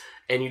angle,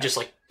 and you just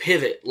like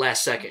pivot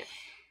last second,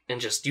 and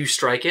just you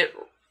strike it,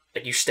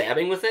 like you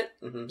stabbing with it.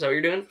 Mm-hmm. Is that what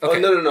you're doing? Oh,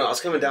 no. I was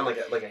coming down like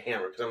a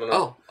hammer. Because I'm gonna,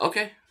 Oh,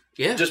 okay.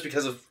 Yeah. just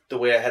because of the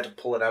way I had to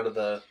pull it out of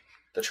the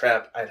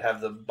trap, I'd have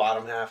the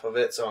bottom half of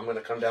it, so I'm going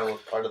to come down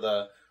with part of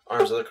the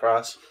arms of the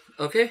cross.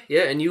 Okay.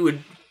 Yeah, and you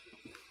would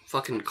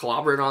fucking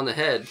clobber it on the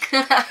head.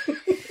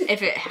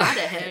 If it had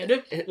a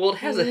head. Well, it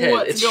has a head.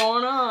 What's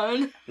going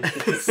on?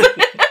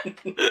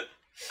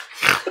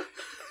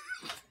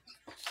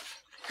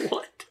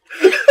 What?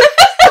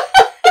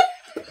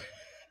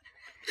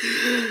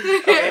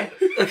 Okay.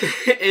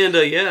 Okay. And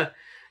yeah,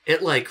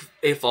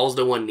 it falls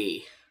to one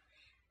knee,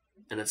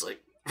 and it's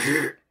like.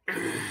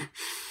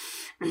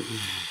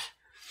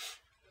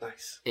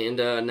 Nice. And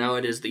now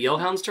it is the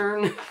Yellhound's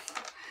turn.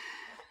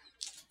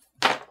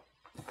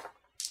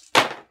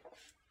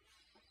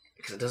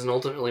 Because it doesn't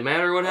ultimately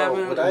matter what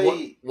happened. would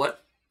I-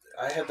 What?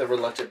 I had the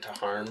reluctant to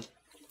harm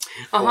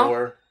Uh-huh.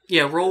 for...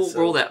 Yeah, roll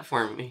So- that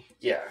for me.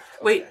 Yeah. Okay.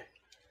 Wait.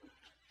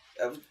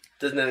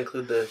 Doesn't that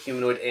include the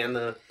humanoid and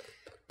the...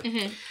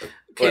 Mm-hmm.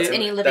 Okay.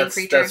 Any living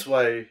creature. That's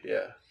why,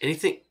 yeah.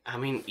 Anything? I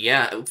mean,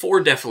 yeah,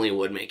 4 definitely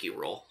would make you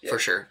roll Yeah. for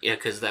sure. Yeah,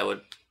 because that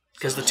would.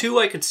 Because the 2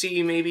 I could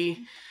see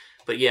maybe,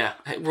 but yeah,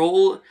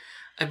 roll.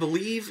 I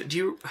believe. Do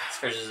you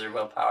Versus their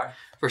willpower.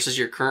 versus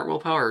your current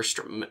willpower or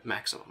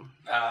maximum?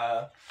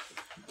 I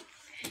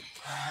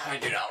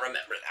do not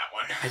remember that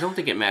one. I don't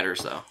think it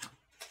matters though,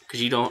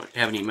 because you don't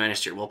have any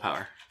minus to your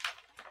willpower.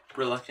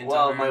 Reluctant.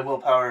 Well, to my harm.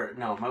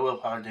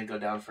 willpower did go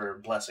down for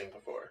blessing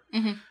before.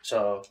 Mhm.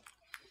 So,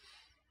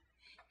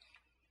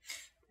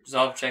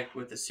 Resolve check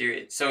with a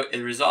serious. So a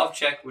resolve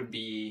check would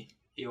be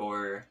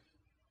your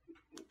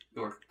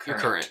Your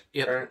current. current.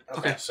 Yep. current,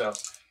 Okay. So,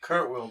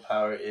 current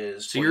willpower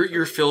is... So you're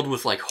 43. filled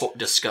with like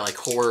like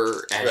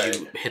horror as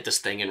you Right. hit this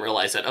thing and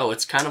realize that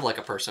it's kind of like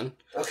a person.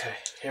 Okay,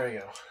 here we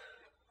go.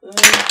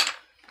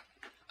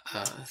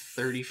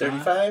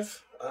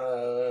 35.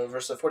 35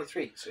 versus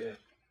 43. So, yeah.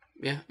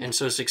 Yeah, and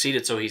so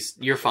succeeded. So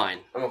you're fine.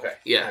 I'm okay.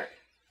 Yeah. All right.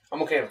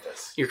 I'm okay with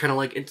this. You're kind of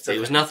like it Okay.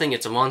 was nothing.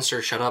 It's a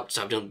monster. Shut up.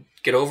 Stop doing.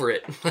 Get over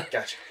it.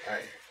 Gotcha. All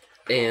right.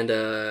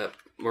 And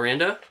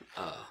Miranda,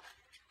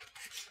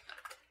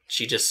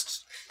 she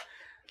just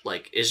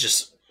is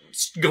just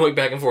going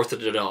back and forth to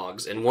the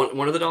dogs, and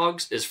one of the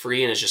dogs is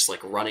free and is just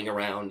like running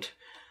around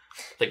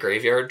the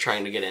graveyard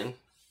trying to get in,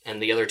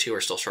 and the other 2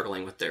 are still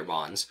struggling with their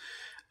bonds.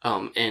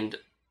 And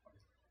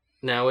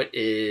now it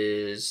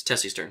is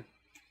Tessie's turn.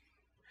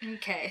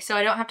 Okay, so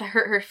I don't have to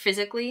hurt her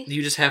physically.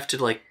 You just have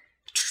to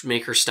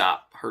make her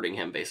stop hurting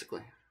him,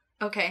 basically.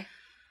 Okay.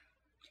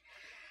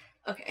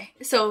 Okay,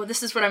 so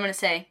this is what I'm going to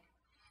say.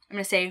 I'm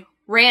going to say,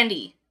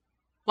 Randy,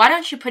 why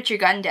don't you put your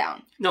gun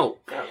down? No,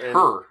 And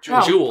her.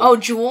 Jewel. Jewel. Oh,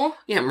 Jewel?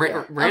 Yeah,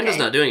 Yeah. Miranda's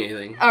Okay. not doing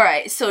anything.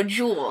 Alright, so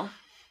Jewel.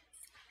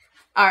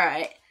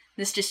 Alright,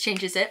 this just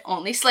changes it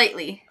only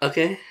slightly.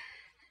 Okay.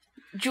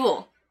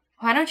 Jewel,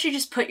 why don't you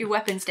just put your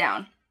weapons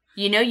down?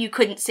 You know you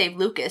couldn't save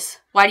Lucas.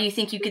 Why do you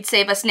think you could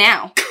save us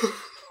now?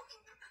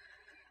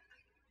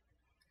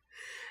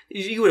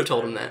 You would have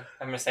told him that.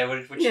 I'm gonna say,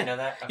 would Yeah. you know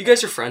that? You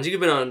guys are friends.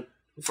 You've been on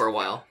for a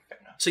while.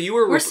 So you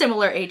were... We're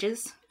similar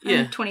ages.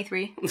 Yeah. I'm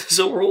 23.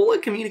 So roll a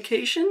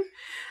communication,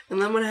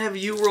 and I'm going to have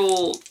you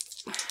roll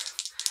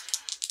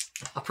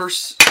a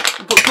person...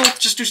 Both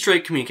just do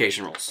straight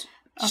communication rolls.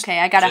 Okay,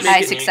 I got a Just high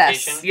make it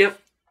success. communication? Yep.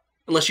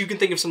 Unless you can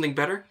think of something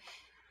better.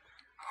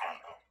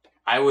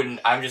 I wouldn't.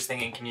 I'm just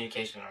thinking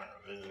communication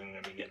isn't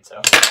gonna be good.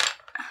 So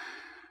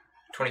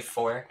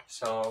 24.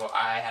 So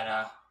I had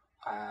a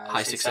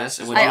High success.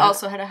 And I What'd you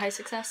also had a high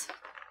success.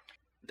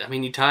 I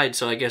mean, you tied,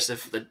 so I guess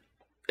if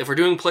we're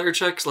doing player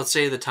checks, let's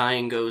say the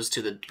tying goes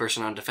to the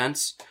person on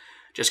defense,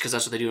 just because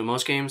that's what they do in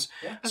most games.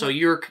 Yeah. So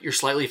you're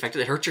slightly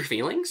affected. It hurts your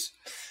feelings,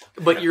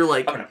 but you're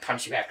like... I'm gonna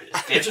punch you after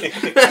this,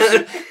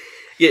 bitch.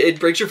 Yeah, it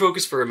breaks your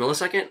focus for a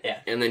millisecond, Yeah.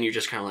 and then you're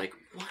just kind of like,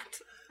 what?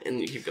 And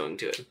you keep going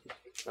to it.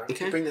 All right,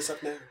 Okay. Bring this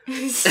up now.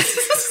 This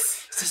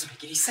doesn't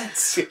make any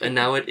sense. And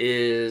now it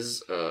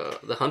is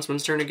the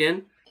huntsman's turn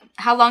again.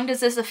 How long does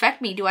this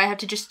affect me? Do I have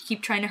to just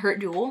keep trying to hurt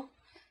Jewel?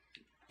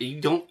 You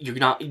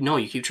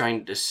keep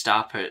trying to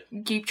stop it.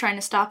 Keep trying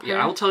to stop her?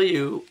 Yeah, I'll tell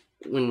you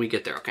when we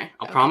get there, okay?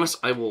 I'll promise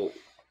I will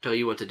tell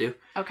you what to do.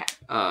 Okay.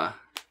 Because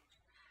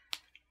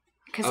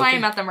I okay.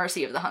 am at the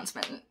mercy of the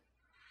huntsman.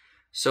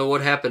 So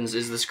what happens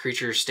is this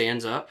creature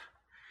stands up,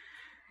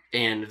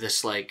 and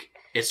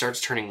it starts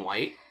turning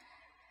white,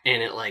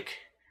 and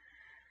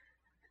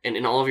and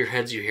in all of your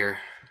heads you hear,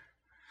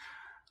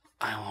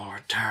 I will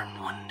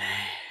return one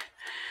day,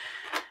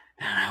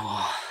 and I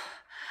will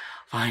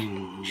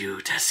find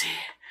you, Tessie,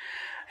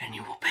 and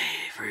you will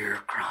pay for your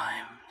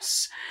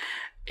crimes.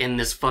 And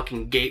this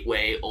fucking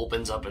gateway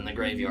opens up in the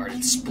graveyard.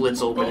 It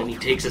splits open, and he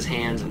takes his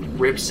hands and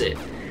rips it.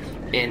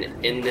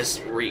 And in this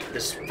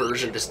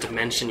version, this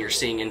dimension you're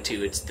seeing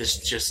into, it's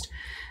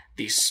this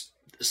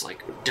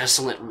like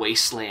desolate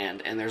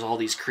wasteland, and there's all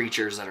these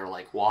creatures that are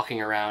like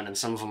walking around, and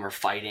some of them are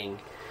fighting,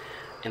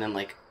 and then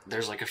like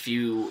there's like a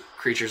few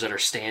creatures that are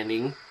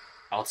standing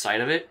outside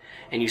of it,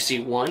 and you see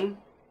one.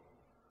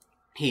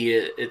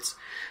 It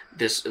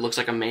looks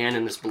like a man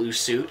in this blue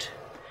suit,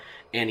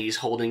 and he's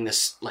holding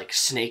this like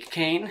snake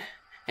cane,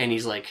 and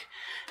he's like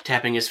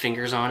tapping his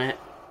fingers on it.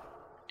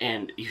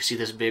 And you see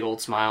this big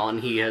old smile, and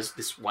he has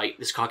this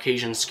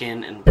Caucasian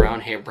skin and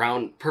brown hair,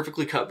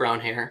 perfectly cut brown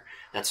hair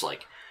that's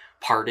like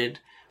parted,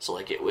 so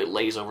like it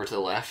lays over to the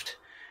left.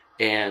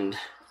 And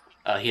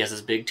he has this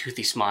big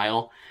toothy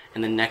smile,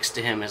 and then next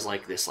to him is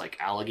like this like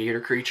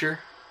alligator creature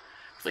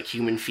with like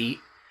human feet.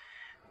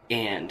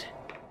 And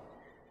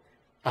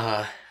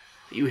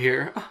you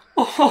hear,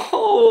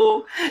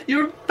 "Oh,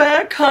 you're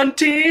back,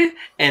 Hunty!"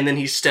 And then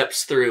he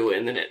steps through,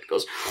 and then it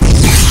goes,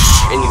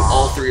 and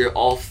all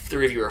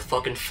three of you are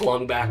fucking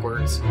flung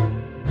backwards.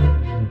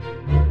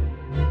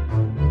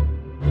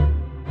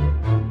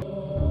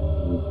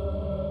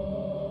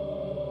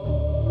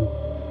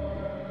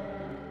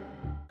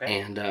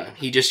 And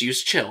he just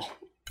used chill,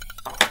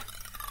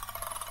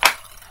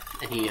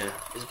 and he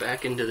is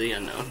back into the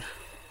unknown.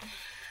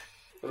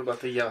 What about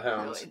the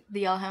Yellhounds?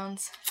 The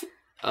Yellhounds.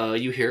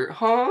 You hear,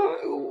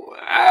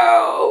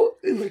 ow,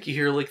 and like you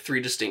hear like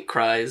 3 distinct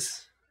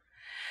cries,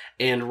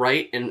 and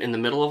right in the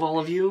middle of all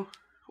of you,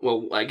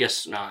 well, I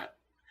guess not.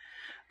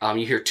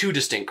 You hear 2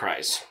 distinct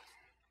cries,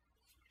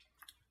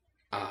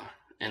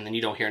 and then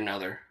you don't hear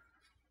another,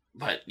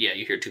 but yeah,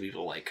 you hear 2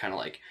 people like kind of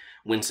like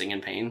wincing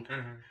in pain.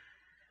 Mm-hmm.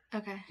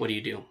 Okay. What do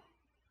you do?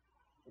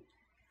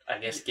 I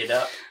guess get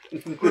up.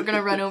 We're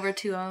gonna run over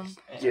to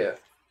Yeah.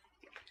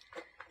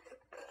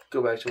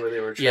 Go back to where they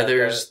were trapped. Yeah,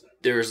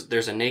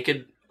 there's a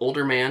naked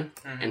older man,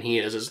 Mm-hmm. and he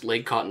has his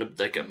leg caught in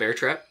like a bear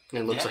trap, and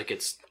it looks Yeah. like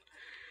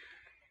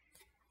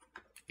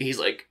he's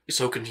like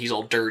he's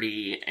all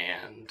dirty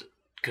and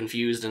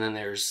confused. And then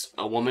there's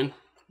a woman,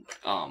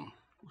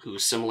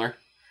 who's similar,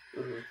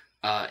 Mhm.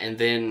 and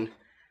then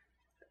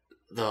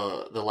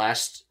the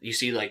last you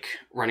see like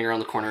running around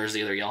the corner is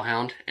the other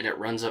Yellhound, and it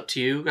runs up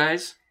to you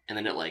guys, and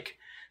then it like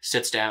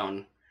sits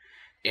down,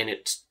 and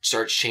it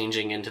starts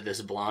changing into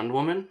this blonde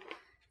woman.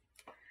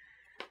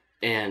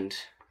 And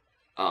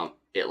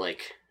it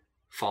like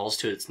falls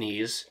to its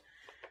knees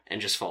and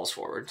just falls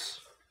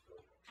forwards.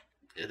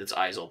 Its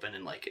eyes open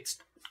and like it's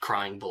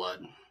crying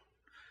blood.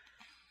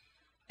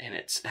 And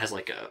it has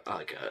like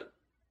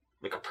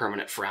a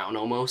permanent frown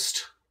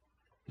almost.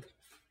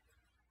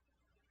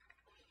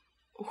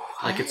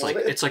 Like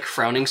it's like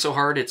frowning so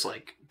hard it's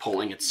like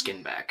pulling its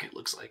skin back. It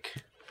looks like.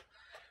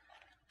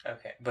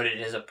 Okay, but it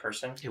is a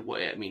person?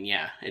 I mean,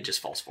 yeah, it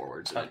just falls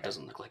forwards and it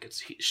doesn't look like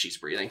she's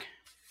breathing.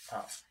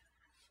 Oh.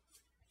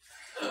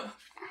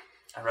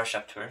 I rush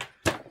up to her.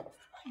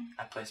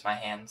 I place my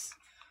hands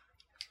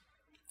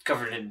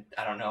covered in,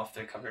 I don't know if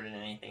they're covered in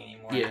anything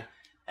anymore. Yeah.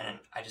 And then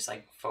I just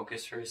like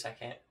focus for a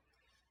second.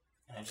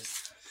 And I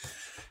just,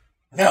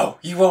 no,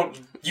 you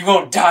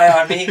won't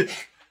die on me.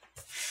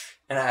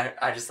 And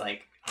I just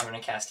like, I'm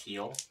gonna cast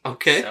heal.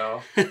 Okay.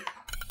 So,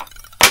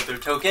 put their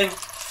token.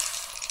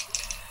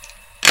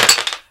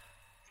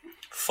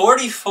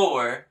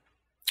 44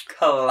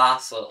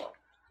 colossal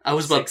I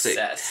was about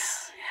success. to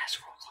say. Yes,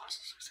 roll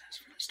colossal success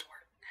for this to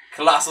work.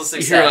 Colossal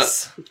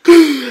success.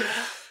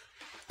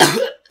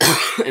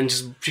 And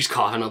just she's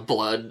coughing up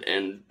blood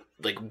and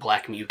like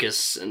black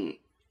mucus, and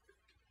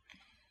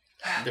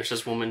there's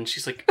this woman.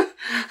 She's like,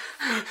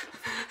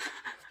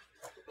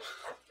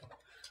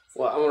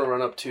 Well, I'm gonna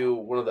run up to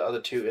one of the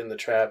other 2 in the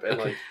trap and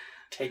Okay. like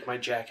take my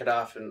jacket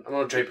off, and I'm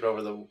gonna drape it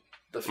over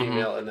the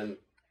female, and then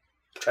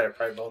try to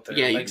pry both their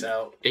legs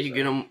out. Yeah, you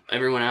get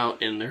everyone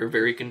out, and they're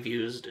very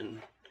confused,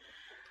 and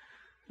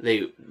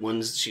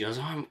she goes,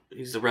 "Oh,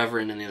 he's the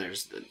Reverend," and the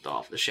other's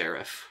the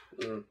sheriff.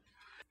 Mm.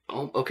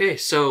 Oh, okay,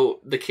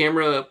 so the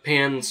camera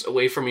pans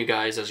away from you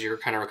guys as you're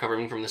kind of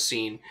recovering from the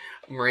scene.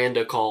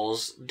 Miranda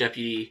calls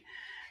Deputy,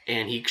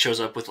 and he shows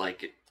up with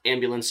like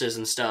ambulances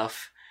and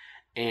stuff,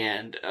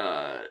 and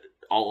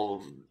all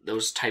of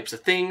those types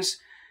of things.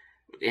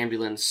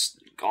 Ambulance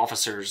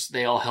officers,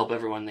 they all help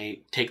everyone.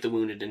 They take the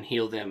wounded and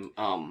heal them.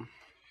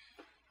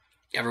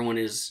 Everyone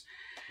is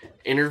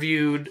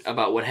interviewed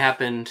about what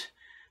happened,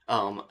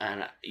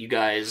 and you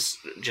guys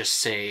just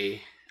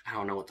say, I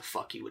don't know what the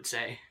fuck you would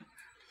say.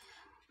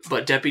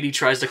 But Deputy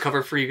tries to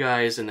cover for you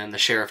guys, and then the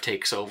sheriff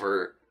takes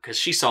over, because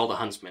she saw the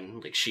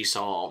huntsman, like she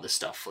saw all this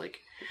stuff,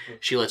 like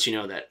she lets you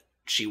know that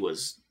she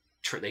was,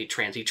 he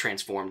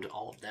transformed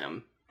all of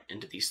them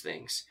into these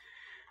things.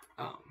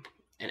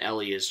 And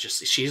Ellie is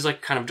just, she's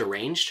like kind of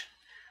deranged.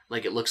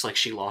 Like it looks like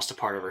she lost a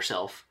part of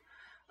herself.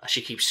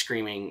 She keeps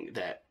screaming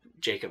that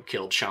Jacob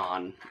killed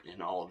Sean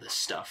and all of this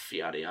stuff,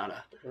 yada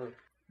yada.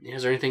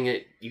 Is there anything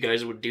that you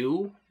guys would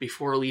do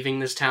before leaving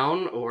this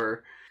town,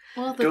 or?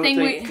 Well,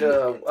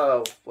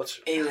 What's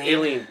Aileen.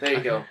 Aileen? There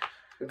you go.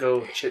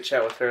 Go chit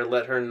chat with her.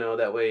 Let her know,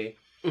 that way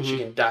Mhm. she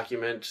can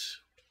document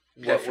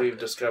what we've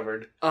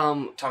discovered.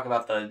 Talk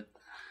about the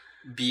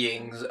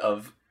beings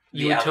of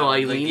You would tell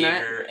Eileen that?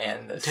 alligator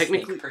and the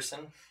Technically- snake person.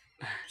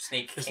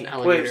 Snake There's an king.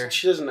 alligator. Wait,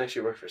 she doesn't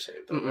actually work for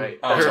Save, though, Mm-mm. right?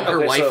 Oh, Her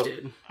Okay, wife so-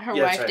 did. Her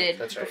Yeah, wife that's right, did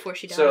that's right. before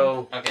she died.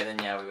 So, Okay, then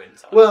yeah, we wouldn't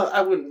tell. well,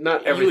 I would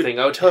not You would- everything.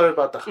 I would tell her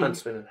about the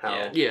huntsman and how.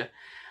 Yeah.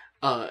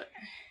 Yeah.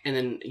 And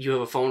then you have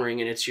a phone ring,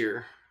 and it's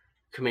your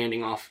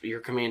commanding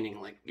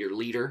like your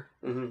leader.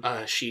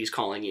 Mm-hmm. She's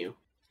calling you.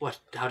 What?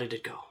 How did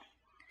it go?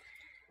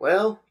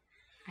 Well,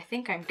 I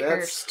think I'm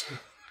That's- cursed.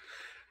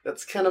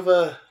 it's kind of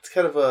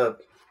a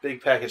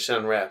big package to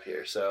unwrap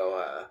here.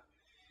 So,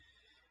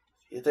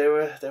 there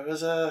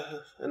was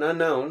an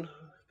unknown,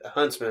 a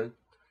huntsman,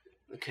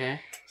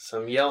 Okay.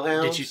 some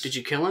yellhounds. Did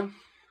you kill him?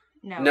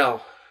 No.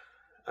 No,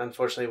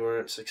 unfortunately, we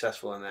weren't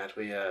successful in that.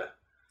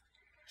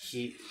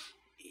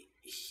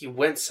 He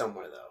went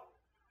somewhere though.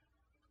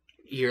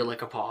 You hear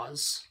like a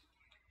pause.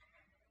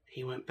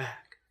 He went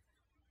back.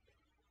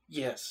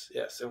 Yes,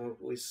 and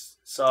we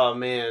saw a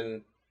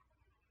man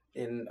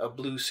in a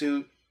blue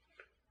suit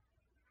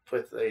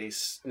with a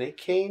snake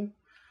cane,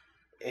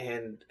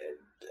 and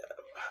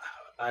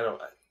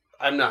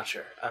I'm not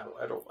sure.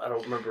 I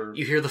don't remember.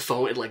 You hear the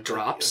phone. It like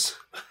drops,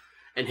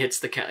 and hits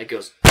the cat. It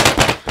goes,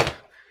 and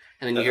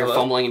then you hear Hello?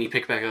 fumbling, and you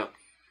pick back up.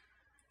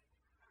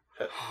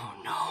 Oh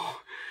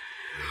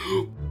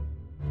no.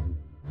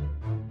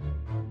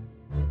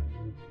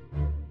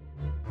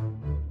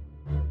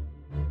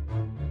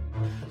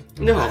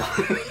 No.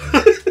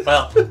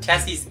 Well,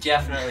 Cassie's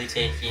definitely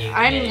taking.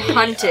 I'm a,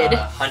 hunted.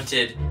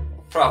 Hunted,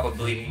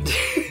 probably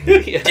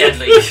Yeah.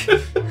 deadly.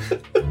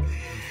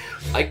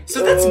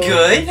 So that's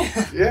good.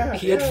 Yeah,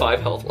 He had yeah.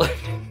 5 health left.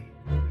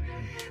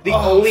 The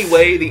Oh, only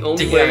way damn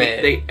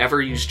it. they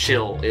ever use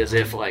chill is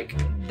if like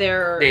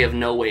They're they have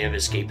no way of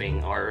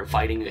escaping or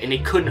fighting, and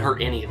it couldn't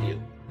hurt any of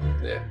you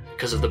Yeah.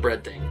 because of the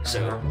bread thing.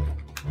 So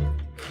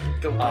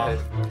Go ahead.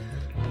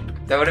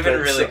 That would have been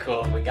That's really so-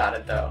 cool if we got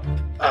it though.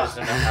 I just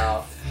don't know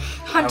how.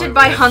 hunted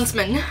by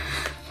huntsmen.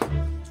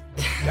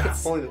 Yeah,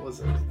 if only it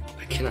wasn't.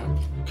 I cannot.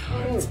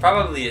 It's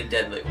probably a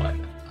deadly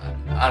one.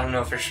 I don't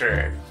know for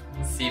sure.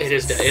 It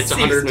is. It's seems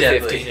 150.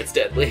 deadly. It's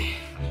deadly.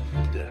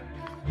 Yeah.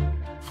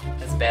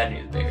 That's bad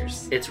news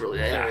bears. It's really.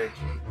 Yeah.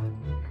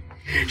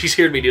 Alright. She's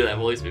heard me do that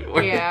voice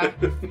before. Yeah.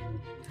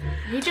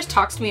 He just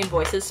talks to me in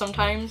voices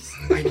sometimes.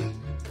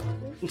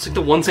 It's like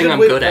the one thing Good I'm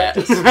with good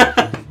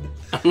at.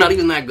 I'm not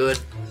even that good.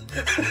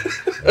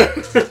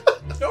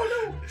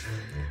 No.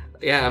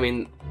 Yeah, I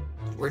mean,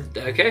 we're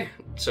okay.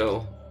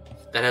 So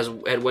that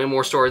had way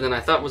more story than I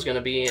thought was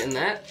gonna be in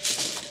that.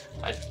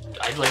 I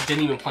like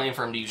didn't even plan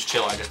for him to use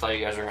chill. I just thought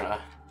you guys were gonna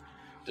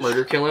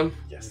murder kill him.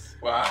 Yes.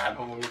 Well,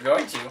 we were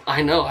going to.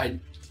 I know.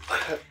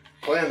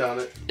 Planned on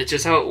it. It's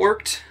just how it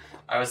worked.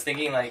 I was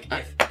thinking like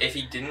if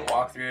he didn't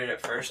walk through it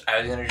at first, I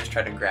was gonna just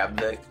try to grab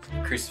the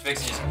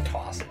crucifix and just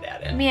toss it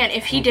at him. Man,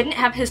 if he didn't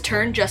have his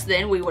turn just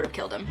then, we would have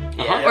killed him.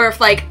 Uh-huh. Or if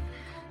like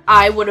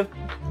I would have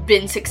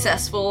been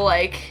successful,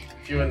 like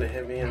If you wouldn't have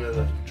hit me into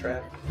the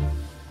trap.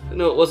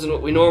 No, it wasn't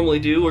what we normally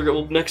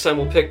do. Next time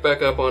we'll pick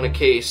back up on a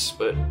case.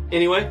 But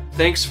anyway,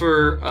 thanks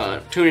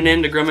for tuning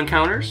in to Grim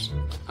Encounters.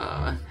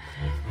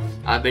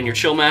 I've been your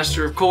chill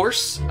master, of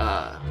course.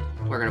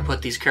 We're gonna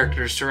put these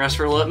characters to rest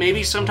for a little.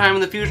 Maybe sometime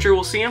in the future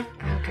we'll see them.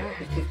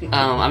 okay.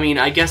 I mean,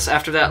 I guess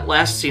after that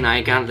last scene,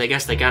 I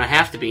guess they gotta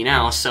have to be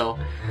now. So,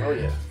 Oh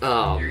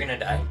yeah. You're gonna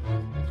die.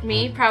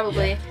 Me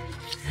probably.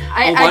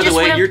 by the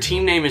way, wanna- your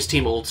team name is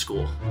Team Old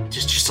School.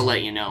 Just to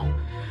let you know.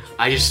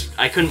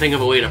 I couldn't think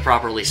of a way to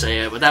properly say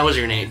it, but that was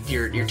your name,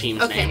 your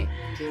team's Okay. name.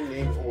 Team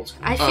name old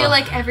school. I feel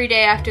like every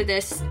day after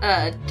this,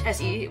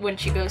 Tessie, when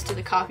she goes to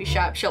the coffee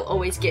shop, she'll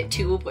always get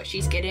 2 of what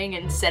she's getting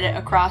and set it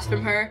across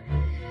from her.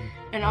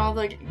 And all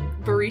the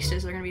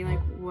baristas are gonna be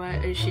like,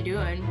 what is she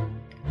doing?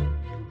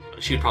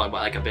 She'd probably buy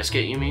like a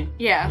biscuit. You mean?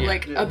 Yeah, Yeah.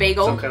 like a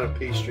bagel. Some kind of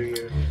pastry,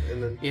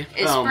 and then Yeah.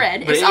 It's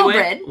bread. But It's all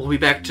anyway, bread. We'll be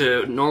back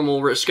to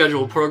normal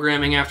scheduled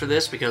programming after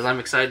this because I'm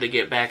excited to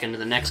get back into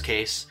the next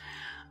case.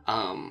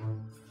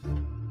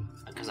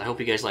 Because I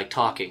hope you guys like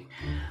talking.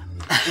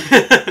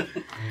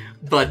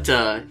 But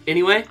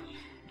anyway,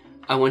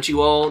 I want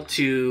you all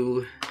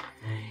to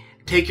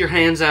take your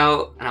hands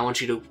out, and I want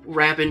you to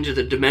wrap into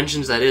the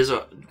dimensions that is,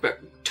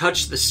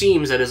 touch the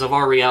seams that is of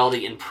our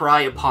reality and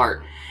pry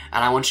apart.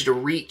 And I want you to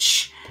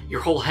reach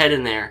your whole head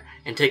in there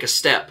and take a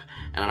step.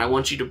 And I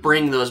want you to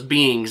bring those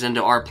beings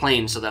into our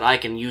plane so that I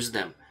can use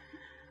them.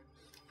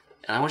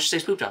 And I want you to stay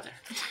spooked out there.